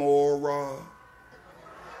 Chandler Mora.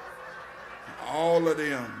 All of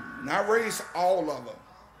them. And I raised all of them.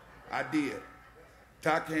 I did.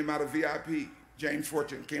 Ty came out of VIP. James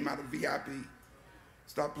Fortune came out of VIP.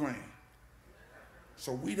 Stop playing.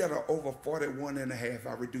 So we that are over 41 and a half,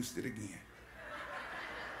 I reduced it again.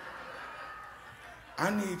 I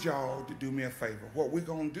need y'all to do me a favor. What we're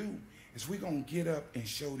going to do is we're going to get up and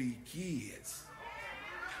show these kids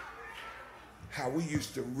how we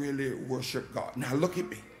used to really worship God. Now look at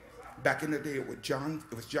me. Back in the day, it was John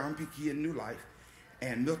P. Key in New Life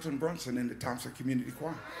and Milton Brunson in the Thompson Community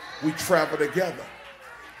Choir. We traveled together.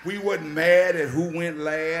 We wasn't mad at who went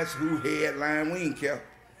last, who headlined. We didn't care.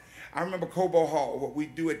 I remember Cobo Hall, what we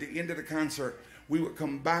do at the end of the concert, we would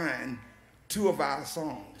combine 2 of our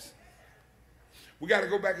songs. We got to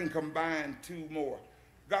go back and combine 2 more.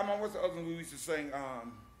 Godmom, what's the other one we used to sing? I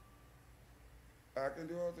can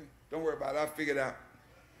do all things. Don't worry about it. I'll figure it out.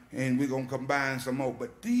 And we're going to combine some more.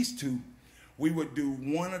 But these 2, we would do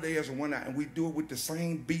one of theirs and one out, and we do it with the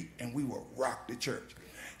same beat, and we would rock the church.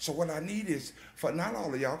 So what I need is, for not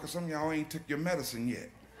all of y'all, because some of y'all ain't took your medicine yet.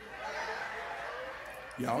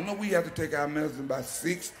 Y'all know we have to take our medicine by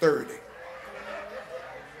 6:30.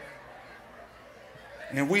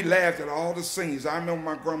 And we laughed at all the singers. I remember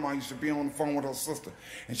my grandma used to be on the phone with her sister,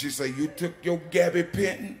 and she'd say, you took your Gabby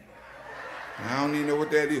Penton? I don't even know what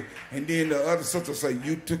that is. And then the other sister say,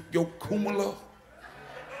 you took your Kumala?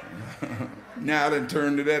 Now I done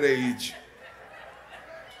turned to that age.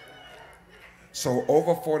 So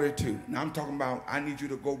over 42. Now I'm talking about, I need you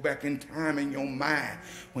to go back in time in your mind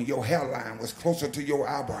when your hairline was closer to your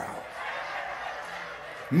eyebrow.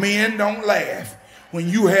 Men don't laugh when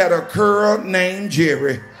you had a curl named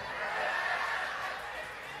Jerry.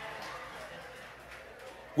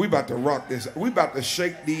 We about to rock this. We about to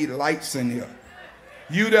shake these lights in here.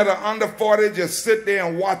 You that are under 40, just sit there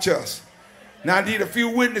and watch us. Now I need a few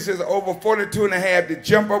witnesses over 42 and a half to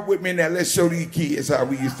jump up with me. Now let's show these kids how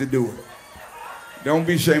we used to do it. Don't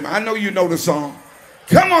be ashamed. I know you know the song.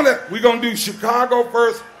 Come on, we're going to do Chicago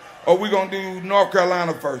first, or we're going to do North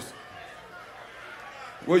Carolina first.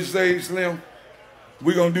 What'd you say, Slim?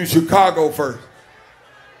 We're going to do Chicago first.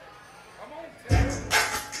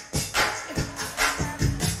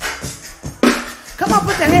 Come on,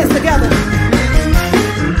 put your hands together.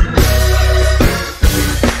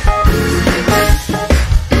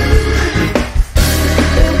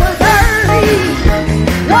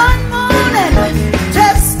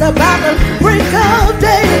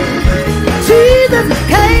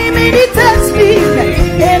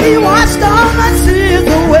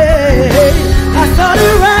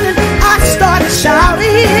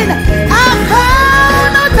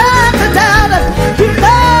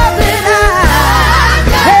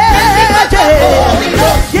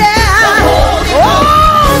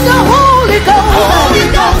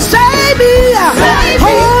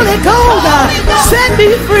 me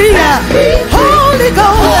free. Holy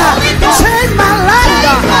Ghost, change my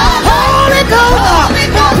life. Holy Ghost,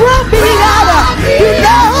 brought me out. You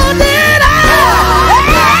know that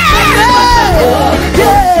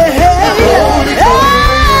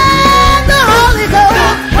the Holy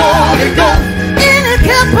Ghost, and it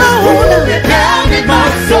kept rolling down in my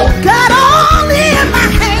soul. Got all in my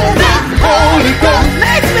hands. Holy Ghost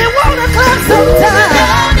makes me wanna clap sometimes.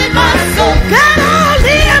 Down in my soul. Got all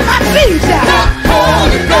in my feet.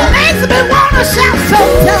 Holy Ghost makes me wanna shout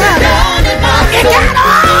sometimes. Down in my soul. It got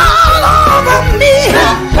all over me.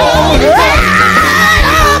 Holy Ghost right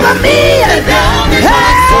over me. Down in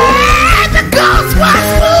my soul. The Ghost was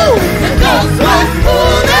moved. The Ghost was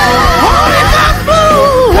moving. Holy Ghost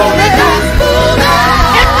moved. Holy Ghost moving.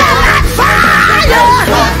 It felt like fire.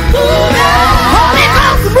 Holy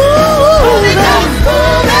Ghost moved. Holy Ghost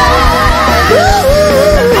moving.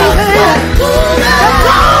 The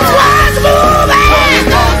Ghost was moving.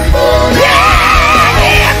 Yeah,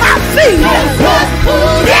 in my feet.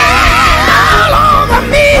 Yeah, all over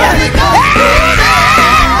me. The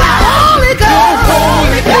Holy Ghost.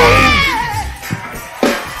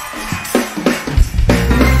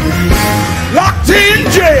 Locked in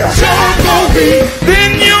jail.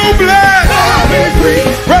 Then your blood.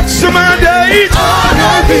 Rest of my days. I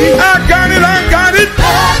got it, I got it.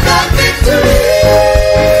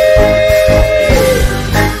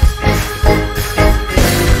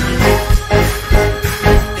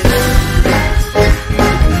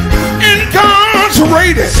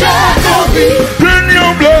 Incarcerated. Then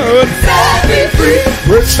your blood.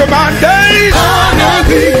 Rest of my days.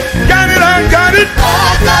 Got it, I got it.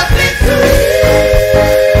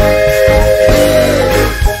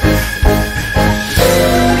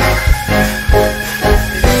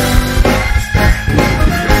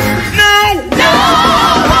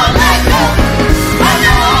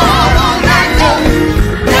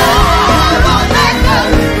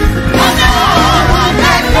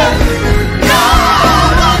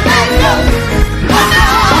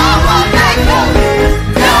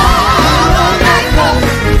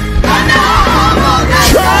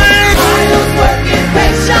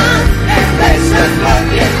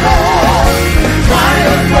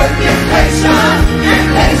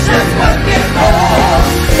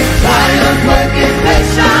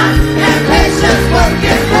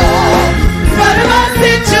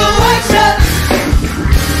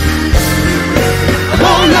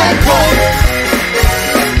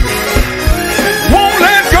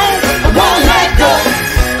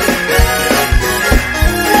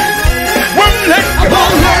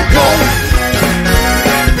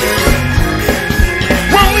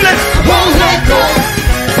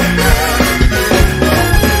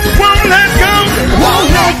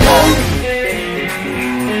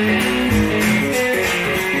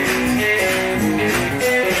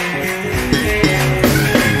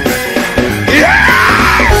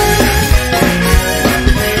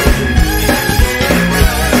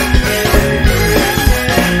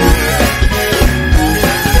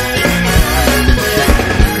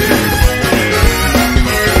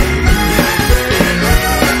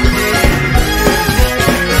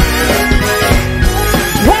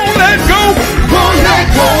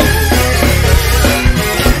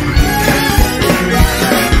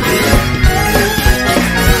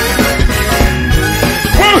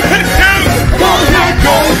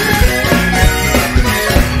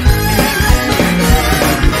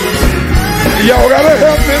 Y'all gotta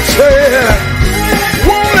help me say it.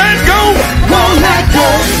 Won't let go. Won't let go.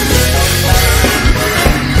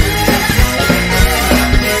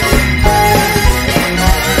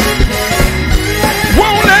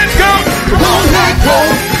 Won't let go. Won't let go.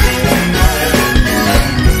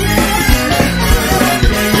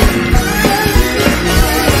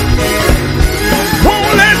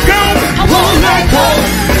 Won't let go. Won't let go.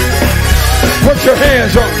 Put your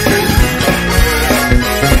hands on.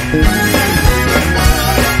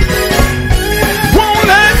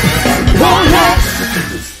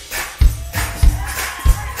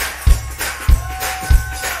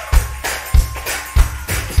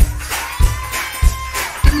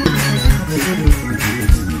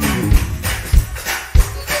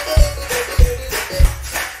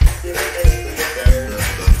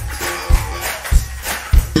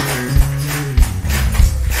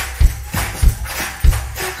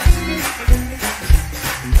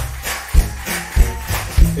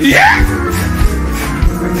 Yeah!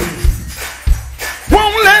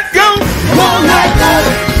 Won't let go! Won't let go!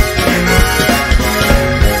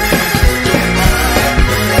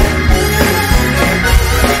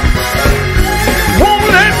 Won't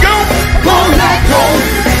let go! Won't let go!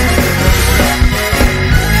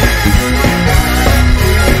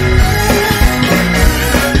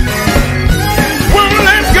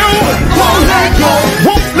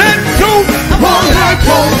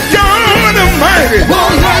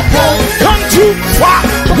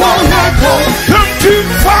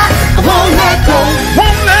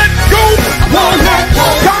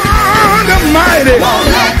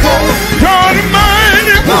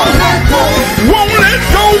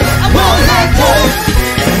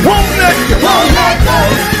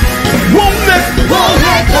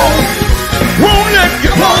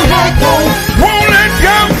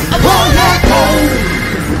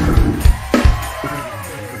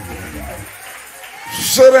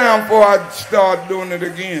 down before I start doing it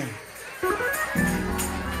again.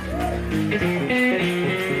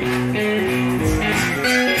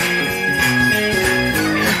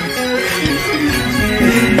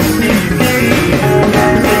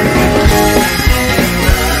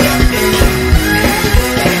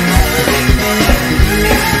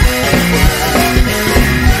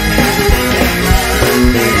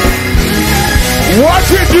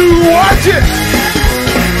 Watch it, dude, watch it.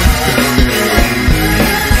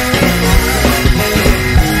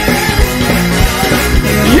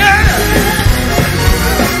 Yeah.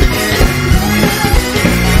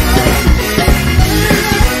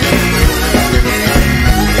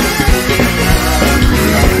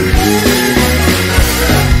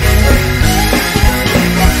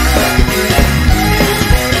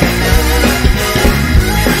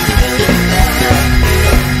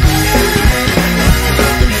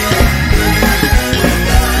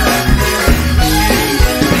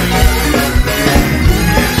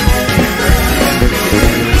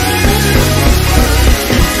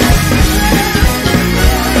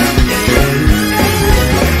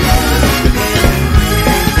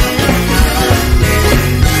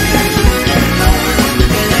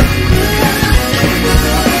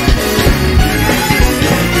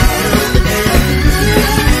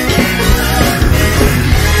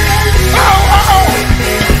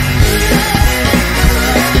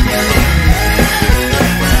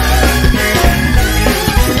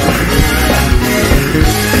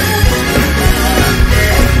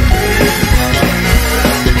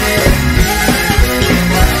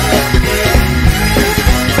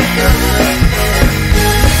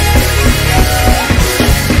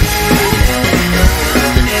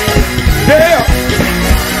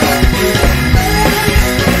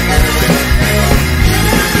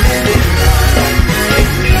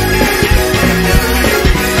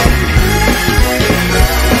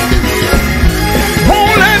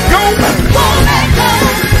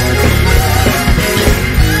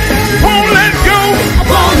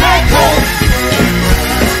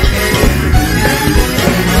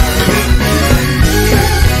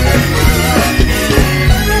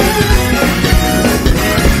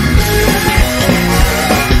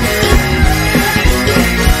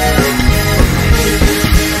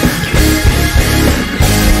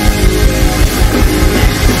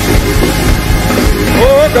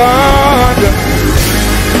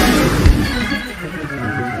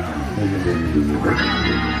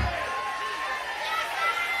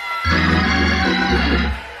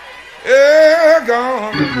 Yeah,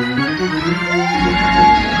 God.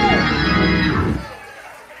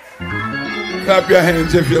 Clap your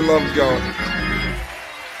hands if you love God.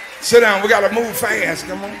 Sit down. We got to move fast.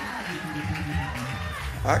 Come on.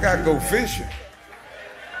 I got to go fishing.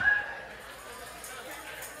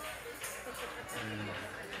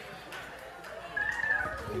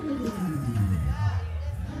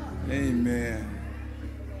 Amen.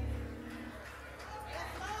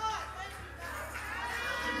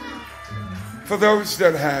 For those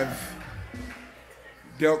that have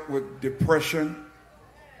dealt with depression,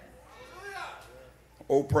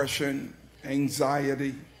 oppression,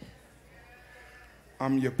 anxiety,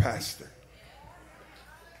 I'm your pastor.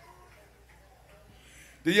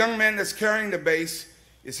 The young man that's carrying the bass,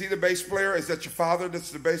 is he the bass player? Is that your father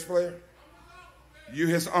that's the bass player? You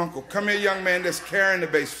his uncle. Come here, young man that's carrying the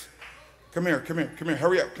bass. Come here, come here, come here.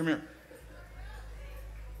 Hurry up, come here.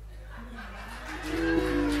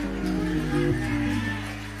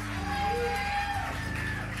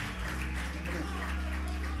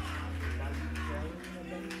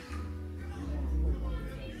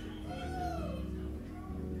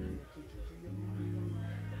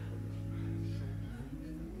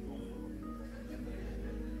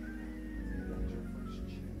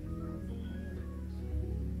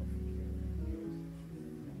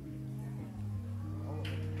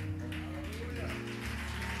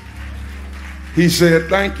 He said,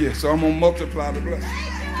 thank you, so I'm going to multiply the blessing.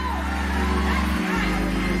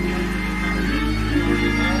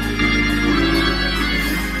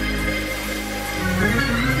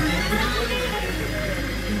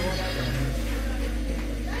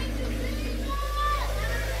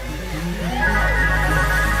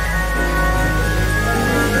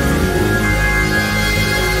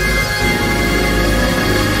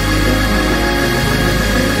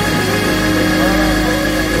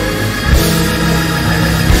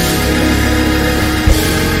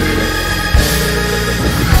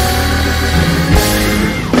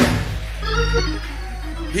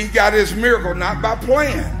 He got his miracle not by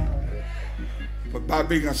playing, but by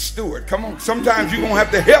being a steward. Come on, sometimes you're going to have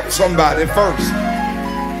to help somebody first.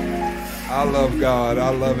 I love God. I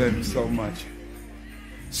love him so much.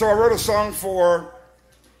 So I wrote a song for,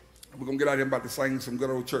 we're going to get out here about to sing some good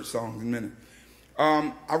old church songs in a minute.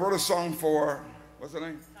 I wrote a song for, what's her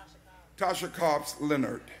name? Tasha Cobbs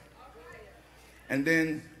Leonard. And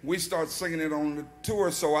then we started singing it on the tour,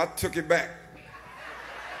 so I took it back.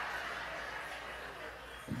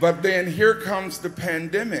 But then here comes the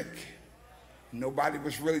pandemic. Nobody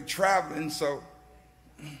was really traveling, so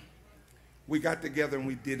we got together and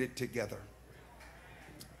we did it together.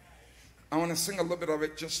 I want to sing a little bit of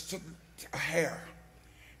it, just to a hair,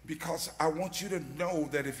 because I want you to know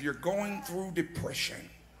that if you're going through depression,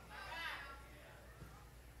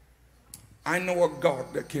 I know a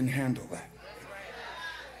God that can handle that.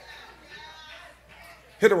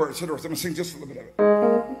 Hit the words, hit the words. I'm going to sing just a little bit of it.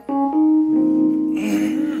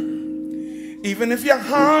 Even if your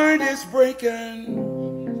heart is breaking,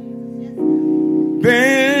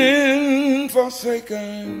 been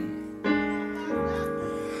forsaken,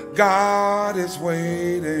 God is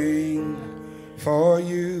waiting for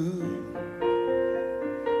you.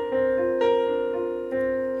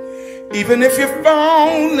 Even if you're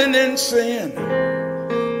falling in sin,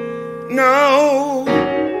 no,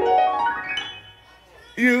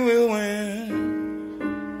 you will win.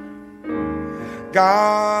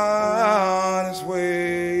 God is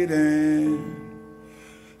waiting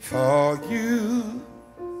for you,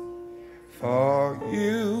 for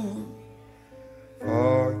you,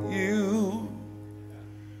 for you,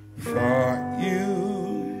 for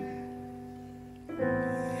you.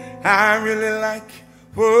 I really like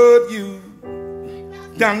what you've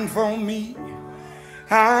done for me.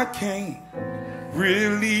 I can't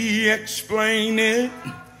really explain it.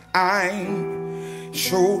 I'm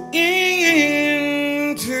so into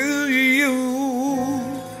you.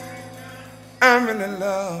 I'm really in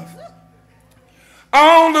love.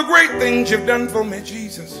 All the great things you've done for me,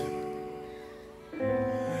 Jesus.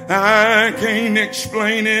 I can't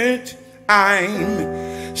explain it.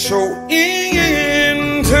 I'm so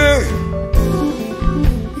into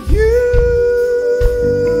you.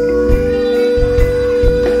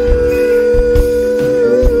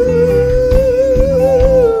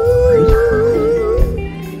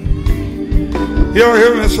 Y'all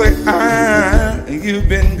hear me say, you've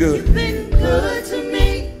been good. You've been good to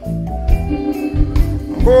me.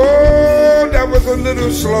 Oh, that was a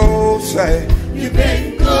little slow, say. You've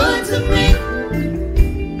been good to me.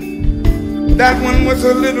 That one was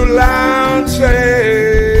a little loud,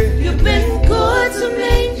 say. You've been good to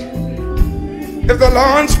me. If the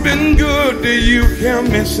Lord's been good to you, hear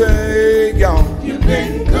me say, y'all. You've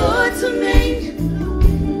been good to me.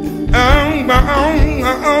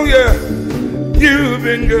 Oh, yeah. You've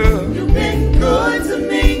been good. You've been good to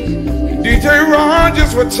me. DJ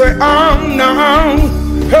Rogers would say, oh no.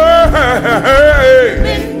 Hey. You've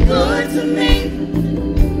been good to me.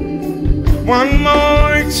 One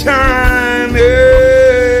more time.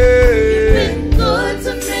 Hey. You've been good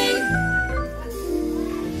to me.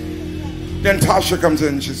 Then Tasha comes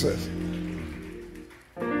in and she says,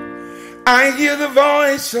 I hear the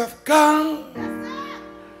voice of God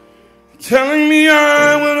telling me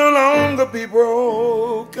I will no longer be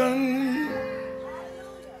broken.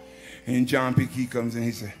 And John P. Key comes in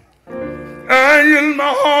and he said, I in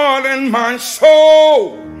my heart and my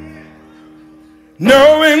soul,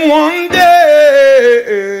 knowing one day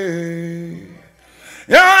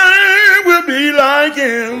I will be like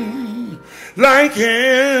him, like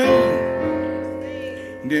him.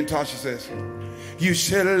 And then Tasha says, you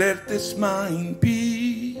should let this mind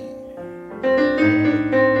be.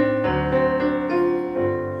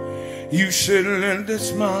 You should let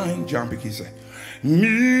this mind, John B. Key said,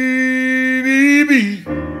 me be.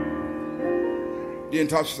 Then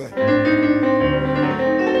Tasha said,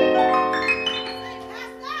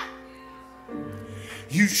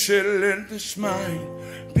 you should let this mind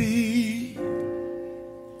be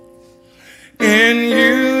in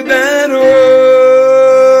you that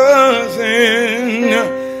was in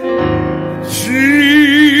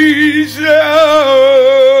Jesus.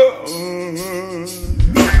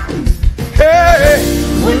 Hey,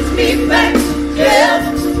 Put me back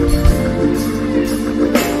together.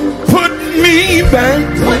 put me back.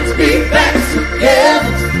 Put me back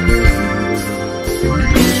together.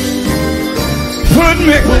 Put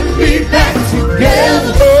me back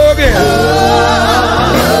together. again. Oh,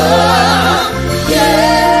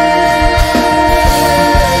 yeah.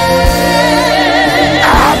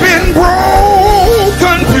 I've been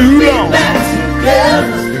broken too long. Back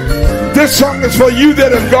together. This song is for you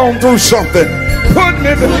that have gone through something. Put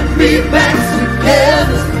me back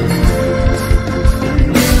together.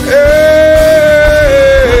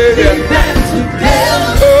 Hey, Back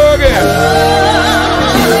together. again.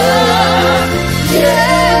 Oh,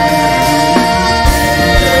 yeah.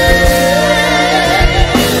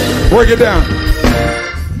 Break it down.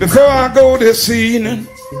 Before I go this evening,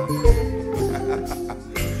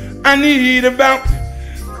 I need about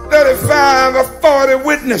 35 or 40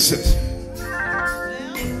 witnesses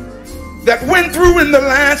that went through in the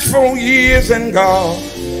last 4 years, and God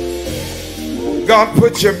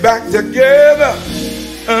put you back together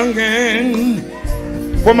again.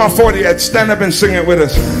 Where my 40 at? Stand up and sing it with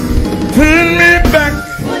us. Put me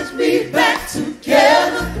back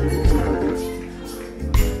together.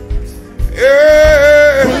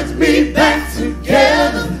 Yeah. Put me back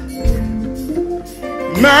together.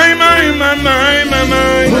 My.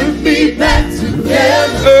 Put me back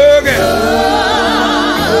together. Okay.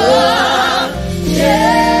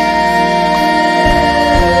 Yeah.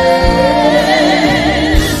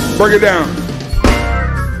 Break it down.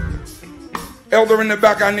 Elder in the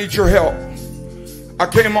back, I need your help. I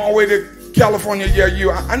came all the way to California.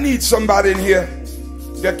 Yeah, I need somebody in here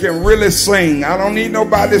that can really sing. I don't need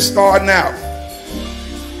nobody starting out.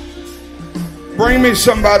 Bring me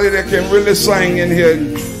somebody that can really sing in here.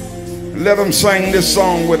 Let them sing this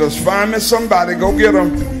song with us. Find me somebody. Go get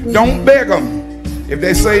them. Don't beg them. If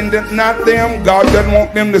they say not them, God doesn't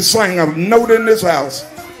want them to sing a note in this house.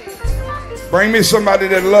 Bring me somebody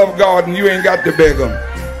that love God and you ain't got to beg them.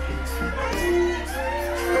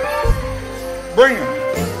 Bring him.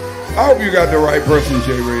 I hope you got the right person,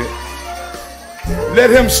 J. Red. Let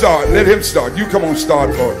him start. Let him start. You come on,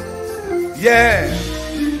 start for it. Yeah.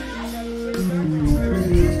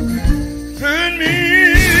 Put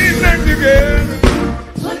me back together.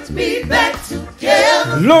 Put me back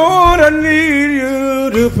together. Lord, I need you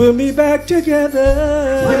to put me back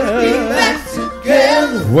together. Put me back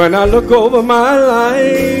together. When I look over my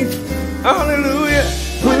life, hallelujah.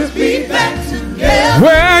 Put me back together.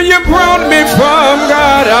 Where you brought me from,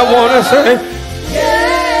 God, I want to say,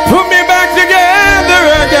 put me back together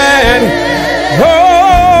again.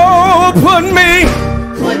 Oh, put me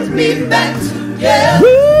back together.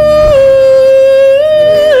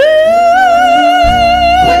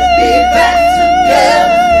 Put me back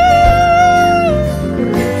together.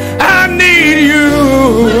 I need you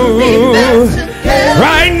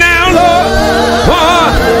right now, Lord.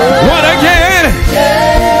 What again?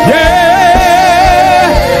 Yeah.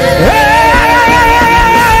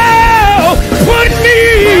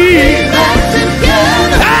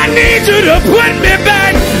 Put me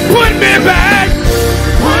back, put me back,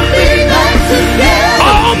 put me back together.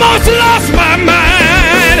 Almost lost my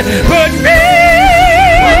mind, put me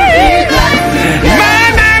back together. My.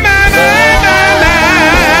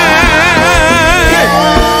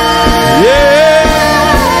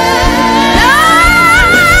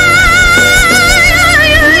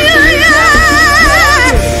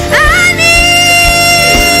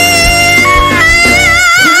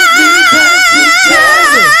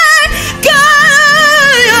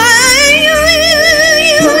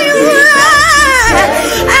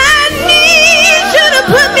 I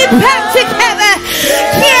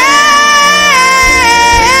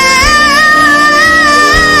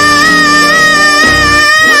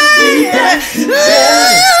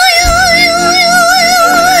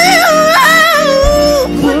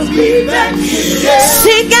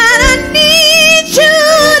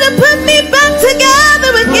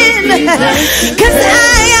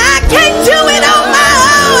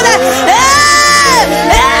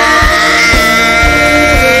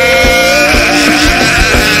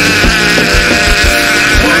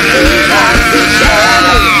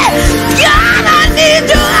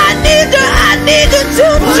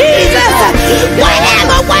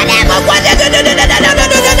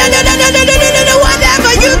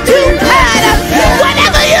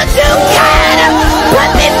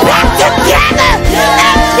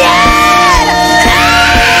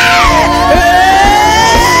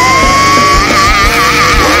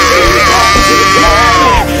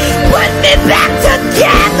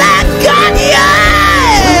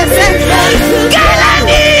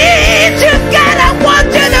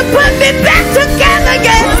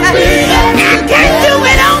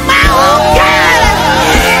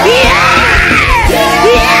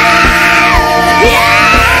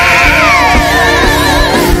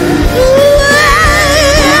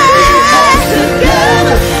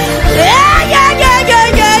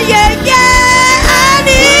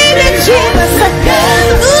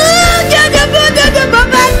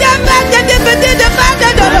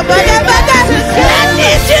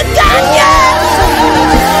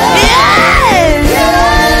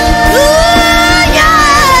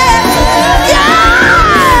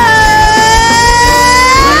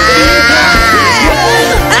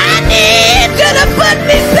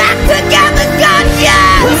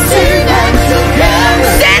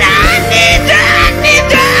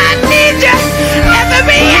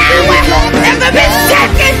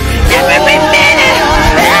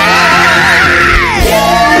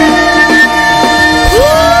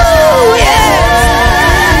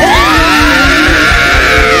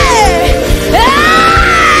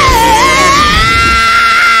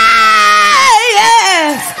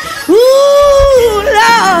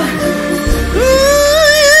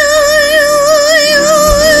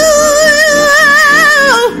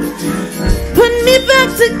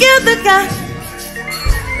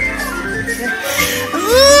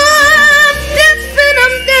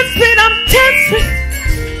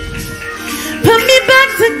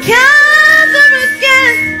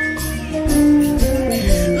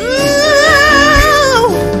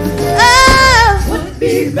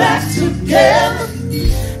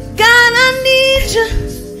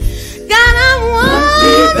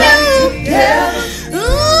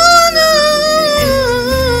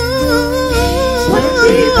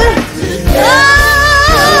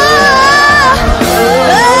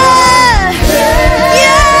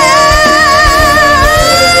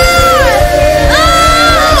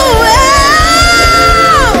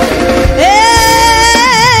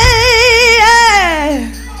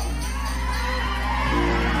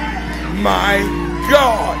my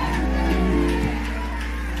God.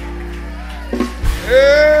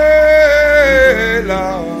 Hey,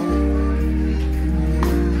 Lord.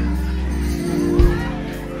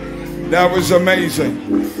 That was amazing.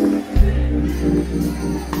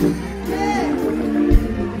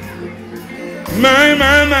 My.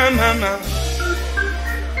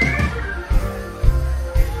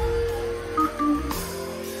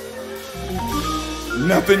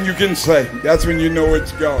 Nothing you can say. That's when you know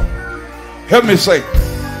it's God. Help me say,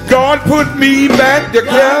 God put me back together.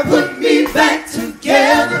 God put me back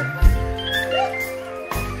together.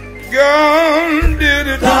 God did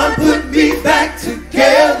it. God put me back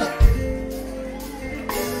together.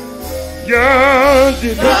 God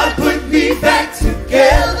did it. God put me back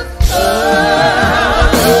together.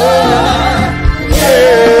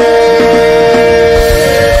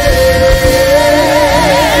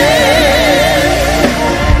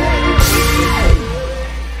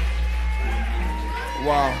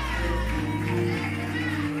 Wow.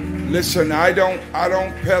 Listen, I don't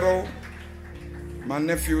pedal. My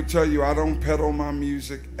nephew will tell you I don't pedal my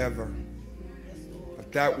music ever.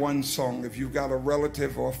 But that one song, if you've got a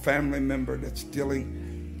relative or a family member that's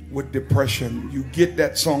dealing with depression, you get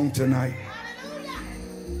that song tonight.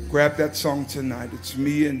 Grab that song tonight. It's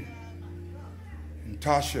me and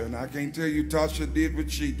Tasha, and I can't tell you Tasha did what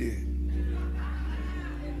she did.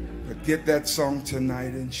 But get that song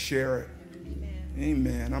tonight and share it.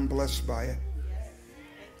 Amen. I'm blessed by it.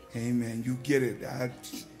 Amen. You get it.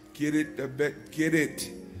 Get it. Get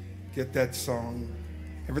it. Get that song.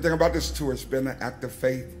 Everything about this tour has been an act of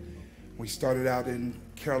faith. We started out in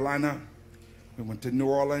Carolina. We went to New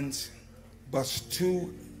Orleans. Bus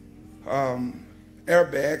 2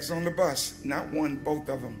 airbags on the bus. Not one, both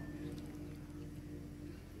of them.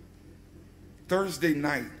 Thursday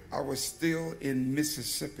night, I was still in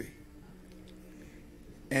Mississippi.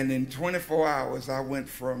 And in 24 hours, I went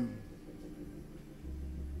from,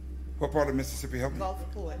 what part of Mississippi? Help me.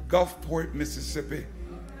 Gulfport. Gulfport, Mississippi,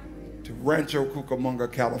 to Rancho Cucamonga,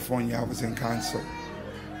 California. I was in concert.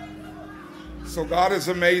 So God is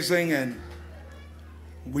amazing, and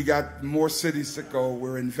we got more cities to go.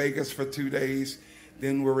 We're in Vegas for 2 days.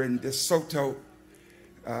 Then we're in DeSoto,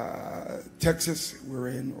 Texas. We're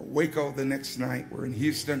in Waco the next night. We're in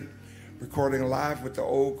Houston, recording live with the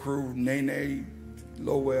old crew, Nene,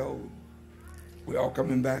 Lowell. We're all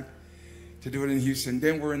coming back to do it in Houston.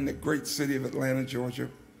 Then we're in the great city of Atlanta, Georgia,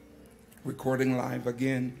 recording live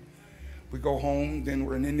again. We go home. Then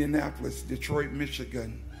we're in Indianapolis, Detroit,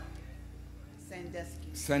 Michigan,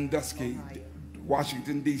 Sandusky,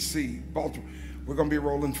 Washington, D.C., Baltimore. We're going to be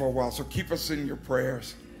rolling for a while, so keep us in your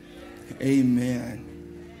prayers. Amen.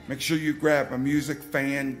 Make sure you grab a music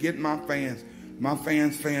fan. Get my fans. My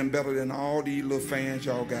fans fan better than all these little fans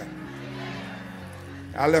y'all got.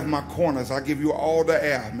 I left my corners. I give you all the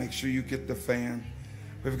air. Make sure you get the fan.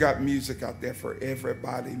 We've got music out there for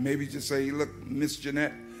everybody. Maybe just say, look, Miss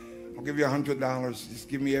Jeanette, I'll give you $100. Just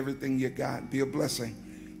give me everything you got. Be a blessing.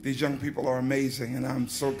 These young people are amazing, and I'm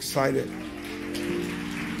so excited.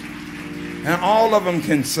 And all of them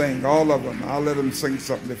can sing, all of them. I'll let them sing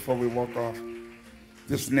something before we walk off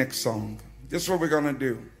this next song. This is what we're going to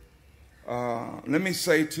do. Let me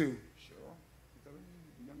say, too.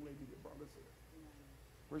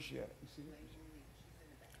 Where's she at? You see her?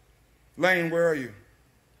 Lane, where are you?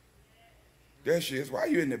 There she is. Why are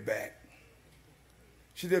you in the back?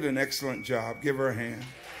 She did an excellent job. Give her a hand.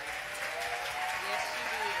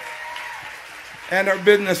 And her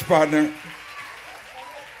business partner.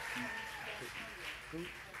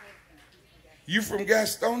 You from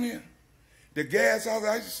Gastonia? The gas house?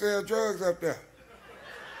 I used to sell drugs up there.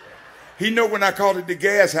 He know when I called it the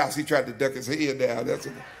gas house, he tried to duck his head down.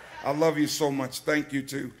 I love you so much. Thank you,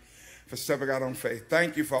 too, for stepping out on faith.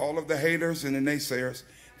 Thank you for all of the haters and the naysayers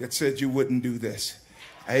that said you wouldn't do this.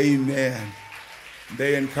 Amen.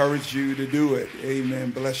 They encouraged you to do it.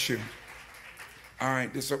 Amen. Bless you. All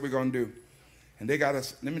right, this is what we're going to do. And they got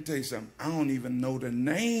us, let me tell you something. I don't even know the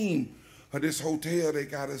name of this hotel they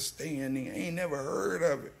got us staying in. I ain't never heard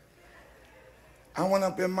of it. I went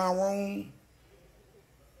up in my room.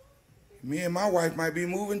 Me and my wife might be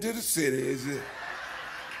moving to the city. Is it?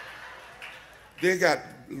 They got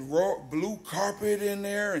blue carpet in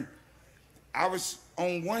there, and I was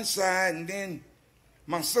on one side, and then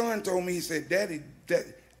my son told me, he said, Daddy,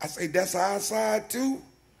 I said, that's our side too?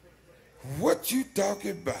 What you talking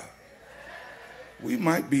about? We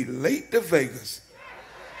might be late to Vegas.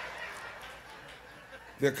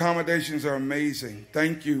 The accommodations are amazing.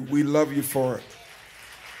 Thank you. We love you for it.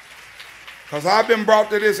 Because I've been brought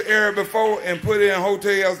to this area before and put in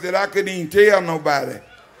hotels that I couldn't even tell nobody.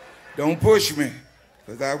 Don't push me.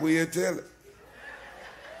 Because I will tell it.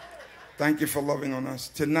 Thank you for loving on us.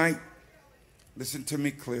 Tonight, listen to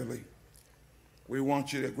me clearly. We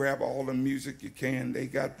want you to grab all the music you can. They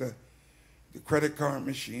got the credit card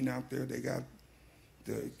machine out there. They got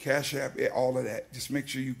the Cash App, all of that. Just make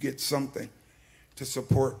sure you get something to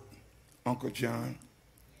support Uncle John.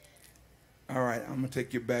 All right, I'm going to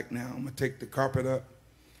take you back now. I'm going to take the carpet up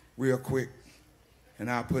real quick,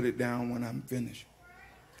 and I'll put it down when I'm finished.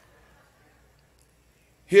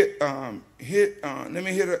 Let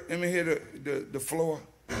me hit the floor.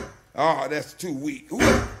 Oh, that's too weak. Ooh,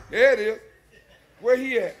 there it is. Where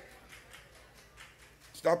he at?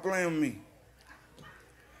 Stop playing with me.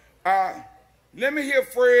 Let me hear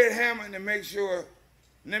Fred Hammond and make sure.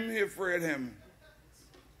 Let me hear Fred Hammond.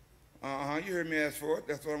 You heard me ask for it.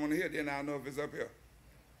 That's what I want to hear. Then I'll know if it's up here.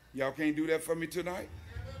 Y'all can't do that for me tonight?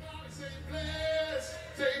 Say bless,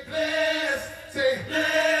 say bless, say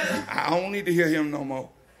bless. I don't need to hear him no more.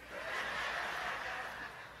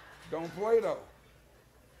 Don't play though.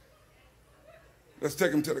 Let's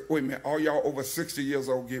take him to the, wait a minute, all y'all over 60 years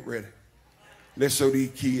old, get ready. Let's show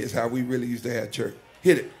these kids how we really used to have church.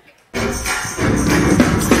 Hit it.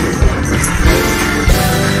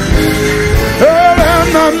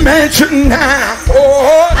 I'm a mansion now.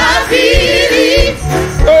 Oh, I believe.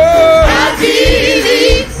 Oh, I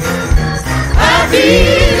believe. I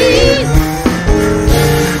believe.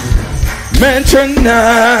 mansion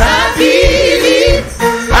now. I believe.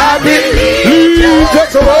 I believe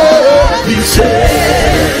that's what he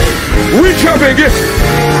said. Reach up and get.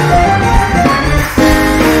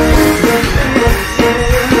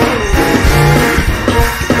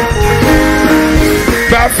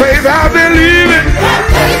 By faith I believe it. By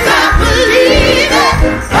faith I believe it.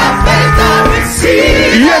 By faith I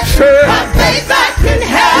receive it. Yes, sir. By faith I can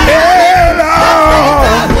have it. Yeah, Lord.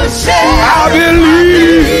 By faith I will share. I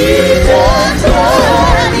believe. That's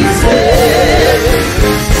what he said.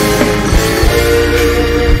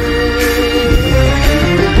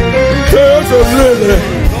 There's a lily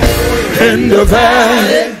in the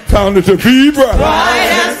valley, found it to be bright. Bright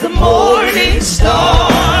as the morning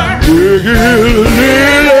star. Big lily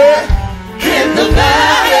In the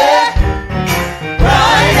valley,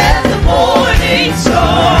 bright as the morning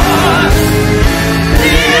star.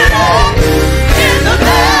 In the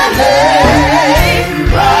valley,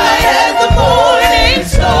 bright as the morning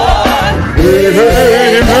star.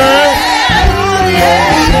 Amen.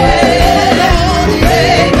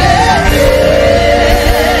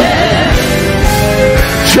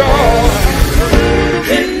 Joy.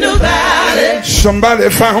 In the valley, Somebody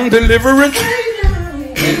found deliverance.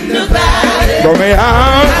 in the valley, From me out.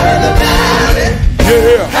 out of the valley,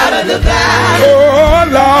 Yeah. out of the valley, Oh, out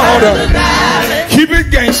of the Lord. valley, Keep it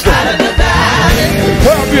gangster. out of the valley.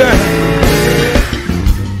 Help you.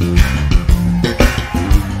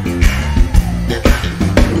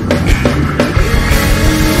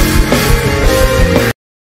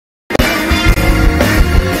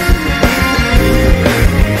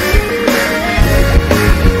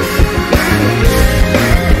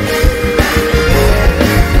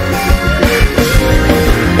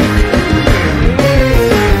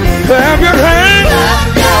 Clap your hands.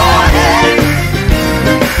 Clap your hands.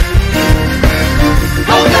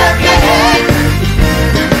 Oh, clap your hands.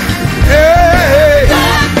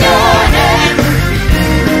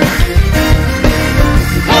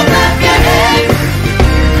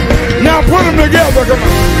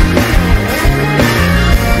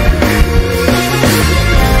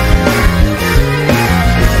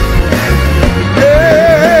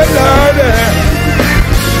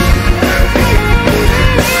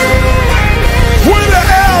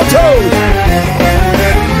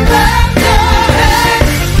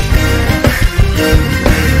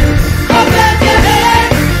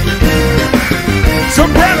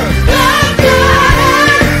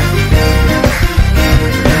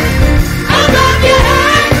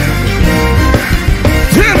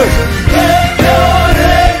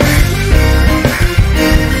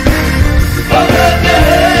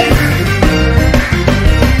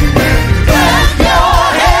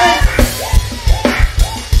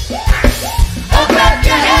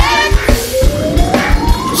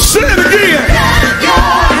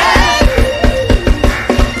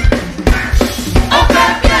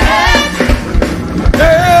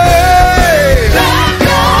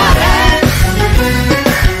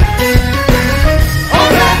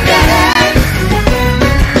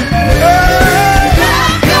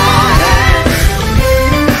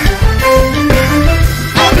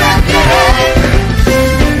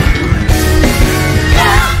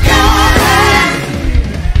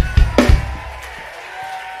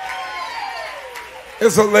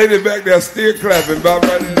 It's a lady back there still clapping about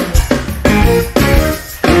right now.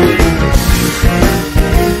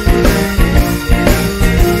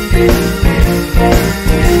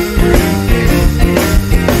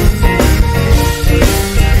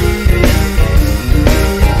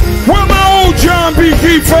 Where my old John B.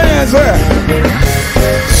 Key fans at?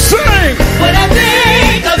 Sing! When I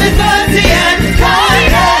think of his mercy and his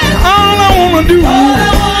kindness, All I wanna do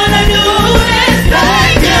is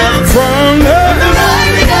thank him. from the The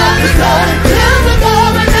rising of the sun till the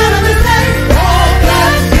going down of the same. Oh,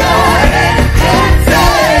 bless your head and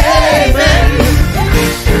say amen.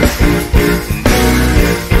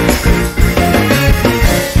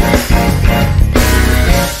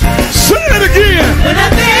 Say it again. When I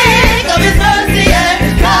think of his mercy and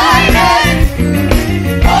his kindness,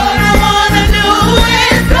 all I wanna do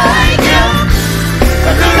is thank him.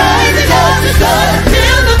 From the rising of the sun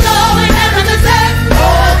till the going down of the same.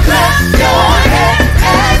 Oh, bless your head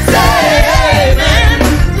and say amen.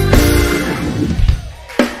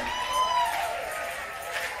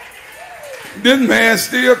 This man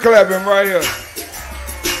still clapping right here.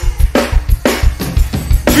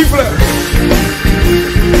 Keep clapping.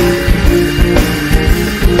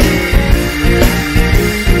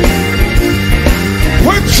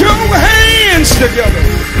 Put your hands together.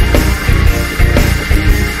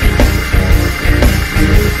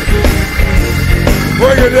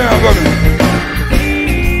 Break it down, brother.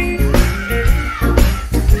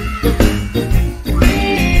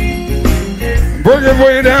 Break it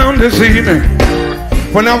way down this evening.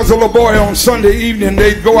 When I was a little boy on Sunday evening,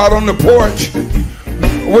 they'd go out on the porch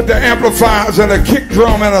with the amplifiers and a kick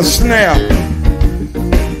drum and a snare.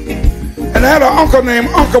 And I had an uncle named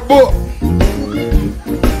Uncle Book.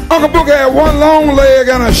 Uncle Book had one long leg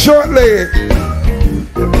and a short leg.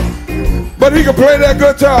 But he could play that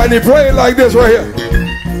guitar, and he played like this right here.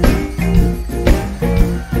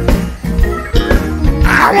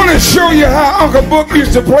 I want to show you how Uncle Book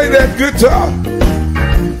used to play that guitar.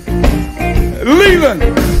 Leland,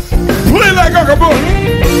 play like Uncle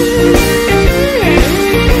Book.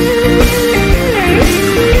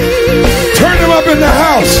 Turn him up in the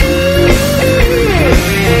house.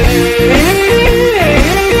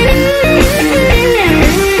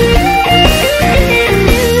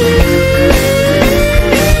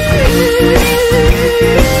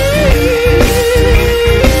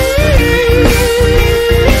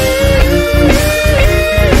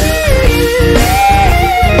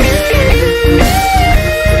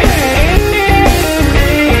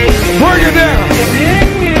 Bring it down.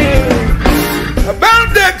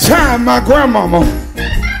 About that time, my grandmama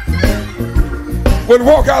would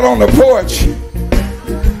walk out on the porch,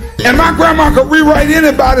 and my grandma could rewrite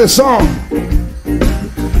anybody's song.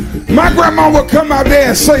 My grandma would come out there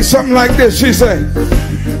and say something like this. She'd say,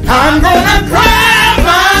 I'm gonna clap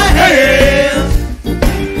my hands.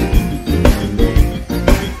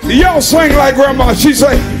 Y'all sing like grandma. She'd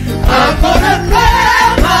say, I'm gonna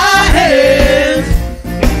clap my hands.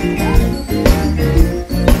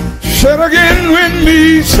 say it again with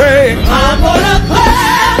me, say, I'm gonna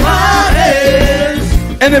clap my hands.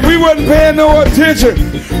 and if we wasn't paying no attention,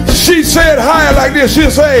 she said higher like this.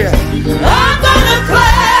 She'd say, I'm gonna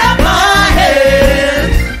clap my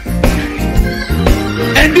hands.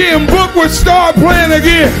 and then Book would start playing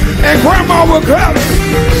again, and grandma would clap.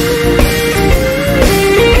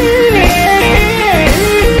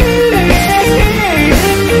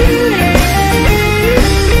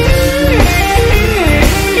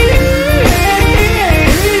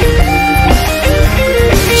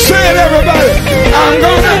 Say it, everybody. I'm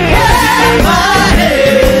gonna Clap my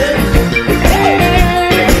hands.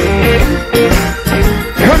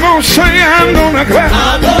 come on, say I'm gonna clap.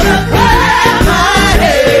 I'm gonna clap my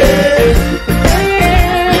hands.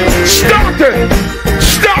 Stop it.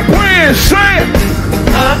 Stop playing. Say it.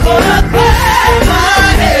 I'm gonna clap my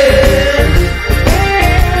hands.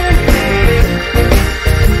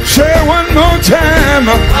 Say it one more time.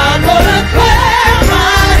 I'm gonna clap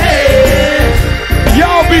my hands.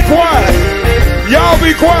 Y'all be quiet. Y'all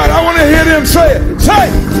be quiet. I want to hear them say it. Say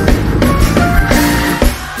it.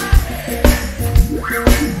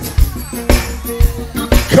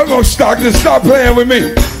 Come on, Stockton. Stop playing with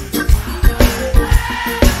me.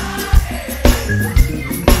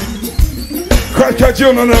 Cut, you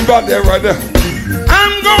don't know nothing about that right there.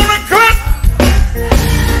 I'm gonna clap.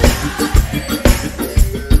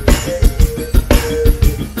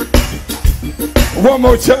 One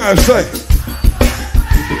more time, say.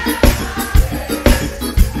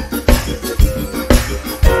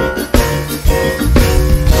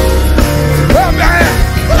 Clap your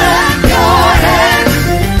hands. Clap your hands.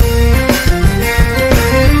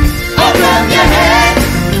 Oh, clap your hands.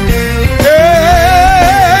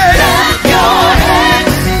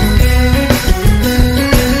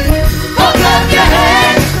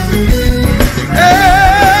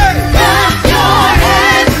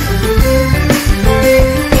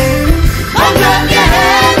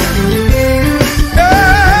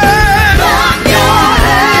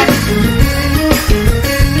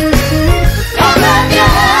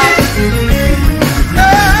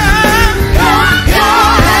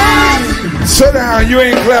 Sit down. You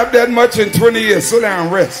ain't clapped that much in 20 years. Sit down,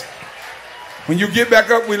 rest. When you get back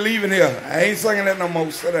up, we're leaving here. I ain't singing that no more.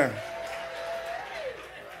 Sit down.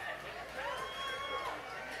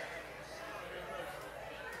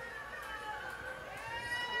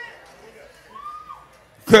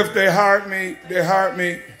 Cliff, they hired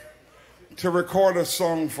me to record a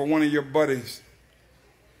song for one of your buddies.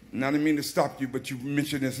 Now, I didn't mean to stop you, but you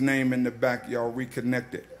mentioned his name in the back. Y'all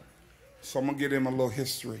reconnected. So I'm going to give him a little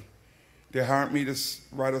history. They hired me to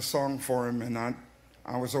write a song for him, and I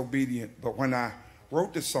was obedient. But when I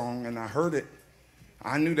wrote the song and I heard it,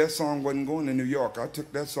 I knew that song wasn't going to New York. I took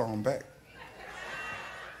that song back.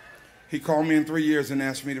 He called me in 3 years and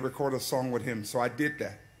asked me to record a song with him, so I did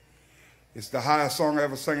that. It's the highest song I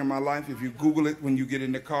ever sang in my life. If you Google it when you get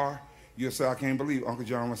in the car, you'll say, I can't believe Uncle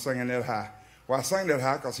John was singing that high. Well, I sang that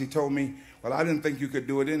high because he told me, well, I didn't think you could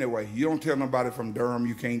do it anyway. You don't tell nobody from Durham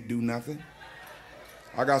you can't do nothing.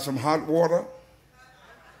 I got some hot water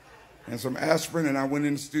and some aspirin, and I went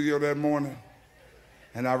in the studio that morning,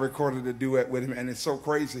 and I recorded a duet with him, and it's so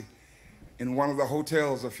crazy. In one of the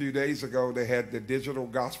hotels a few days ago, they had the digital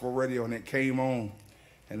gospel radio, and it came on,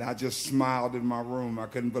 and I just smiled in my room. I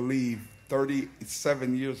couldn't believe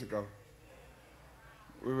 37 years ago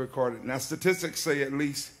we recorded. Now, statistics say at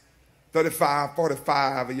least 35,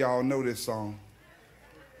 45 of y'all know this song.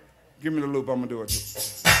 Give me the loop, I'm going to do it.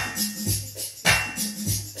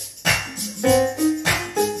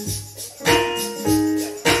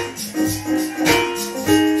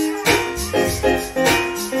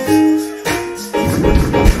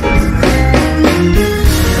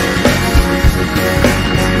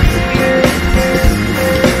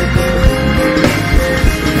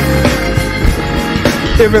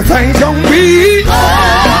 Everything's gonna be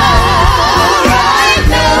alright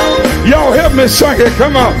now. Y'all help me sing it,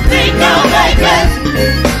 come on. Think I'll make it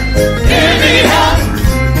anyhow.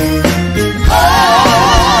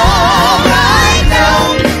 Alright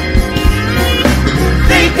now.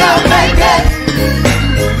 Think I'll make it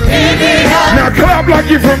anyhow. Now clap like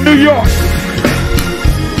you're from New York.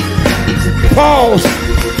 Pause.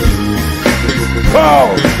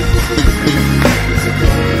 Pause.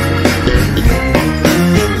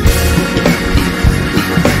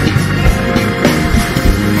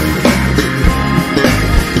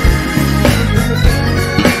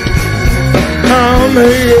 I'll make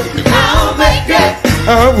it. I'll make it.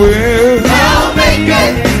 I will. I'll make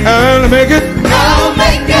it. I'll make it. I'll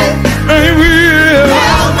make it. I will.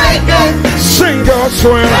 I'll make it. Sing God's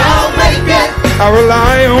song. I'll make it. I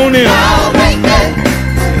rely on Him. I'll make it.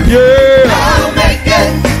 Yeah. I'll make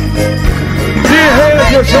it. Dear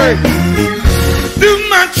head, you say, do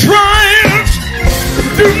my trials,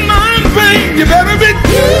 do my pain. You better be.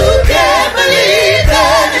 You can't believe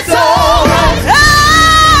that it's alright.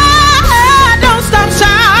 Don't stop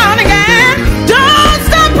shouting and don't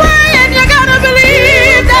stop praying. You gotta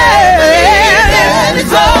believe that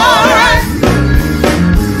it's alright.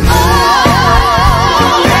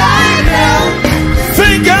 Alright now.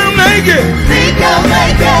 Think I'll make it. Think I'll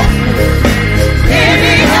make it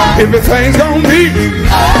anyhow. Everything's gonna be.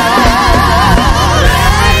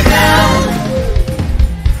 Alright now.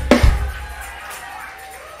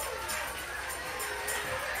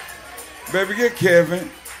 Baby, get Kevin,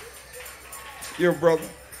 your brother.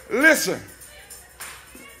 Listen.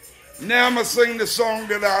 Now I'm going to sing the song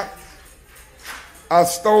that I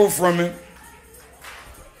stole from him.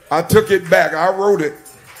 I took it back. I wrote it.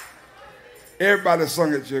 Everybody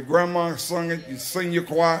sung it. Your grandma sung it. Your senior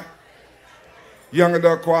choir, young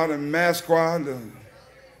adult choir, the mass choir, the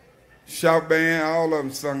shout band, all of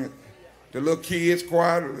them sung it. The little kids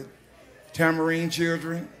choir, the tambourine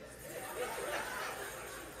children.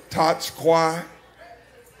 Tots Choir,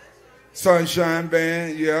 Sunshine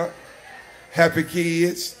Band, yeah, Happy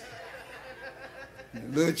Kids,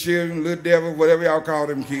 Little Children, Little Devil, whatever y'all call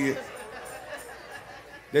them kids.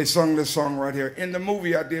 They sung this song right here. In the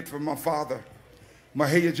movie I did for my father,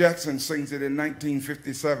 Mahalia Jackson sings it in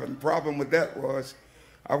 1957. The problem with that was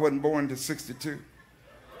I wasn't born until 62.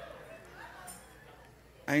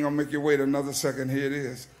 I ain't gonna make you wait another second. Here it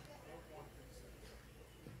is.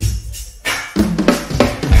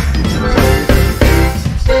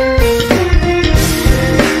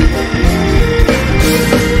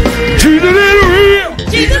 Jesus is real.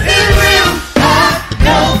 Jesus is real. I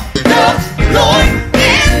know the Lord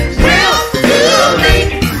is real to me.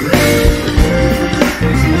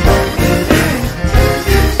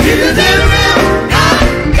 Jesus is real. I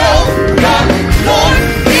know the Lord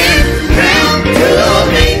is real to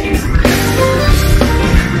me.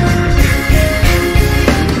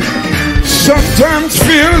 Sometimes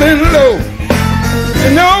feeling low,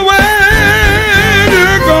 nowhere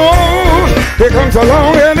It comes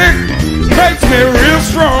along and it makes me real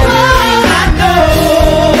strong. Oh, I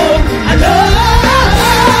know,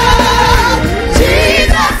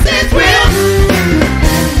 Jesus is real.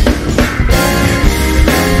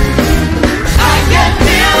 I can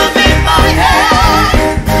feel him in my head,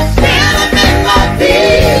 feel him in my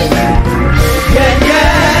feet. Yeah,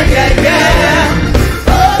 yeah, yeah,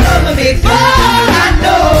 yeah. All over me. Oh, I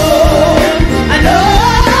know.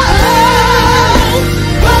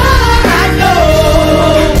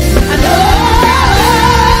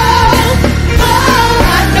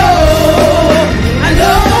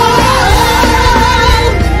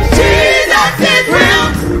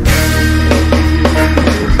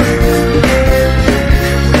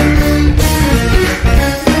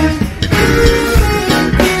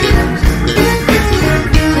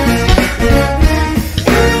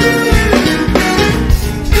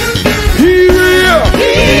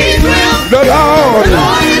 The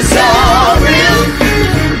Lord is so real.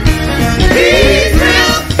 He's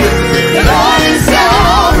real. The Lord is so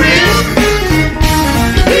real.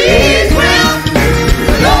 He's real.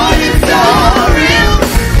 The Lord is so real.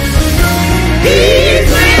 He's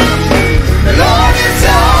real. The Lord is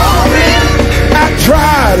so real. I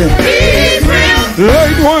tried it. He's real.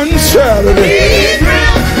 Late one Saturday. He's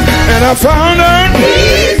real. And I found out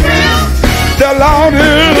He's real. the Lord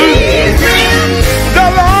is. He's real. The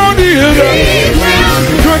Lord is. He's real.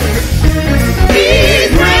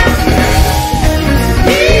 He's real.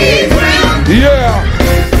 He's real. Yeah.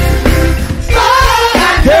 Oh,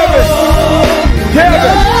 I Kevin. Kevin.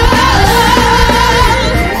 know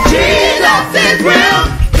Jesus is real.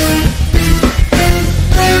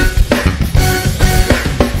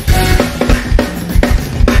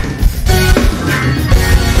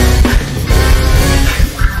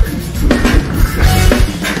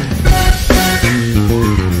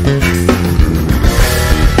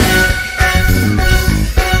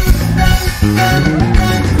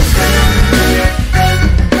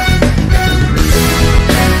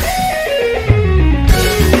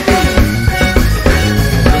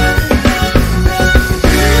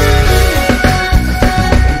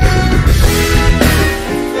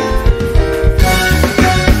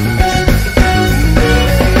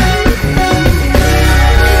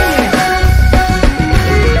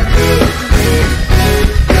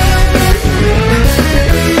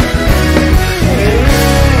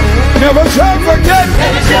 Never shall forget.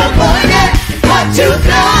 Never shall forget what you've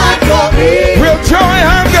done for me. Real joy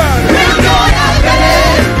I've got. Real joy I've got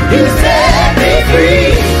it. You set me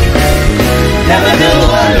free. Never knew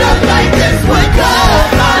a love like this would come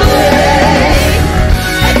my way.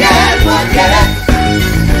 I can't forget it.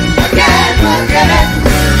 I can't forget it.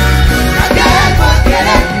 I can't forget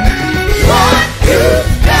it. What you've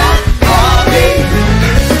done for me.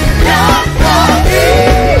 Done for me.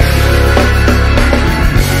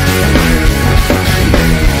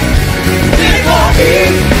 Did it for me.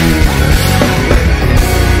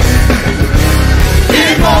 Did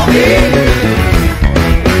it for me.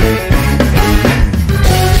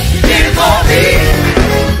 Did it for me.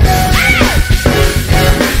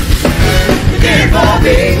 Did it for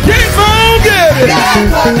me. Can't forget it. Can't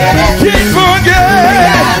forget it. Can't forget it.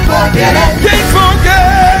 Can't forget it. Can't forget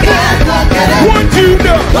Can't forget it. what you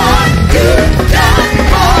done. What you've done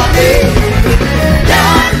for me.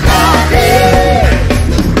 Done for me.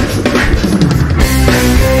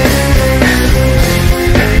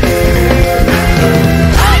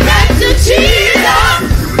 I got to Jesus.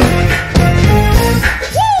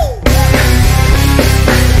 Woo!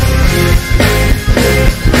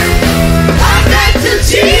 I got to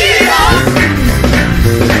Jesus.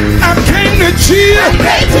 I came to cheer. I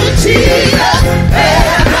came to Jesus.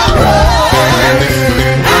 Everyone.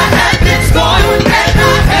 I had been scorned and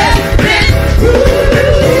I had been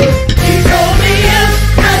bruised. He told me if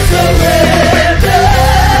I surrender,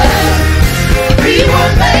 He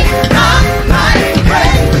would make my life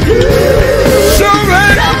brand new. So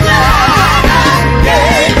glad. So glad I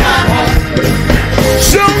gave my heart.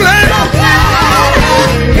 So glad. So glad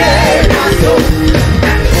I gave my soul.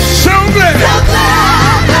 So glad. So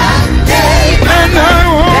glad I gave my And I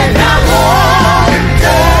won't. and I won't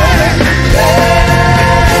turn back.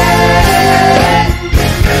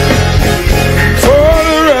 For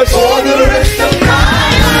the rest. For the rest of my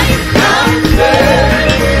life, I'm there.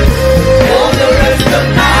 For the rest of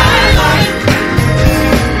my life.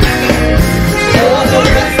 For the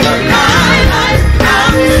rest of my life,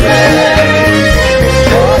 I'm there.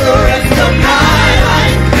 For the rest of my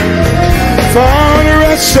life. For the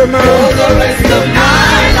rest of my For the rest of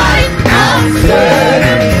my life, I'm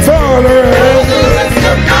there. For the For rest. the rest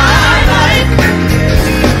of my life.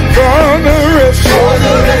 For the rest. For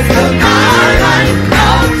the rest of my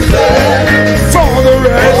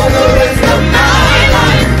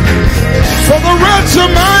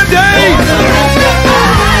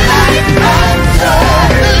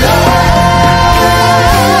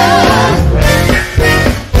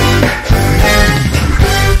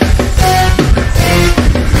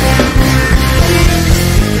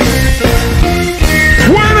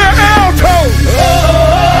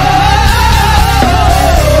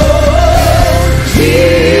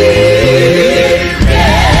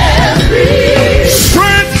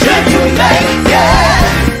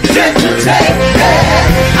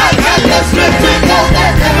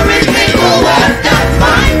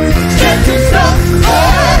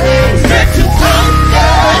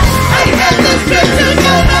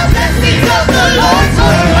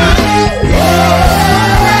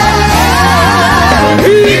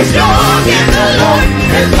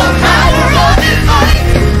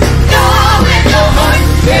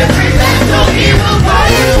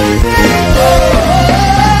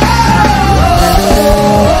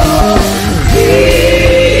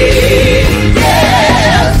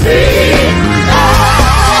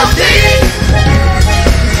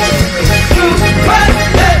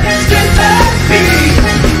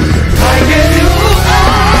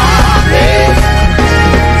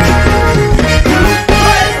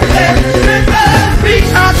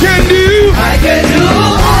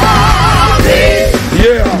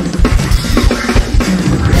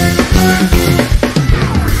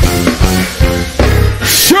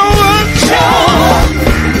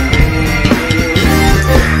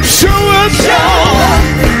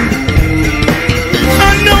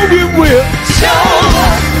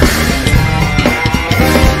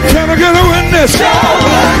witness.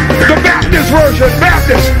 The Baptist version,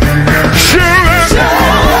 Baptist. Sure,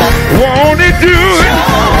 won't it do it?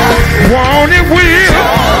 Won't it will?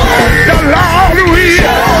 The Lord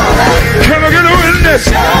will. Can I get a witness?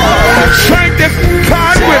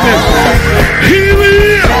 Sanctified witness. He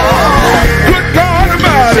will. Good God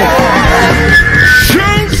Almighty.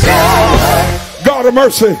 Sure. God of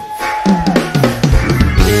mercy.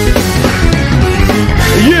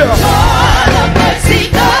 Yeah. God of mercy,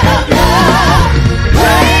 God of love,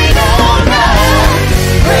 rain on us,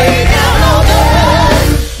 rain down on us.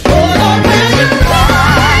 Oh Lord, will you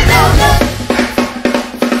rain on us,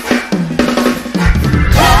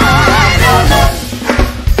 rain on us,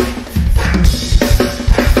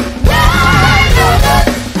 rain on us,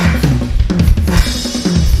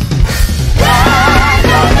 rain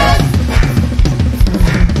on us,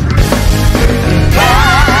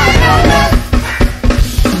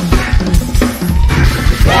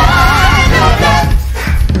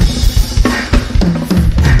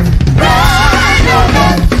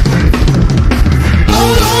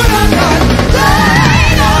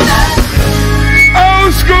 rain on us.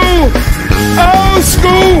 Old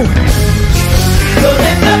school. So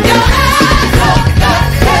lift up your eyes, oh God,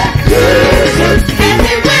 and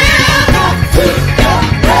He will come to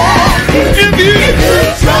your rescue. If you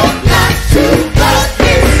trust not to God,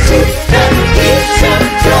 His truth, then He shall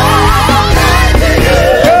draw nigh to you.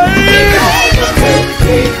 He's able to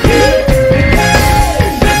keep you.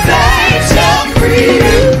 The saints shall free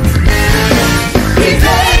you. He's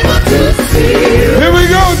able to see you. Here we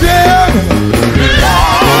go, Dad.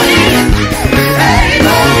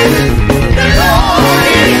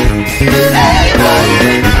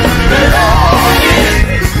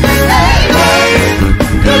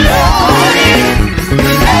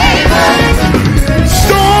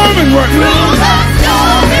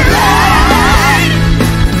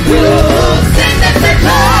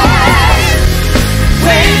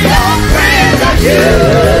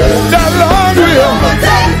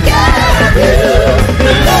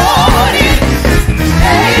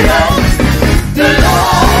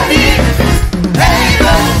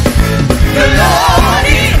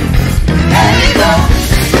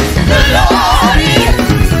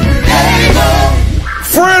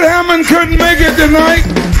 Couldn't make it tonight.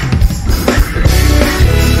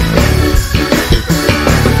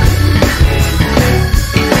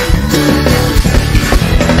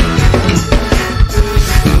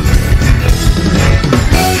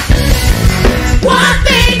 One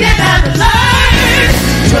thing that I've learned,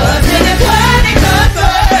 trusting is worthy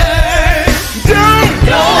comfort. Don't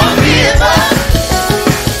give up.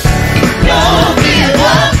 Don't give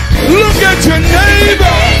up. Look at your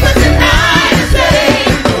neighbor. What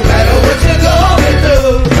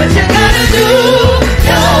you gotta do,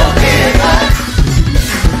 don't give up.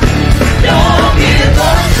 Don't give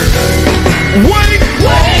up. Wait.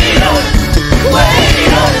 Wait on it.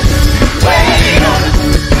 Wait on it. Wait on it.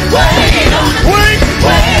 Wait on it. Wait.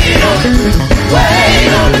 Wait on it.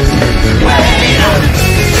 Wait on it. Wait on it.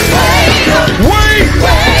 Wait on it. Wait.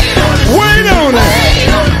 Wait on it. Wait on it. Wait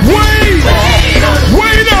on it. Wait. Wait on it.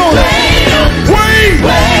 Wait on it. Wait.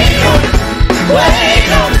 Wait on it. Wait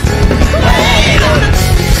on it. Wait on it.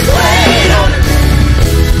 Wait on it.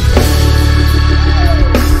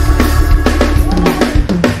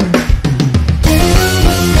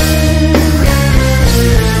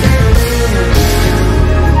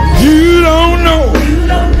 You don't know. You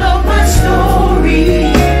don't know my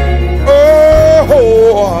story.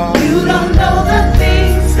 Oh. You don't know the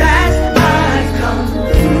things that I've come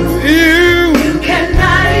through. You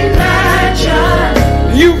cannot imagine.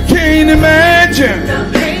 You can't imagine. The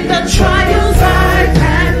pain, the trials I've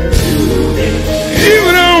had to bear. You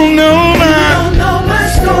don't know You don't know my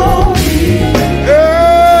story.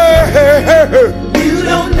 You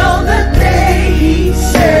don't know the day He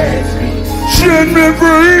set me. Should be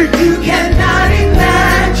free. You cannot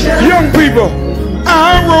imagine. Young people, I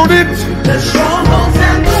wrote it. The strongholds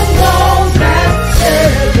and the walls that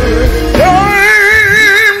severed.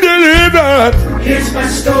 I'm delivered. Here's my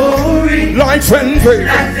story. Life and faith.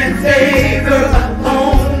 Life and favor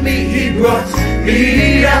upon me, He brought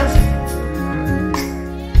me out.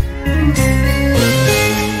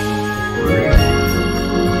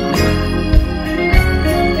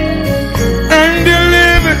 I'm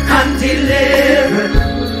delivered. I'm delivered.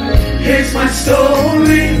 Here's my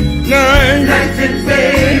story. Life and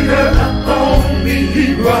favor upon me,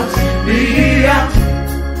 He brought me out.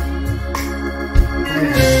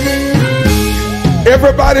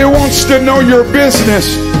 Everybody wants to know your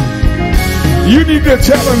business. You need to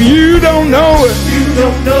tell them you don't know it. You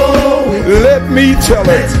don't know it. Let me tell it.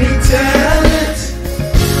 Let me tell it.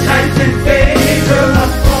 Life and favor.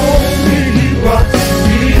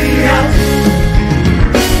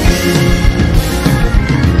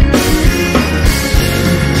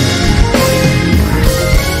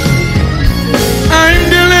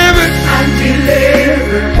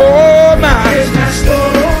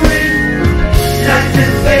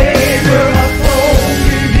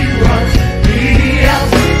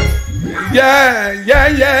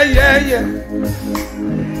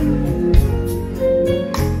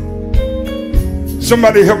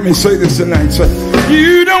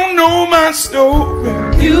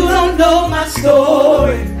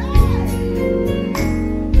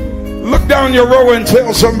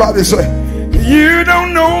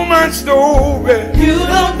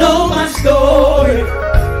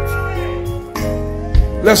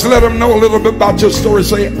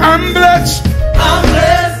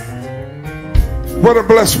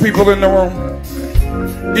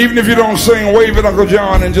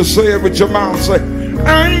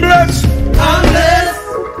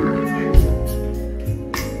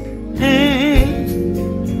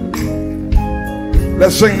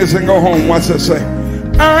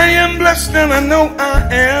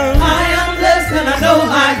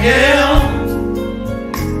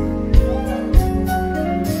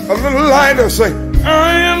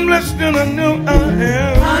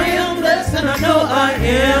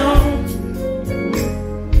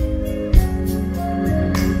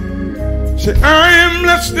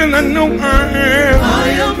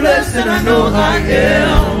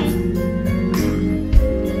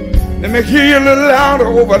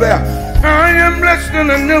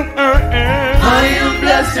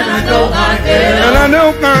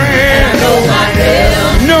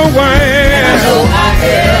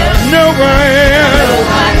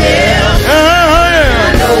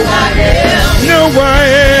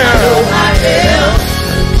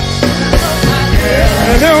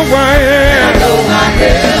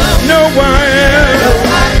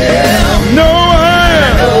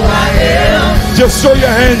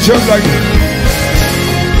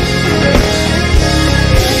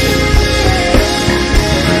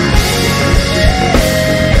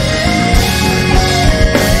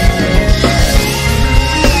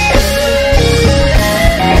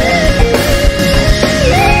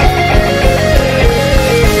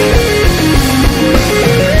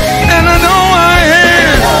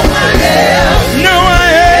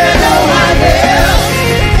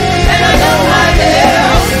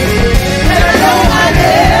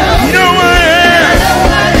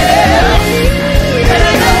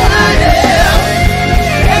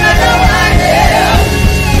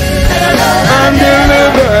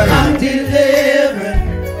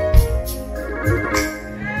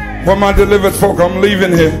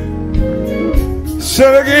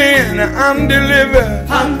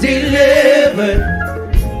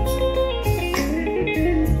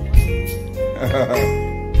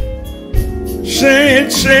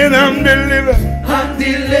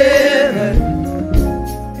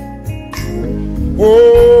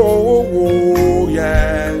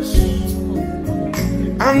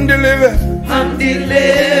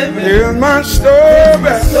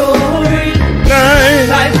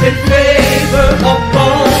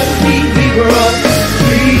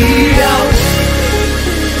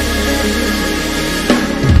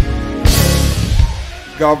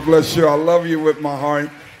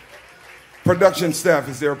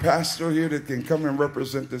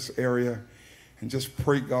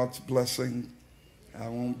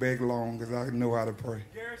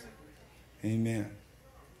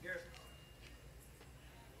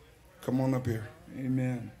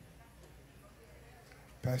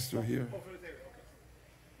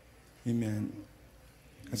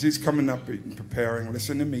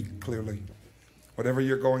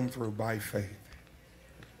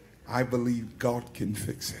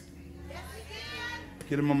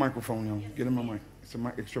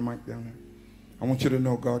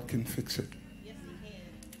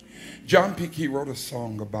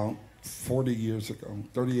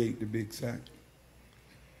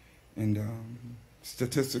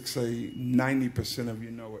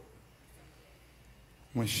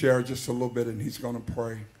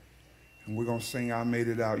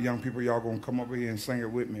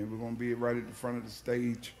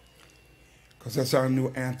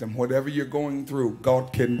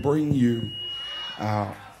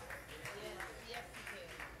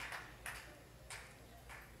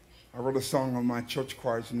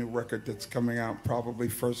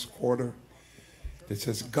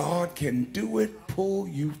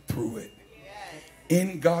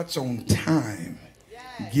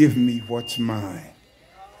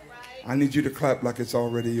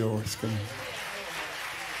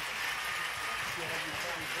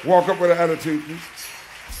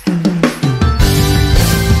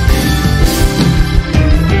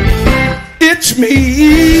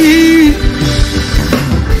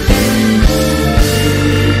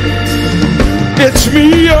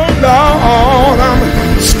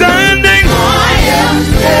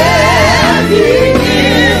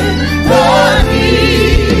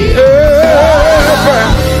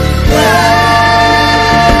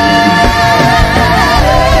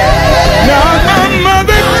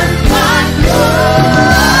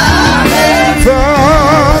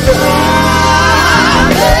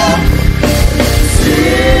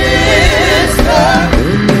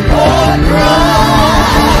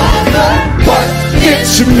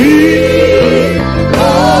 me.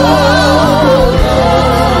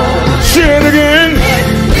 Say it again.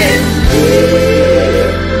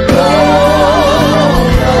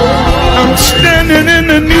 I'm standing in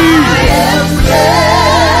the need.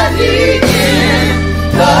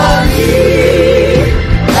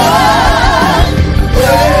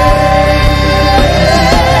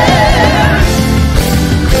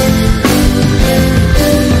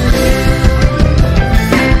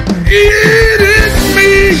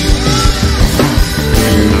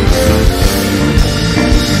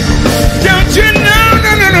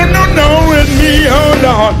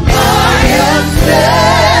 Lord. I am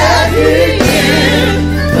standing in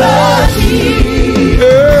the need of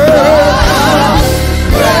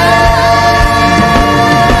prayer.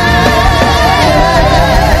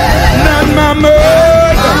 Not my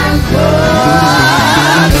mother,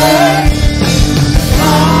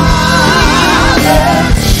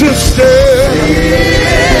 sister,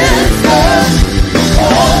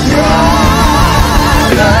 or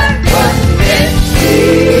brother, but it's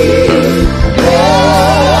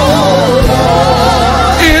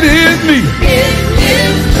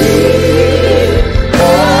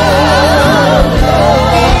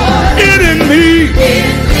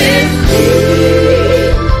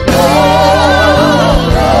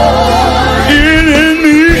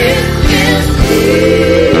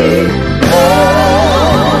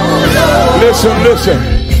Listen,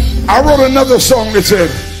 I wrote another song that said,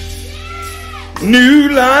 new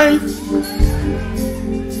life,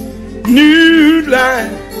 new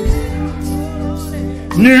life,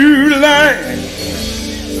 new life,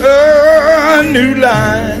 new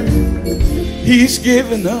life. He's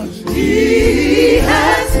given us. He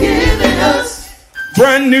has given us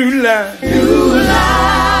brand new life. New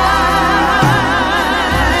life.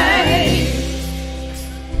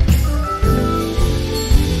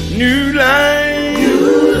 New life.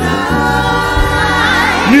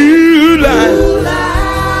 New life.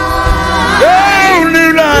 Oh,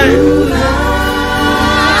 new life.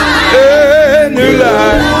 Yeah, new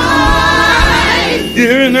life.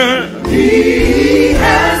 Giving us. He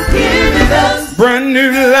has given us brand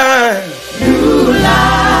new life. New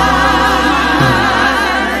life.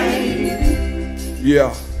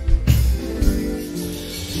 Yeah.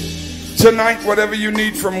 Tonight, whatever you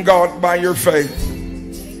need from God by your faith.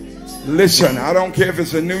 Listen, I don't care if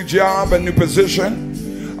it's a new job, a new position,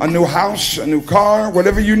 a new house, a new car,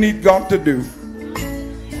 whatever you need God to do.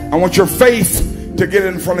 I want your faith to get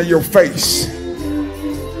in front of your face.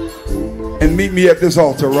 And meet me at this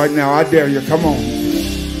altar right now. I dare you. Come on.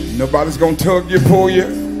 Nobody's going to tug you, pull you.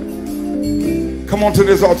 Come on to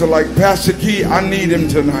this altar like Pastor Key. I need him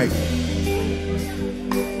tonight.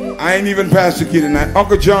 I ain't even Pastor Key tonight.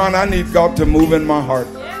 Uncle John, I need God to move in my heart.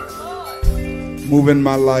 Move in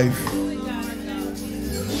my life.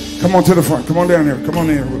 Come on to the front. Come on down here. Come on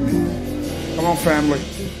in here with me. Come on, family.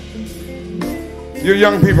 You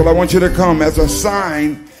young people, I want you to come as a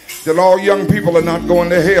sign that all young people are not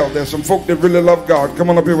going to hell. There's some folk that really love God.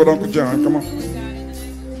 Come on up here with Uncle John. Come on.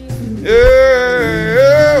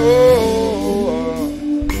 Yeah.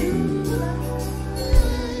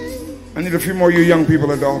 I need a few more of you young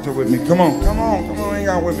people at the altar with me. Come on. Come on. Come on. Hang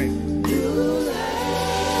out with me.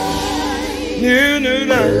 New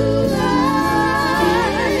life.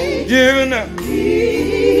 Given up.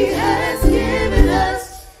 He has given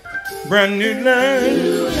us brand new life.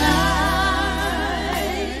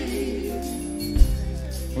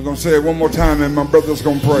 We're going to say it one more time and my brother's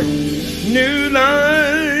going to pray. New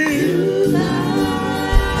life. New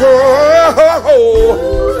life. Oh, oh,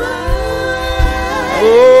 oh.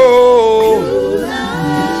 Oh. New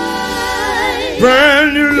life.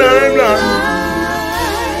 Brand new life.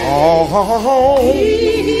 Oh.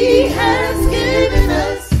 He has given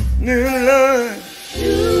us new life.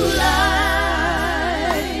 New life.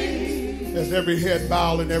 As every head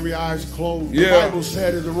bowed and every eyes closed. Yeah. The Bible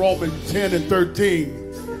said in Romans 10 and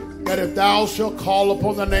 13 that if thou shalt call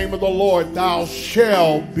upon the name of the Lord, thou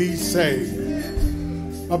shalt be saved.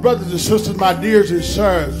 My brothers and sisters, my dears and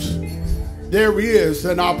sirs, there is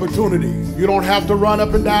an opportunity. You don't have to run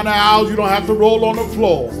up and down the aisles. You don't have to roll on the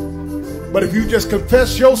floor. But if you just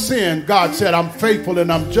confess your sin, God said, I'm faithful and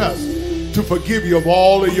I'm just to forgive you of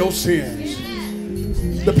all of your sins.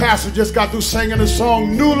 The pastor just got through singing a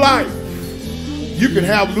song, New Life. You can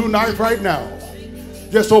have new life right now.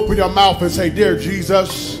 Just open your mouth and say, Dear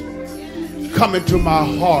Jesus, come into my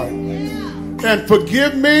heart and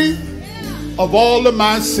forgive me of all of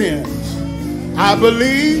my sins. I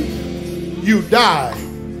believe you died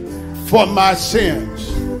for my sins.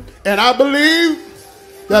 And I believe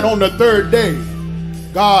that on the third day,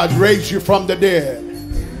 God raised you from the dead.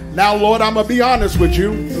 Now, Lord, I'm going to be honest with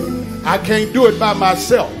you. I can't do it by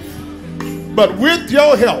myself. But with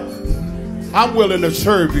your help, I'm willing to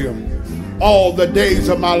serve you all the days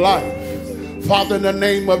of my life. Father, in the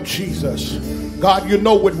name of Jesus, God, you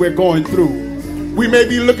know what we're going through. We may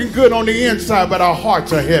be looking good on the inside, but our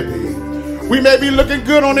hearts are heavy. We may be looking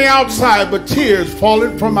good on the outside, but tears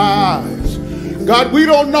falling from our eyes. God, we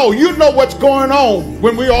don't know. You know what's going on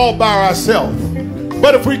when we all by ourselves.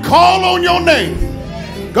 But if we call on your name,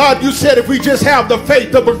 God, you said if we just have the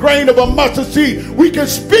faith of a grain of a mustard seed, we can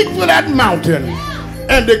speak to that mountain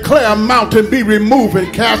and declare a mountain be removed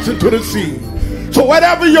and cast into the sea. So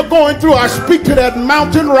whatever you're going through, I speak to that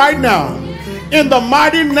mountain right now in the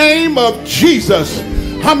mighty name of Jesus.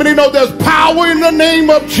 How many know there's power in the name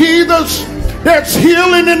of Jesus? There's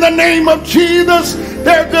healing in the name of Jesus.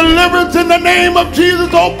 There's deliverance in the name of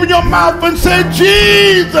Jesus. Open your mouth and say,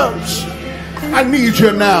 Jesus, I need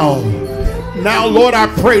you now. Now, Lord, I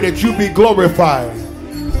pray that you be glorified.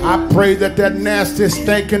 I pray that that nasty,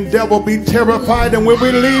 stinking devil be terrified. And when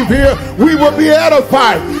we leave here, we will be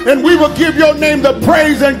edified. And we will give your name the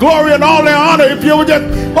praise and glory and all the honor. If you would just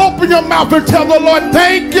open your mouth and tell the Lord,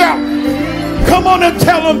 thank you. Come on and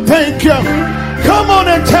tell him thank you. Come on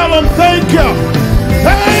and tell him thank you.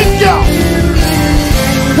 Thank you.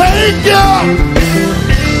 Thank you.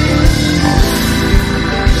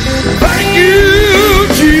 Thank you,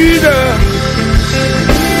 Jesus.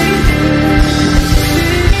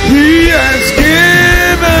 He has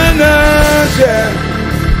given us, yeah.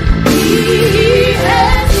 He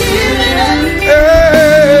has given us.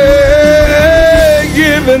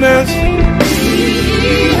 Given us.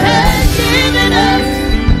 He has given us.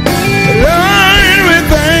 Lord, we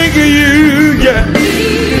thank you, yeah.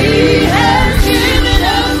 He has given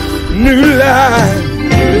us New life.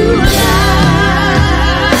 new life.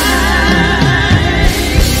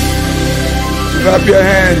 Clap your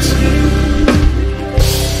hands.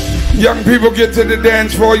 Young people, get to the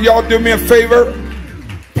dance floor. Y'all do me a favor.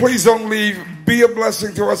 Please don't leave. Be a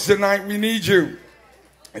blessing to us tonight. We need you.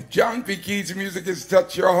 If John P. Key's music has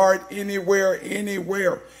touched your heart anywhere,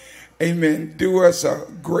 amen, do us a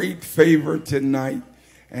great favor tonight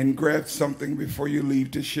and grab something before you leave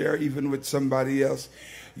to share even with somebody else.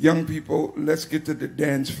 Young people, let's get to the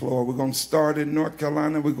dance floor. We're going to start in North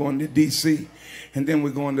Carolina. We're going to D.C. and then we're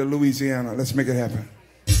going to Louisiana. Let's make it happen.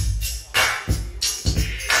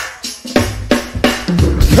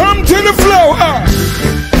 Come to the floor.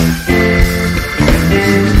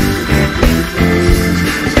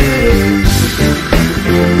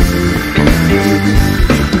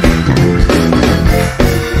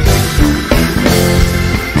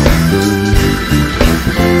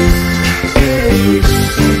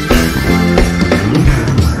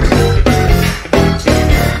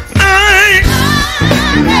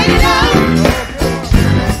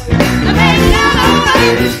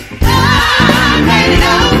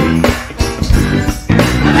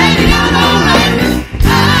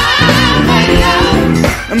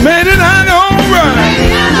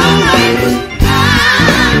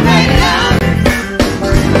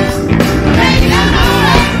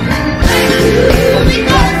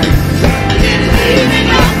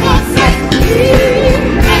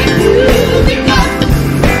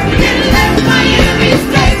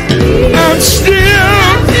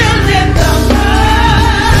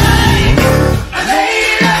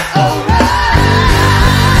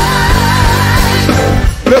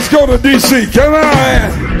 Let's go to D.C. Come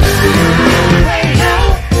on.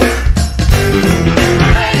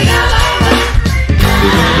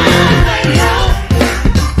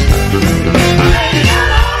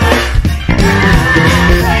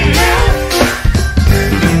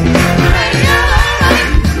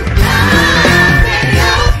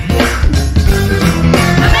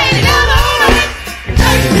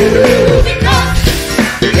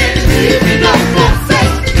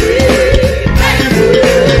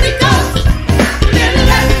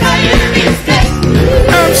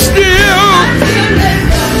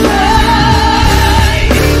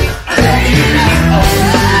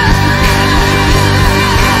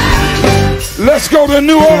 Let's go to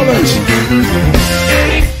New Orleans.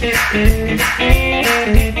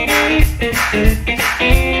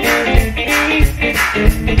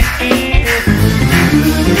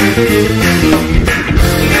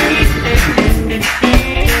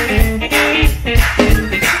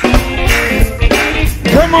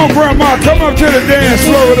 Come on, Grandma, come up to the dance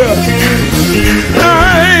floor with us.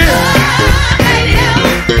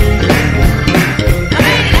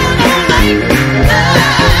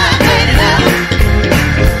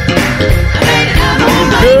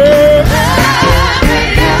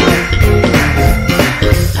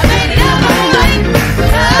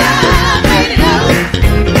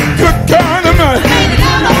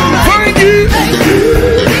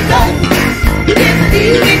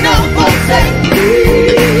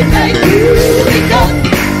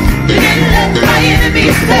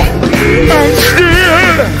 I'm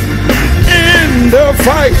still in the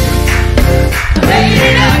fight.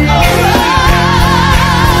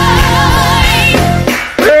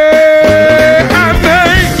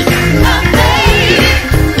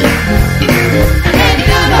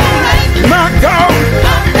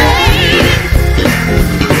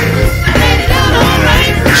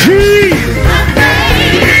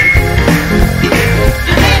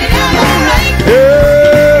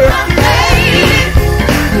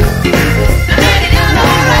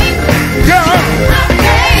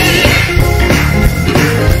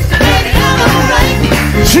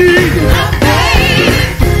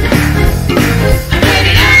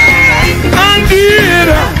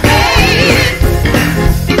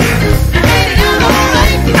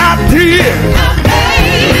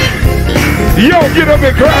 Yo, get up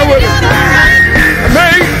and cry with it. I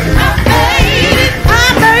made it.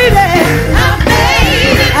 I made it.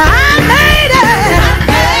 I made it.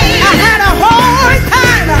 I had a hard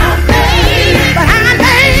time, but I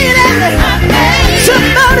made it.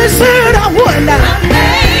 Somebody said I wouldn't,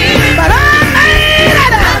 but I made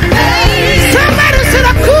it. Somebody said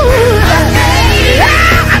I could.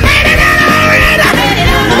 Yeah, I made it out already.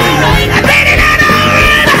 I made it out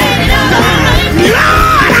already.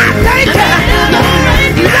 Lord, I thank you.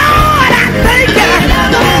 Lord, I thank you.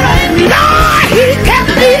 Lord, He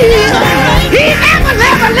kept me. He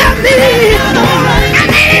never left me. I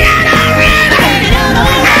made it out already. I made it out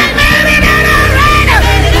already. I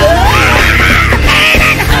made it.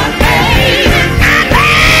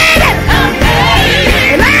 I made it.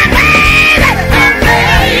 And I made it.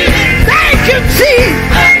 Thank you,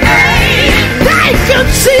 Jesus. Thank you,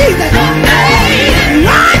 Jesus.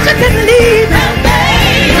 Lord, you didn't leave me.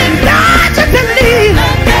 Lord, you didn't leave me.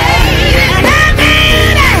 And I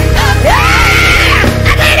made it. Yeah. I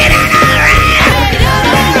made it out already. I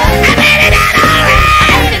made it out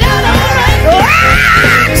already. Oh,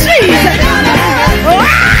 Jesus. Oh,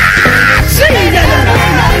 Jesus.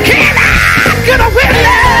 Can I get a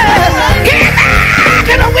witness? Can I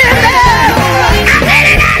get a witness? I made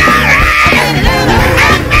it out already. I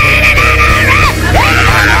made it out already.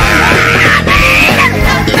 I made it.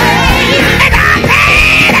 And I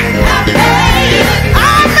made it. I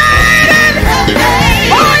made it.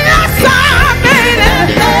 Oh, yes, I made it.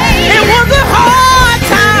 It was a hard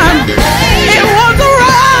time. It was a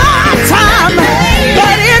rough time.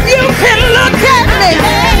 But if you can look at me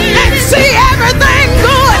and see everything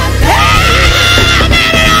good,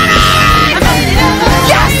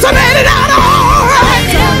 I made it out all right. Yes, I made it out all right.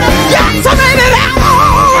 Yes, I made it out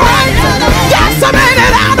all right. Yes, I made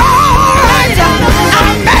it out all right. I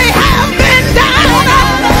may have been down,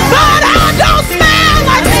 but I don't smell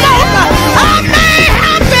like smoke. I may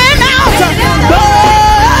have been out, but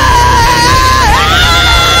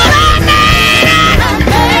I made it.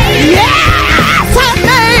 Yes, I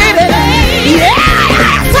made it.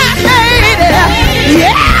 Yes, I made it.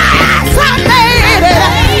 Yes, I made it.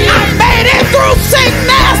 I made it through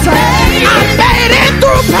sickness. I made it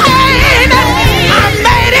through pain. I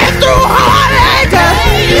made it through heartache.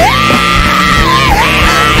 Yeah.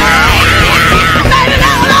 I made it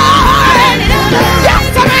out all right. Yes,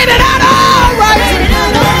 I made it out all right.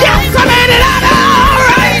 Yes, I made it out all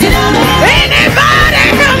right. Anybody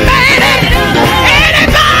who made it?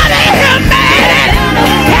 Anybody who made it?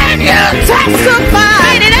 Can you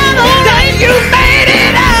testify that you made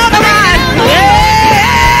it out right? Yeah,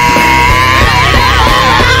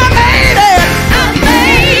 I made it. I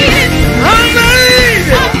made it. I made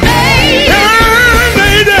it. I made it. I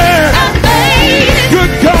made it.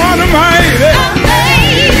 Good God Almighty. I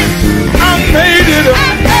made it. I made it. I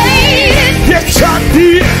made it. Yes, I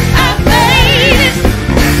did. I made it.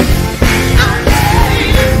 I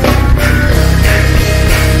made it.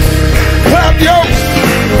 Clap your.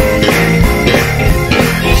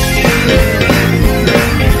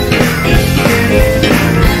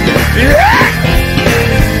 Yeah.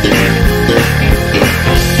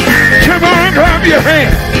 Come on, clap your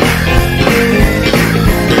hands.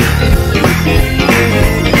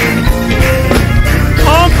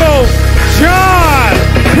 Uncle John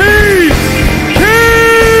P.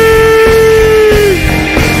 King.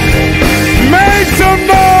 Make some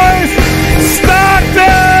noise.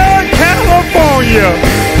 Stockton, California.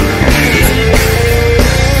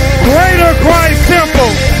 Greater Christ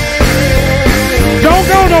Temple. Don't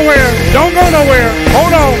go nowhere. Don't go nowhere.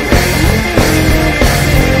 Hold on.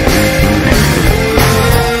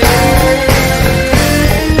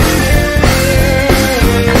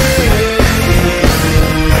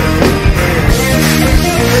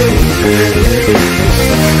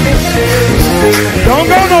 Don't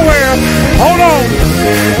go nowhere. Hold on.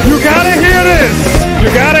 You gotta hear this. You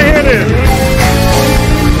gotta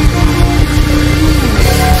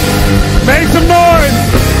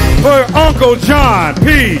Uncle John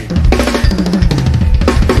P.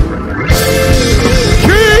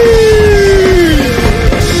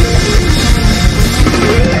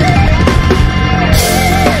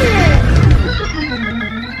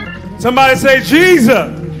 Somebody say Jesus.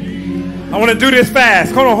 I want to do this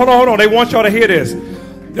fast. Hold on. They want y'all to hear this.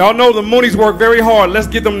 Y'all know the Moonies work very hard. Let's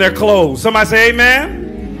get them their clothes. Somebody say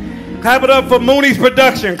amen. Clap it up for Moonie's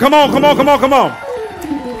production. Come on.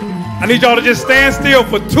 I need y'all to just stand still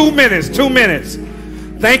for 2 minutes. 2 minutes.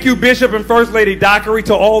 Thank you, Bishop and First Lady Dockery,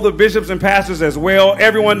 to all the bishops and pastors as well.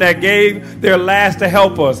 Everyone that gave their last to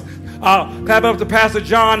help us. Clap up to Pastor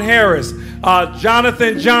John Harris,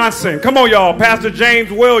 Jonathan Johnson. Come on, y'all. Pastor James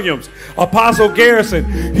Williams, Apostle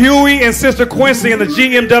Garrison, Huey and Sister Quincy and the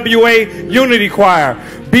GMWA Unity Choir,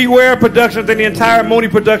 Beware Productions and the entire Moonie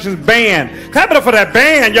Productions band. Clap it up for that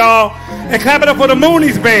band, y'all. And clap it up for the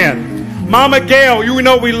Moonies band. Mama Gail, you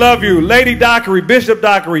know we love you. Lady Dockery, Bishop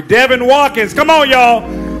Dockery, Devin Watkins. Come on, y'all.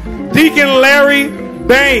 Deacon Larry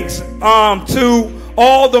Banks, to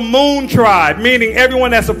all the Moon Tribe, meaning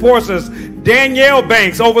everyone that supports us. Danielle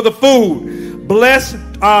Banks over the food. Blessed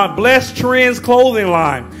Trends clothing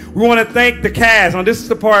line. We want to thank the cast. Now, this is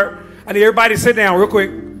the part I need everybody to sit down real quick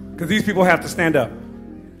because these people have to stand up.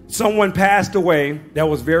 Someone passed away that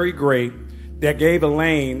was very great that gave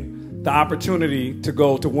Elaine the opportunity to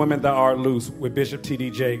go to Women That Are Loose with Bishop T.D.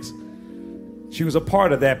 Jakes. She was a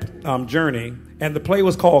part of that journey, and the play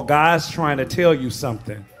was called God's Trying to Tell You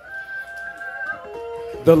Something.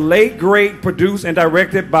 The late, great, produced and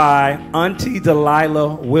directed by Auntie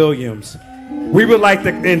Delilah Williams. We would like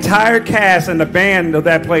the entire cast and the band of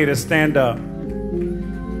that play to stand up.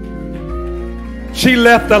 She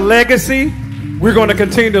left a legacy. We're going to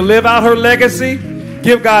continue to live out her legacy.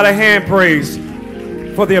 Give God a hand praise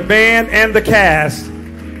for the band and the cast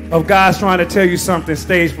of God's Trying to Tell You Something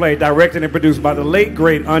stage play, directed and produced by the late,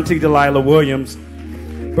 great Auntie Delilah Williams.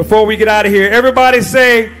 Before we get out of here, everybody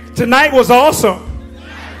say, tonight was awesome.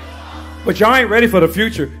 But y'all ain't ready for the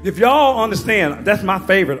future. If y'all understand, that's my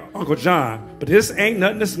favorite, Uncle John. But this ain't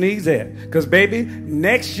nothing to sneeze at. Because, baby,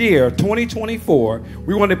 next year, 2024,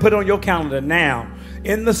 we want to put it on your calendar now.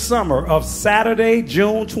 In the summer of Saturday,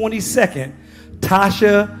 June 22nd,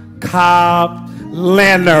 Tasha Cobb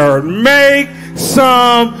Leonard. Make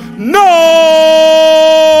some noise.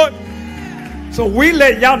 So we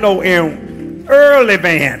let y'all know in early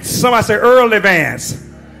advance. Somebody say early advance.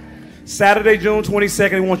 Saturday, June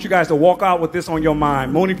 22nd, we want you guys to walk out with this on your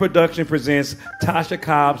mind. Moonie Production presents Tasha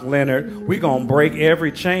Cobbs Leonard. We're going to break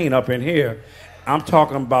every chain up in here. I'm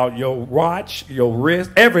talking about your watch, your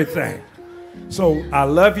wrist, everything. So I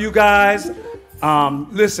love you guys.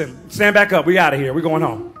 Listen, stand back up. We out of here. We're going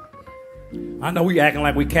home. I know we acting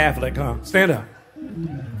like we Catholic, huh? Stand up.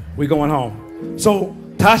 We going home. So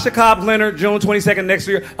Tasha Cobbs Leonard, June 22nd next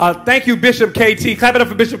year. Thank you, Bishop KT. Clap it up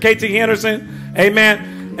for Bishop KT Henderson.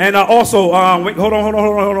 Amen. And also, hold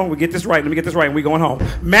on. We get this right. Let me get this right. And we going home.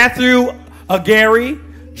 Matthew Gary,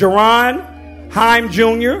 Jerron Heim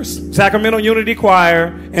Jr., Sacramento Unity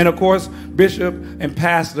Choir, and of course, Bishop and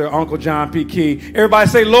Pastor Uncle John P. Key. Everybody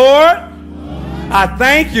say, Lord, I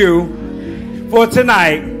thank you for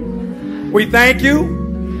tonight. We thank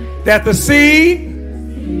you that the seed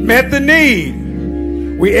met the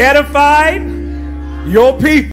need. We edified your people.